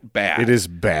that bad. It is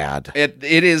bad. It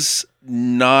is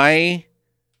nigh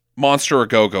Monster a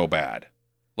Go-Go bad.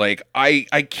 Like I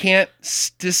can't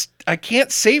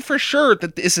say for sure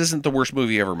that this isn't the worst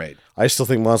movie ever made. I still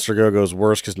think Monster Go-Go is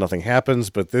worse because nothing happens,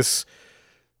 but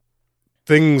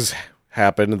things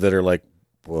happen that are like,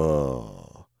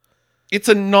 whoa. It's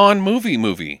a non-movie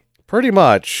movie. Pretty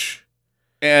much.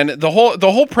 And the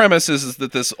whole premise is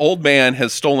that this old man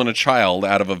has stolen a child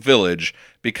out of a village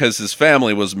because his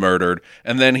family was murdered,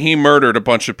 and then he murdered a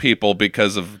bunch of people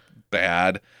because of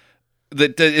bad.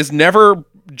 That is never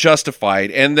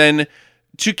justified. And then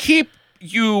to keep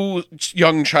you,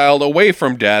 young child, away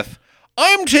from death,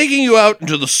 I'm taking you out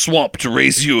into the swamp to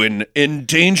raise you in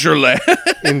Dangerland.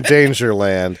 In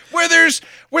Dangerland. where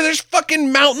there's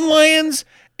fucking mountain lions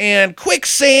and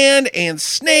quicksand and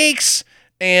snakes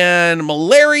and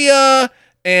malaria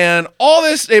and all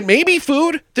this. It may be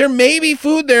food. There may be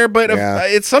food there, but Yeah.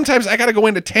 it's sometimes I got to go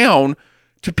into town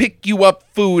to pick you up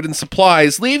food and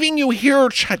supplies, leaving you here,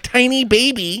 tiny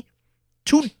baby,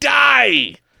 to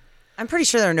die. I'm pretty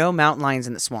sure there are no mountain lions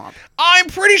in the swamp. I'm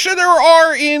pretty sure there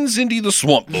are in Zindy the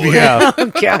Swamp Boy. Yeah.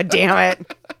 God damn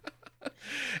it.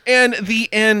 And the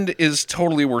end is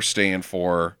totally worth staying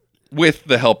for with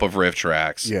the help of riff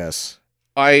tracks. Yes.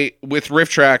 With riff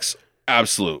tracks,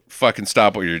 absolute. Fucking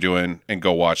stop what you're doing and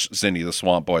go watch Zindy the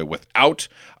Swamp Boy. Without,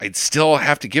 I'd still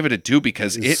have to give it a 2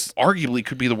 because it arguably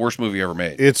could be the worst movie ever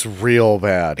made. It's real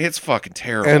bad. It's fucking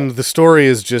terrible. And the story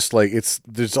is just like,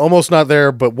 there's almost not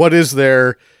there, but what is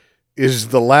there is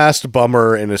the last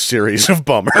bummer in a series of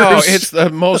bummers. oh, it's the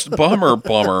most bummer.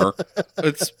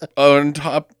 It's on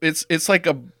top. It's like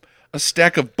a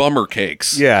stack of bummer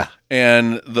cakes. yeah.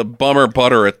 And the bummer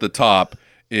butter at the top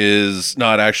is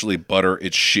not actually butter,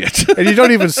 it's shit. And you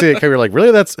don't even see it. You're like,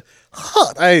 really? That's,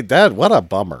 what a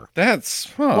bummer.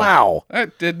 That's, Wow.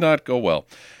 That did not go well.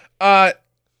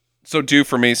 So do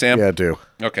for me, Sam? Yeah, do.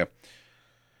 Okay.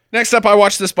 Next up, I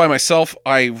watched this by myself.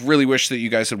 I really wish that you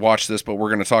guys had watched this, but we're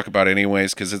going to talk about it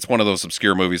anyways because it's one of those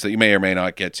obscure movies that you may or may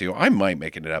not get to. I might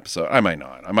make it an episode. I might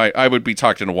not. I would be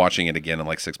talked into watching it again in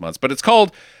like 6 months. But it's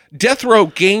called Death Row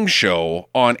Game Show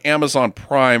on Amazon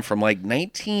Prime from like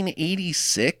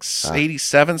 1986,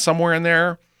 87, somewhere in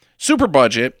there. Super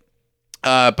budget,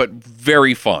 but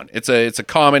very fun. It's a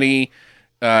comedy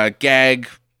gag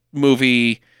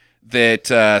movie that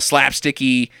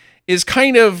slapsticky is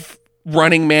kind of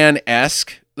Running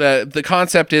Man-esque. The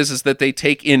concept is that they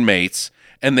take inmates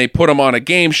and they put them on a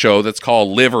game show that's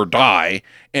called Live or Die.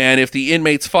 And if the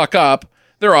inmates fuck up,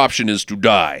 their option is to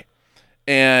die.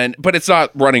 But it's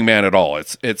not Running Man at all.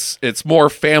 It's more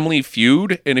Family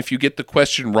Feud. And if you get the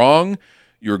question wrong,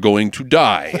 you're going to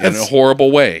die in a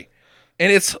horrible way.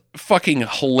 And it's fucking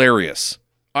hilarious.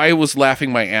 I was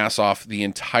laughing my ass off the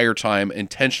entire time,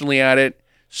 intentionally at it.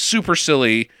 Super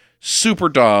silly, super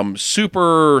dumb,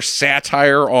 super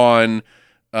satire on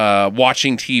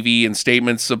watching TV and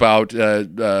statements about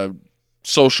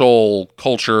social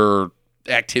culture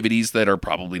activities that are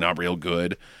probably not real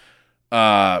good.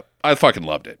 I fucking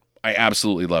loved it. I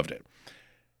absolutely loved it.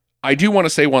 I do want to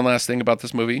say one last thing about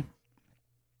this movie.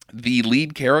 The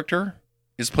lead character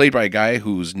is played by a guy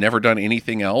who's never done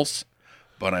anything else,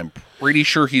 but I'm pretty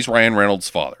sure he's Ryan Reynolds'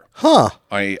 father. Huh.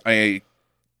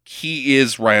 He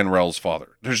is Ryan Reynolds' father.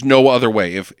 There's no other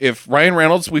way. If Ryan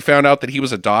Reynolds, we found out that he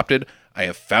was adopted, I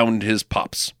have found his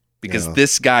pups because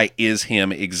this guy is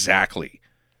him exactly.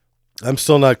 I'm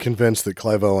still not convinced that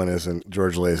Clive Owen isn't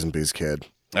George Lazenby's kid.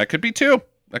 That could be too.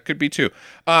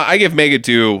 I give Megan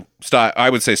 2. I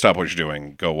would say stop what you're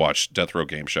doing. Go watch Death Row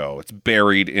Game Show. It's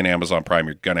buried in Amazon Prime.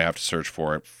 You're going to have to search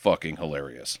for it. Fucking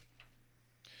hilarious.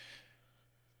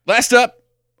 Last up,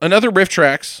 another Riff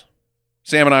Tracks.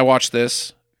 Sam and I watched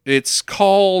this. It's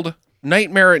called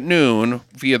Nightmare at Noon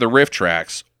via the Riff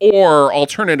Tracks, or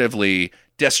alternatively,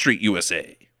 Death Street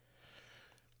USA.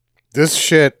 This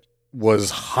shit was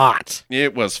hot.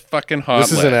 It was fucking hot.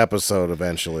 This is an episode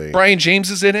eventually. Brian James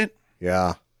is in it.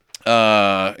 Yeah.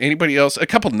 Anybody else? A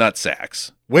couple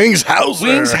nutsacks. Wings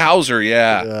Hauser,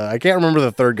 yeah. I can't remember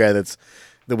the third guy that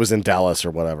was in Dallas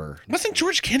or whatever. Wasn't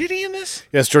George Kennedy in this?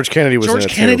 Yes, George Kennedy was in it.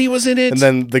 George Kennedy was in it. And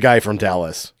then the guy from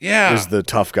Dallas. Yeah. Was the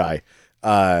tough guy.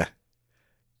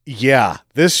 Yeah,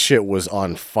 this shit was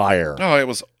on fire. Oh, it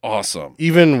was awesome.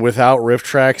 Even without Riff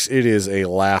Tracks, it is a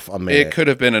laugh a minute. It could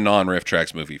have been a non-Riff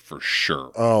Tracks movie for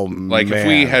sure. Oh, like man.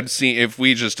 if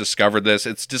we just discovered this,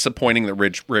 it's disappointing that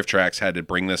Riff Tracks had to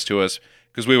bring this to us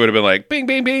because we would have been like, bing,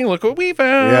 bing, bing, look what we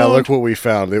found. Yeah, look what we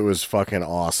found. It was fucking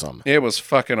awesome. It was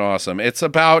fucking awesome. It's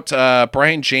about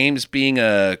Brian James being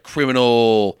a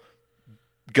criminal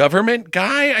government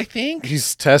guy, I think.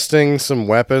 He's testing some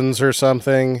weapons or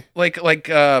something. Like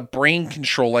brain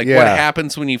control, what Yeah.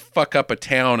 happens when you fuck up a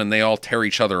town and they all tear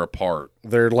each other apart.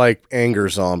 They're like anger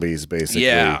zombies, basically.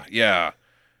 Yeah.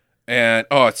 And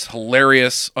it's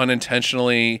hilarious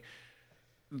unintentionally.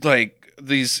 Like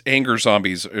these anger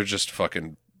zombies are just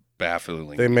fucking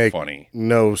bafflingly They make funny.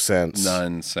 no sense.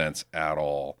 None sense at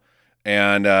all.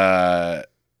 And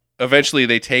eventually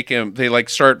they take him, they like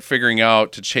start figuring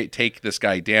out to take this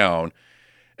guy down.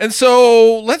 And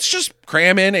so let's just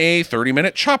cram in a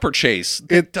 30-minute chopper chase.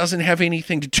 It doesn't have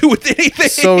anything to do with anything.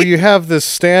 So you have this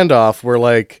standoff where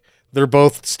like they're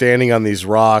both standing on these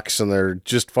rocks and they're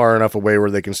just far enough away where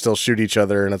they can still shoot each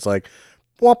other. And it's like,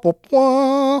 wah, wah,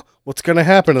 wah. What's going to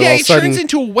happen? And yeah, all of it a sudden, turns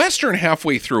into a Western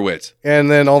halfway through it.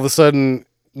 and then all of a sudden,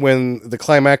 when the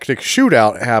climactic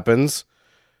shootout happens,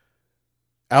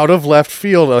 out of left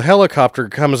field, a helicopter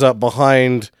comes up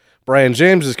behind Brian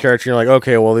James's character. You're like,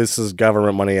 okay, well, this is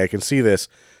government money. I can see this.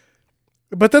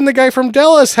 But then the guy from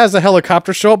Dallas has a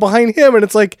helicopter show up behind him, and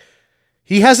it's like,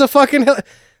 he has a fucking...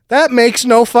 that makes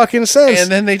no fucking sense.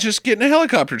 And then they just get in a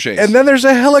helicopter chase. And then there's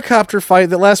a helicopter fight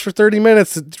that lasts for 30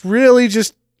 minutes. It's really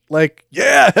just like,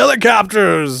 yeah,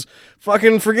 helicopters.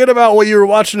 Fucking forget about what you were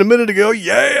watching a minute ago.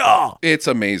 Yeah. It's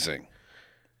amazing.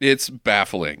 It's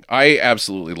baffling. I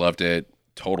absolutely loved it.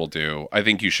 Total do. I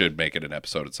think you should make it an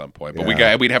episode at some point, but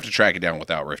we'd have to track it down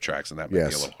without Riff Tracks, and that might be a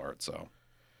little hard. So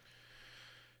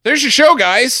there's your show,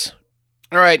 guys.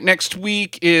 All right, next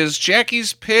week is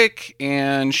Jackie's pick,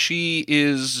 and she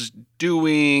is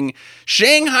doing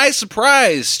Shanghai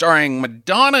Surprise, starring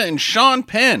Madonna and Sean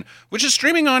Penn, which is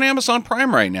streaming on Amazon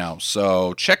Prime right now.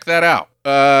 So check that out.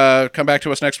 Come back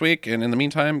to us next week, and in the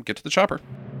meantime, get to the chopper.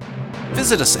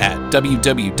 Visit us at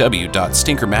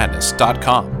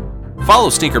www.stinkermadness.com.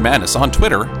 Follow Stinker Madness on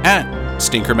Twitter at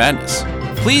Stinker Madness.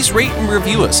 Please rate and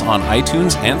review us on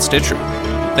iTunes and Stitcher.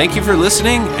 Thank you for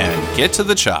listening, and get to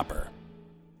the chopper.